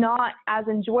 it's not as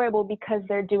enjoyable because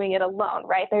they're doing it alone,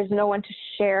 right? There's no one to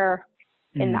share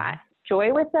in that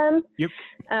joy with them. Yep.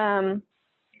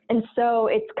 And so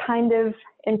it's kind of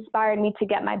inspired me to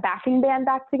get my backing band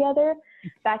back together.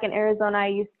 Back in Arizona, I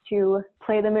used to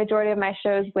play the majority of my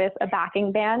shows with a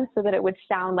backing band so that it would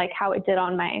sound like how it did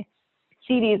on my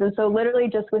CDs. And so literally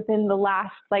just within the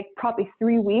last, like, probably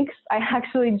 3 weeks, I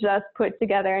actually just put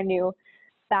together a new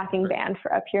backing band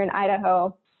for up here in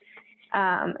Idaho.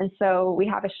 And so we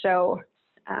have a show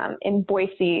in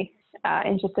Boise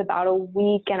in just about a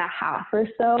week and a half or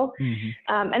so.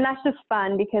 And that's just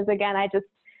fun because, again,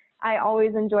 I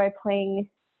always enjoy playing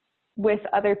with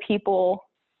other people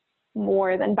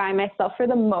more than by myself for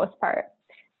the most part.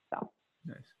 So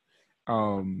nice.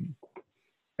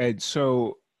 And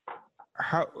so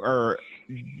how are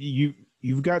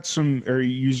you've got some, or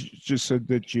you just said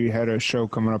that you had a show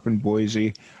coming up in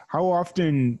Boise. How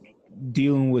often,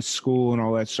 dealing with school and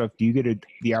all that stuff, do you get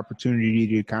the opportunity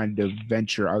to kind of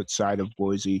venture outside of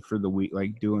Boise for the week?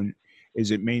 Like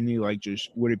is it mainly like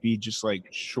would it be just like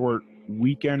short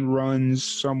weekend runs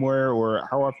somewhere, or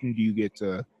how often do you get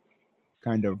to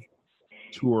kind of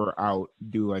tour out,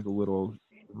 do like a little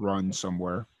run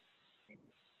somewhere?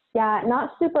 Yeah,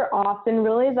 not super often.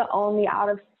 Really, the only out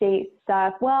of state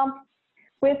stuff. Well,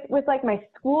 with like my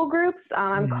school groups,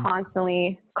 I'm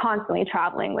constantly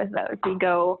traveling with those. We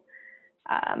go.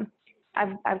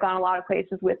 I've gone a lot of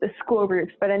places with the school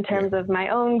groups, but in terms of my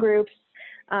own groups,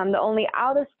 the only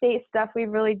out of state stuff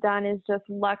we've really done is just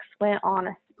Lux went on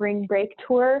a spring break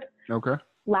tour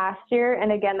last year.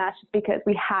 And again, that's just because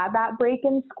we had that break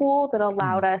in school that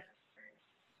allowed us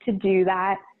to do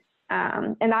that.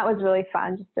 And that was really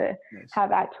fun just to have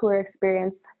that tour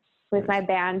experience with my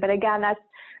band. But again,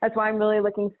 that's why I'm really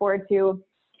looking forward to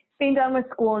being done with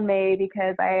school in May,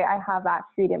 because I have that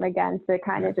freedom again to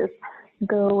kind of just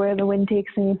go where the wind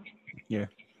takes me. Yeah.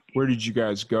 Where did you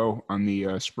guys go on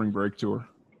the spring break tour?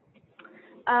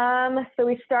 So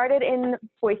we started in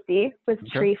Boise with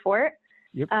Tree Fort.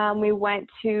 Yep. We went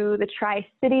to the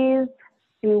Tri-Cities.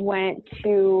 We went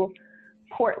to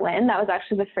Portland. That was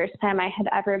actually the first time I had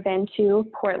ever been to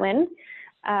Portland.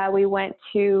 We went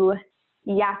to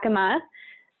Yakima.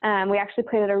 We actually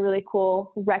played at a really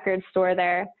cool record store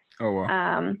there. Oh,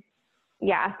 wow.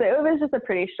 Yeah, so it was just a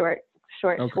pretty short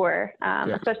tour,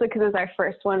 especially because it was our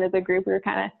first one as a group. We were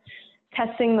kind of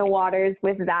testing the waters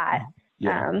with that.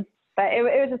 But it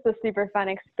was just a super fun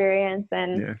experience,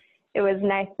 and it was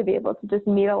nice to be able to just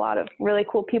meet a lot of really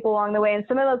cool people along the way. And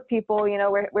some of those people, you know,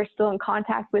 we're still in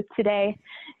contact with today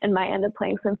and might end up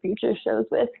playing some future shows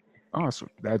with. Awesome.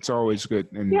 That's always good.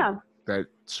 And that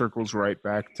circles right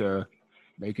back to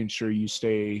making sure you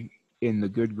stay in the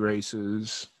good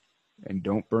graces and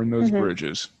don't burn those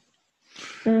bridges.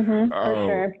 For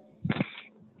sure.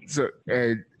 So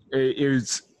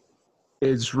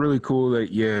it's really cool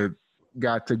that you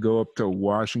got to go up to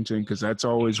Washington, because that's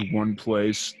always one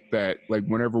place that, like,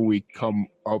 whenever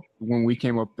when we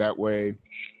came up that way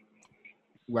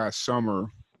last summer,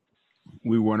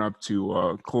 we went up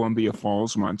to Columbia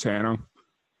Falls, Montana,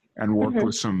 and worked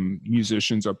with some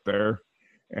musicians up there.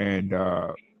 And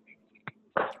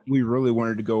we really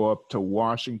wanted to go up to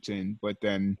Washington, but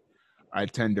then I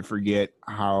tend to forget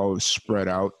how spread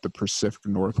out the Pacific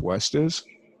Northwest is.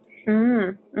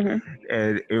 And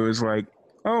it was like,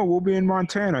 oh, we'll be in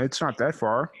Montana. It's not that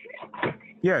far.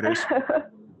 Yeah, it is.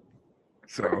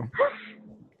 So,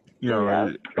 you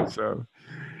know,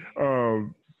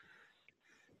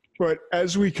 but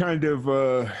as we kind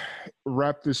of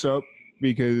wrap this up,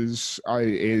 because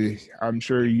I'm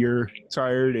sure you're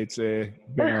tired. It's been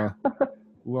a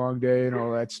long day and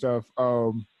all that stuff.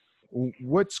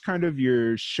 What's kind of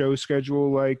your show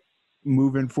schedule like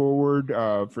moving forward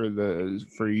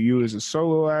for you as a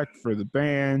solo act, for the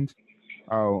band?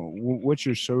 What's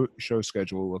your show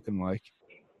schedule looking like?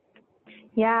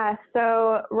 Yeah,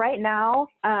 so right now,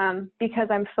 because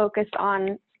I'm focused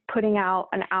on putting out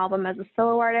an album as a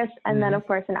solo artist and then, of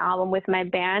course, an album with my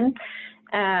band,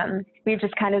 we've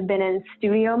just kind of been in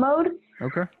studio mode.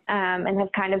 Okay. And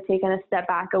have kind of taken a step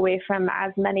back away from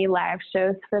as many live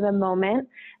shows for the moment.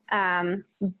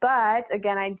 But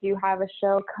again, I do have a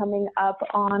show coming up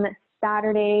on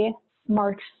Saturday,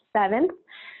 March 7th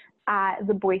at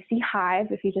the Boise Hive.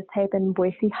 If you just type in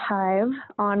Boise Hive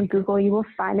on Google, you will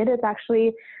find it. It's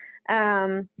actually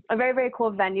a very, very cool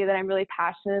venue that I'm really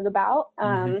passionate about.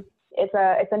 It's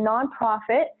a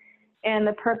nonprofit, and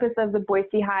the purpose of the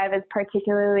Boise Hive is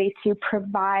particularly to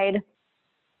provide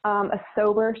a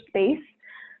sober space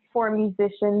for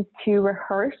musicians to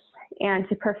rehearse and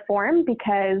to perform,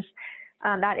 because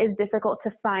that is difficult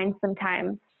to find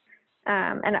sometimes.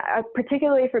 And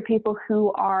particularly for people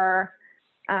who are,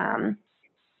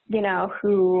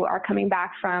 who are coming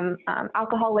back from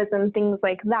alcoholism, things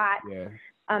like that. Yeah.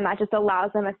 That just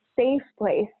allows them a safe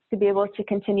place to be able to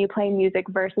continue playing music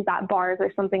versus at bars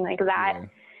or something like that.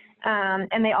 Yeah.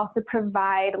 And they also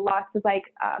provide lots of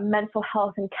mental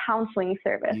health and counseling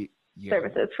services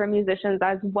for musicians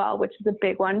as well, which is a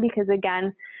big one, because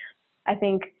again, I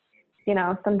think,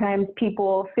 sometimes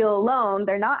people feel alone.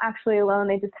 They're not actually alone.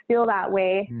 They just feel that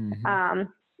way. Mm-hmm.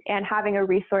 And having a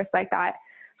resource like that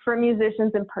for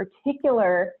musicians in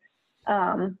particular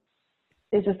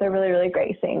is just a really, really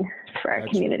great thing for our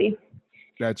community.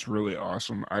 That's really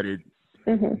awesome.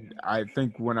 Mm-hmm. I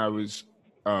think when I was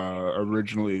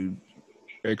originally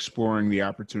exploring the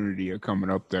opportunity of coming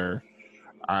up there,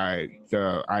 I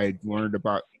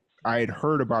had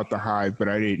heard about the Hive, but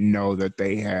I didn't know that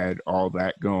they had all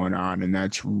that going on, and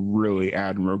that's really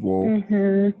admirable.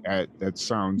 Mm-hmm. That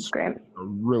sounds great. A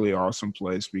really awesome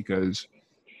place, because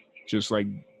just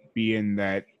being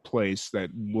that place that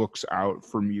looks out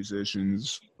for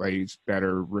musicians that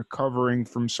are recovering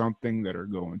from something, that are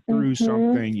going through mm-hmm.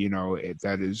 something,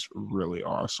 that is really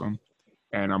awesome.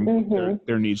 And mm-hmm.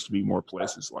 there needs to be more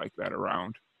places like that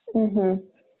around. Mm-hmm.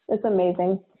 It's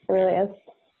amazing. It really is.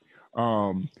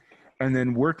 And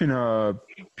then where can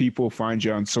people find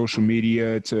you on social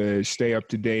media to stay up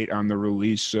to date on the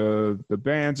release of the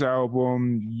band's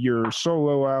album, your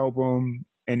solo album,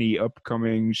 any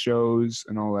upcoming shows,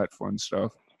 and all that fun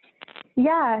stuff?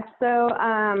 Yeah,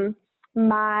 so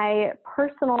my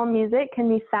personal music can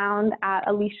be found at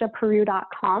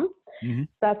AlishaPeru.com. Mm-hmm.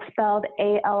 That's spelled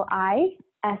ALISHA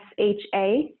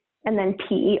and then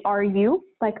PERU,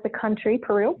 like the country,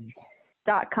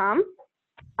 Peru.com.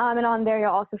 And on there,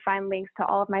 you'll also find links to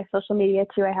all of my social media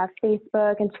too. I have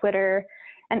Facebook and Twitter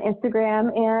and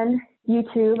Instagram and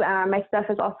YouTube. My stuff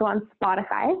is also on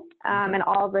Spotify and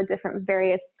all the different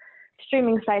various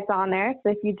streaming sites on there.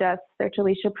 So if you just search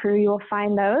Alisha Peru, you will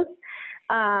find those.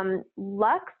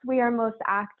 Lux, we are most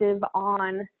active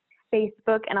on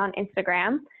Facebook and on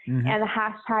Instagram. Mm-hmm. And the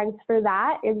hashtags for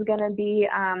that is going to be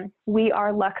We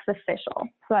Are Lux Official.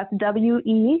 So that's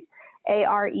WEARELUX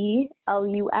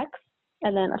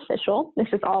and then official.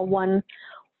 It's just all one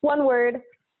word.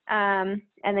 And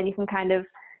then you can kind of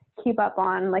keep up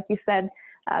on, like you said,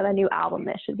 the new album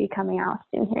that should be coming out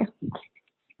soon here.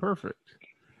 Perfect.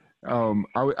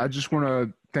 I just want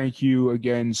to thank you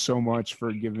again so much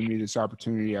for giving me this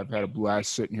opportunity. I've had a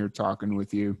blast sitting here talking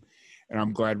with you, and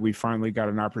I'm glad we finally got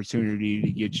an opportunity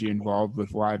to get you involved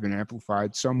with Live and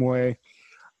Amplified some way.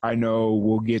 I know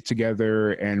we'll get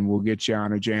together and we'll get you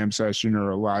on a jam session or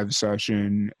a live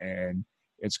session, and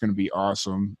it's going to be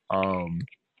awesome.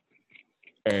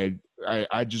 And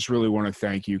I just really want to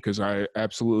thank you, because I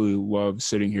absolutely love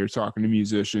sitting here talking to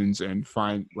musicians and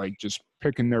just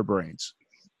picking their brains.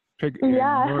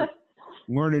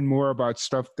 Learning more about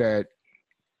stuff that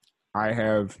I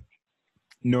have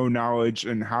no knowledge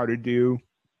in how to do,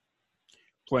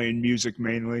 playing music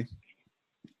mainly,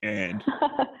 and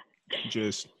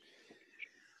just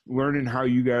learning how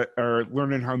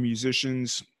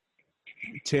musicians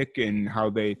tick and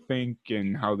how they think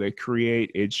and how they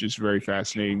create. It's just very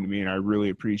fascinating to me, and I really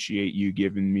appreciate you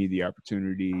giving me the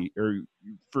opportunity, or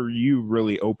for you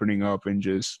really opening up and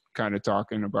just kind of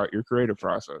talking about your creative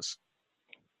process.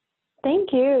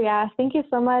 Thank you. Yeah, thank you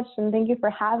so much, and thank you for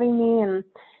having me, and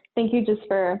thank you just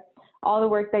for all the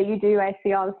work that you do. I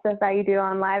see all the stuff that you do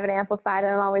on Live and Amplified,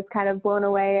 and I'm always kind of blown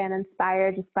away and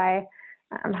inspired just by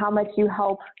how much you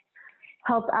help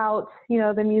out,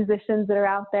 the musicians that are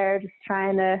out there just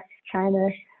trying to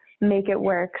make it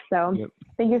work. So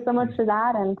Thank you so much for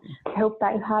that, and I hope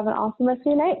that you have an awesome rest of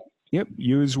your night. Yep,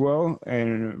 you as well,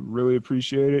 and really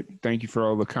appreciate it. Thank you for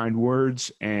all the kind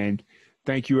words, and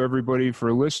thank you everybody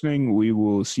for listening. We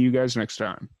will see you guys next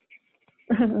time.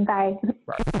 Bye.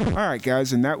 All right,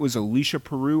 guys, and that was Alisha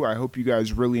Peru. I hope you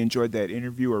guys really enjoyed that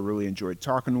interview. I really enjoyed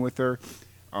talking with her.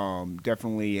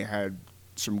 Definitely had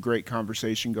some great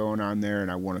conversation going on there,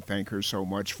 and I want to thank her so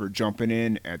much for jumping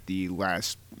in at the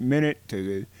last minute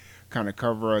to kind of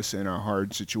cover us in a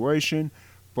hard situation.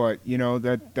 But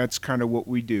that's kind of what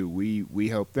we do. We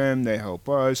help them, they help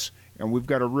us, and we've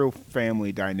got a real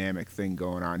family dynamic thing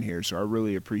going on here. So I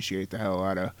really appreciate the hell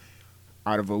out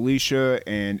of Alisha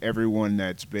and everyone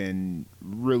that's been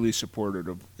really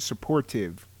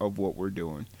supportive of what we're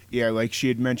doing. Yeah, like she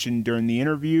had mentioned during the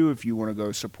interview, if you want to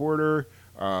go support her,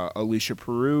 Alisha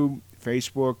Peru,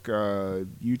 Facebook,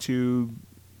 YouTube,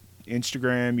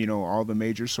 Instagram, all the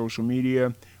major social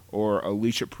media, or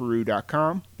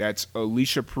AlishaPeru.com. That's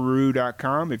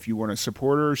AlishaPeru.com if you want to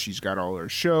support her. She's got all her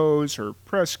shows, her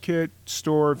press kit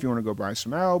store if you want to go buy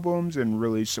some albums and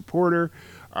really support her.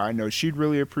 I know she'd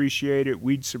really appreciate it.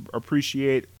 We'd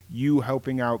appreciate you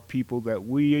helping out people that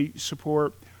we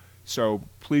support. So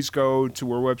please go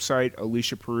to our website,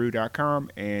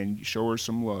 AlishaPeru.com, and show her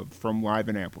some love from Live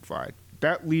and Amplified.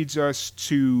 That leads us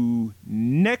to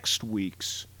next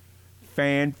week's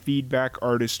Fan Feedback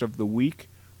Artist of the Week.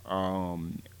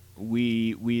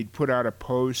 We'd put out a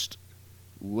post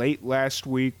late last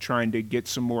week trying to get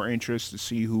some more interest to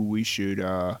see who we should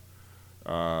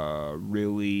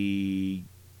really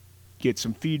get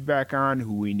some feedback on,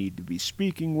 who we need to be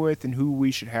speaking with, and who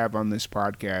we should have on this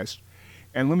podcast.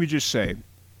 And let me just say,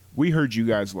 we heard you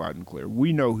guys loud and clear.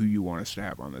 We know who you want us to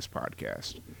have on this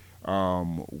podcast.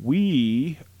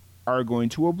 We are going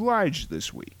to oblige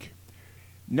this week.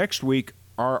 Next week,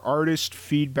 our artist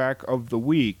feedback of the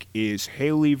week is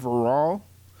Haley Verall.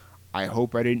 I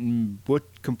hope I didn't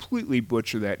completely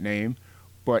butcher that name,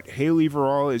 but Haley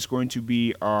Verall is going to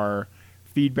be our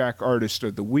feedback artist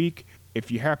of the week. If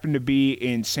you happen to be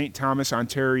in St. Thomas,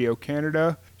 Ontario,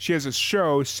 Canada, she has a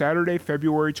show Saturday,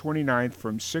 February 29th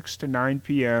from 6 to 9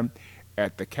 p.m.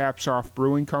 at the Caps Off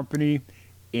Brewing Company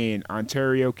in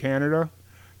Ontario, Canada.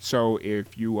 So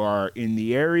if you are in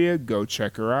the area, go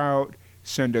check her out,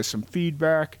 send us some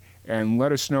feedback, and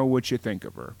let us know what you think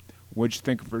of her. What'd you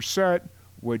think of her set?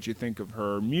 What'd you think of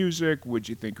her music? What'd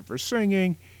you think of her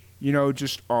singing?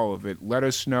 Just all of it. Let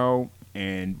us know,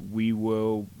 and we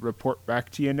will report back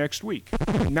to you next week.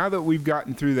 Now that we've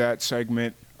gotten through that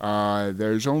segment,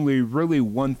 there's only really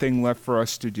one thing left for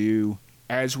us to do.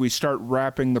 As we start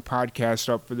wrapping the podcast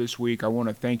up for this week, I want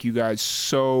to thank you guys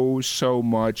so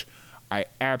much. I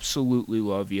absolutely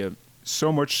love you.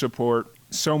 So much support,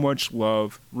 so much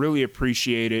love. Really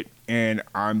appreciate it. And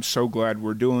I'm so glad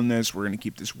we're doing this. We're going to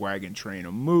keep this wagon train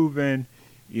moving.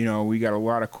 We got a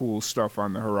lot of cool stuff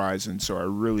on the horizon, so I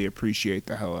really appreciate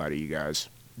the hell out of you guys.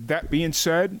 That being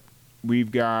said,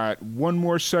 we've got one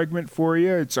more segment for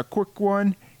you. It's a quick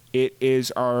one. It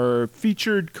is our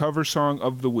featured cover song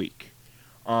of the week.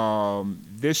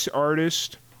 This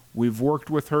artist, we've worked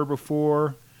with her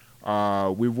before.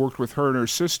 We've worked with her and her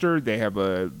sister. They have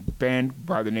a band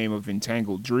by the name of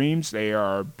Entangled Dreams. They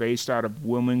are based out of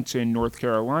Wilmington, North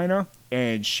Carolina.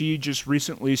 And she just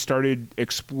recently started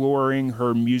exploring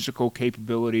her musical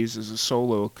capabilities as a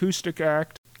solo acoustic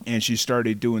act. And she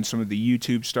started doing some of the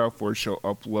YouTube stuff where she'll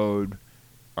upload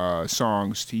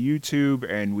songs to YouTube.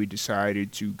 And we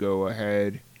decided to go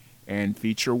ahead and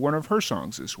feature one of her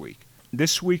songs this week.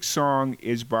 This week's song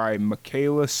is by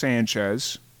Michaela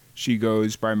Sanchez. She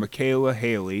goes by Michaela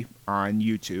Haley on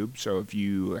YouTube. So if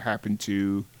you happen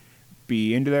to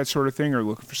be into that sort of thing or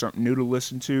looking for something new to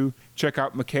listen to, check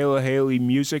out Michaela Haley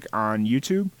Music on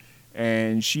YouTube.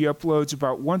 And she uploads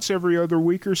about once every other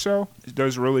week or so. It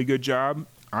does a really good job.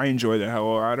 I enjoy the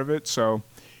hell out of it. So,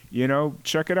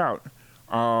 check it out.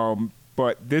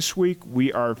 But this week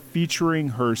we are featuring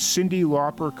her Cyndi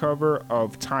Lauper cover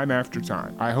of Time After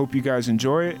Time. I hope you guys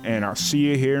enjoy it, and I'll see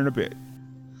you here in a bit.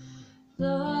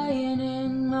 Lying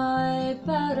in my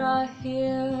bed, I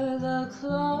hear the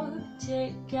clock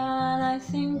tick and I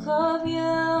think of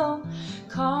you.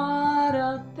 Caught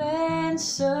up in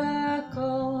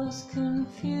circles,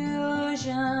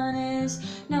 confusion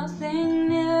is nothing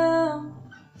new.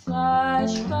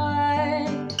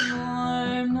 Flashback,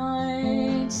 warm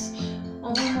nights,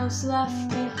 almost left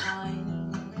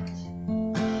behind.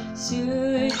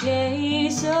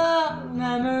 Suitcase of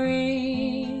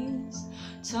memories.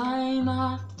 Time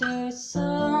after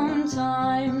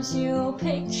sometimes you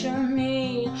picture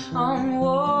me. I'm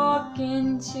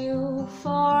walking too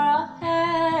far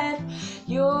ahead.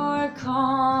 You're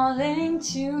calling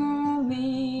to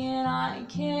me and I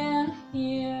can't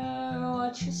hear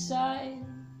what you say.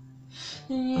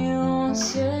 And you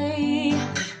say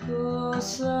go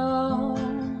slow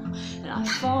and I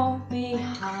fall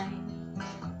behind.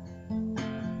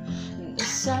 The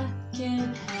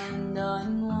second hand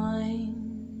unwinds.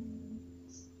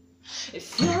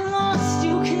 If you're lost,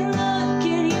 you can look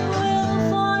and you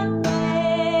will find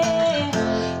me.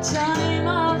 Time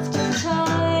after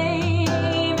time.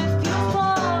 If you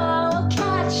fall, I'll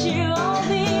catch you. I'll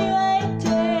be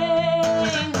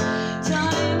waiting.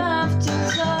 Time after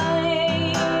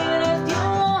time. If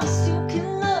you're lost, you can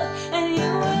look and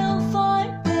you will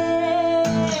find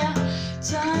me.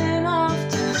 Time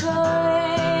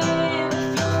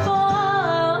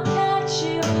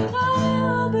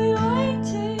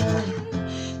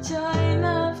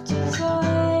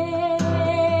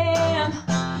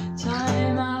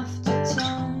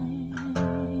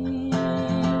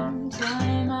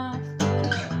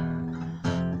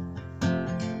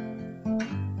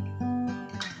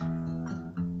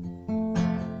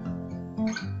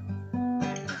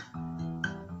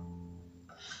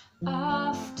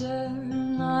After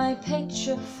my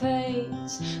picture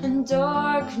fades and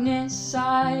darkness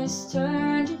eyes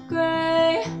turn to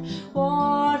gray,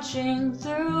 watching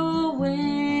through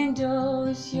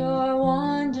windows, you're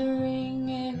wondering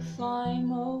if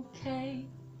I'm okay.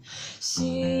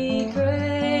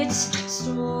 Secrets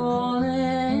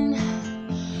stolen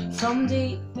from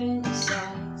deep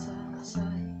inside,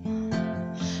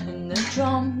 and the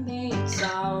drum beats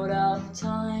out of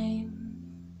time.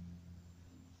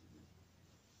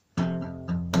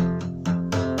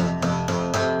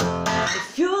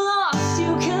 If you're lost,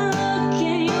 you can look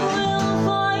and you will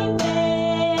find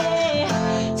me,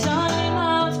 time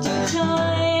after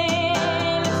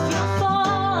time. If you fall,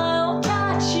 I'll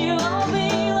catch you, I'll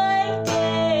be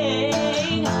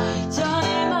waiting,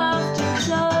 time after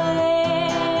time.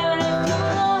 And if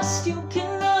you're lost, you can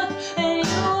look and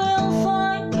you will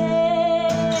find me,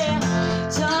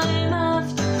 time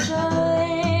after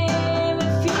time.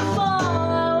 If you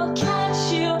fall, I'll catch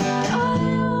you, I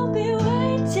will be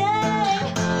waiting,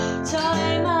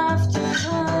 time after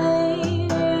time,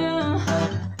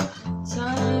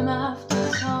 time after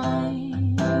time,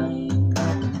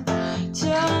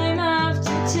 time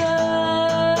after time,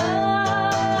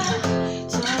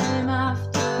 time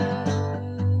after.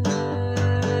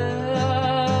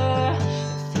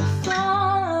 If you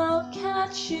fall, I'll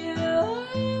catch you,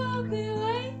 I will be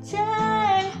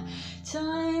waiting,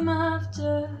 time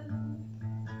after.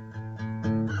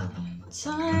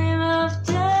 Time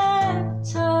after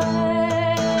time,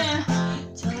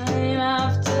 time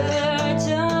after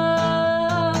time,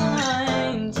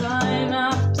 time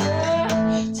after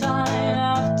time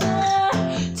after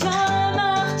time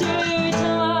after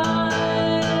time,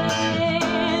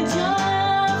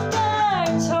 time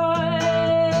after time.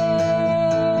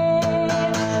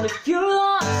 If you're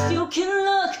lost, you can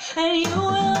look and you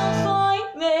will find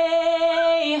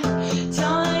me,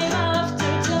 time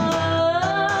after time.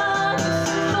 If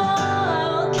you fall,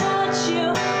 I'll catch you,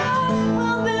 I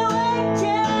will be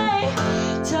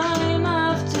waiting, time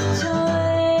after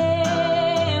time,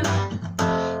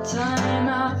 time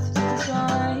after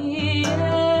time,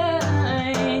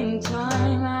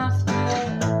 time after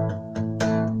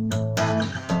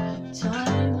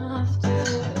time after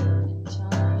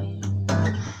time,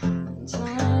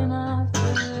 time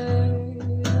after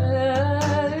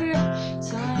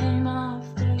time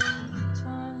after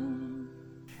time.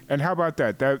 And how about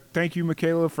that? Thank you,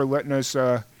 Michaela, for letting us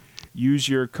use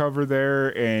your cover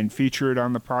there and feature it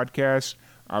on the podcast.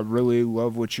 I really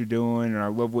love what you're doing, and I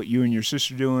love what you and your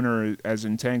sister doing as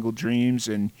Entangled Dreams,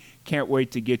 and can't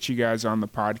wait to get you guys on the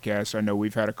podcast. I know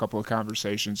we've had a couple of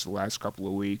conversations the last couple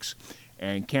of weeks,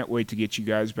 and can't wait to get you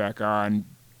guys back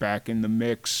in the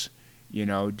mix,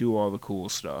 do all the cool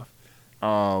stuff.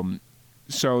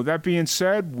 So that being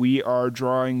said, we are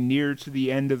drawing near to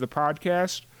the end of the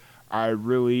podcast. I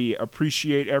really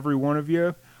appreciate every one of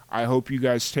you. I hope you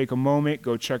guys take a moment,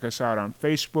 go check us out on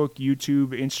Facebook, YouTube,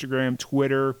 Instagram,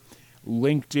 Twitter,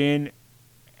 LinkedIn,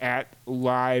 at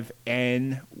Live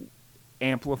N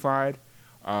Amplified.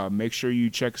 Make sure you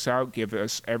check us out. Give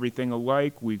us everything a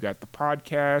like. We've got the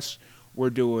podcast. We're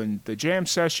doing the jam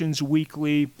sessions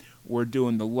weekly. We're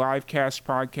doing the Livecast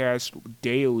podcast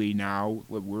daily now.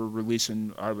 We're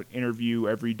releasing an interview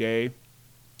every day.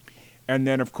 And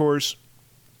then, of course,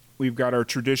 we've got our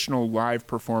traditional live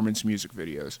performance music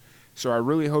videos. So I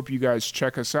really hope you guys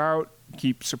check us out.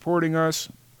 Keep supporting us.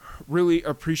 Really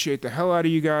appreciate the hell out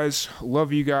of you guys.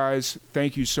 Love you guys.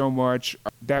 Thank you so much.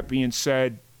 That being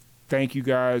said, thank you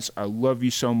guys. I love you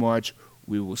so much.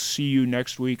 We will see you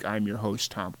next week. I'm your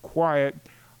host, Tom Quiet.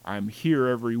 I'm here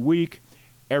every week.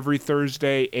 Every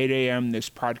Thursday, 8 a.m., this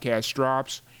podcast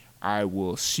drops. I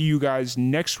will see you guys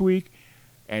next week.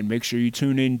 And make sure you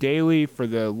tune in daily for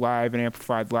the Live and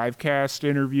Amplified Livecast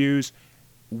interviews.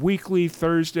 Weekly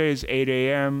Thursdays, 8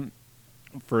 a.m.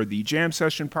 for the Jam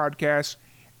Session podcast.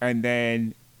 And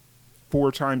then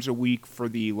 4 times a week for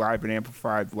the Live and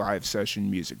Amplified Live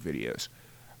Session music videos.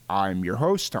 I'm your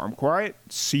host, Tom Quiet.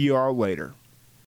 See you all later.